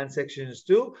 and sections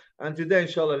 2. And today,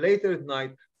 inshallah, later at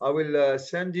night, I will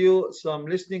send you some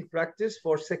listening practice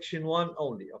for section 1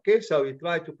 only. Okay, so you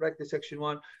try to practice section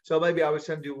 1. So maybe I will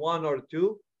send you 1 or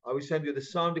 2. I will send you the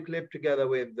sound clip together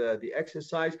with the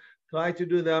exercise. Try to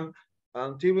do them.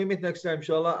 Until we meet next time,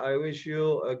 inshallah, I wish you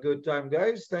a good time,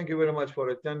 guys. Thank you very much for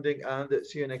attending and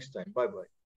see you next time. Bye-bye.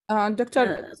 Doctor,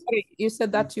 sorry, you said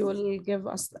that you will give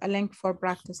us a link for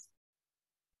practice.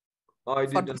 I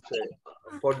didn't say.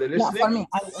 For the listening?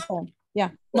 No, for me. Yeah.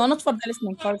 No, not for the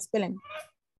listening, for spelling.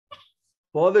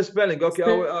 For the spelling, okay.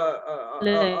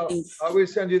 I will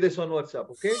send you this on WhatsApp,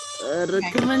 okay?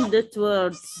 Recommended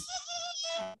words.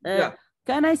 Yeah.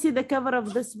 Can I see the cover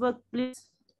of this book, please?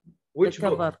 Which the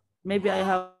cover? book? Maybe I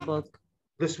have a book.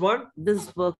 This one?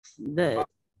 This book.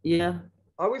 Yeah.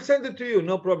 I will send it to you,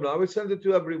 no problem. I will send it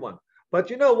to everyone. But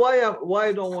you know why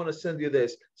I don't want to send you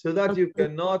this? So that you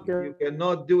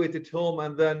cannot do it at home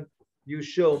and then you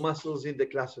show muscles in the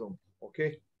classroom. Okay?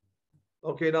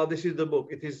 Okay, now this is the book.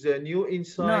 It is New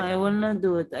Insight. No, I will not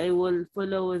do it. I will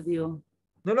follow with you.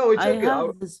 No, it's okay. I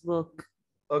have this book.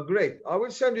 Oh, great. I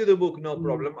will send you the book, no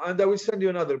problem. And I will send you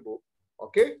another book.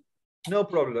 Okay? No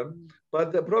problem.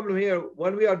 But the problem here,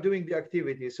 when we are doing the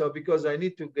activity, so because I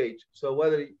need to gauge, so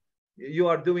whether you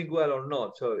are doing well or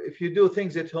not. So if you do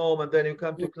things at home and then you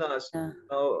come to class,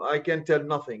 I can tell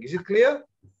nothing. Is it clear?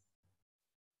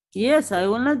 Yes, I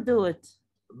will not do it.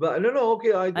 But no,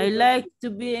 okay. I like to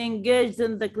be engaged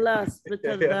in the class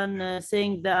better than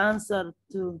saying the answer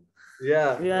to.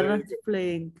 Yeah. We are not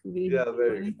playing. We need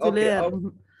to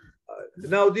learn.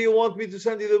 Now, do you want me to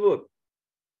send you the book?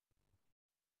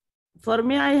 For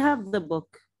me, I have the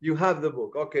book. You have the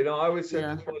book. Okay, now I will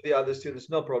send it for the other students.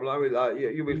 No problem. I will.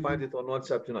 You will find it on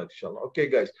WhatsApp tonight, inshallah. Okay,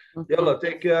 guys. Okay. Yalla,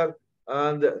 take care.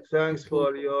 And thanks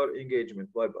for your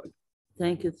engagement. Bye-bye.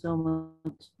 Thank you so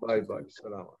much. Bye-bye.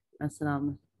 Salam.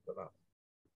 Assalamu. Salam.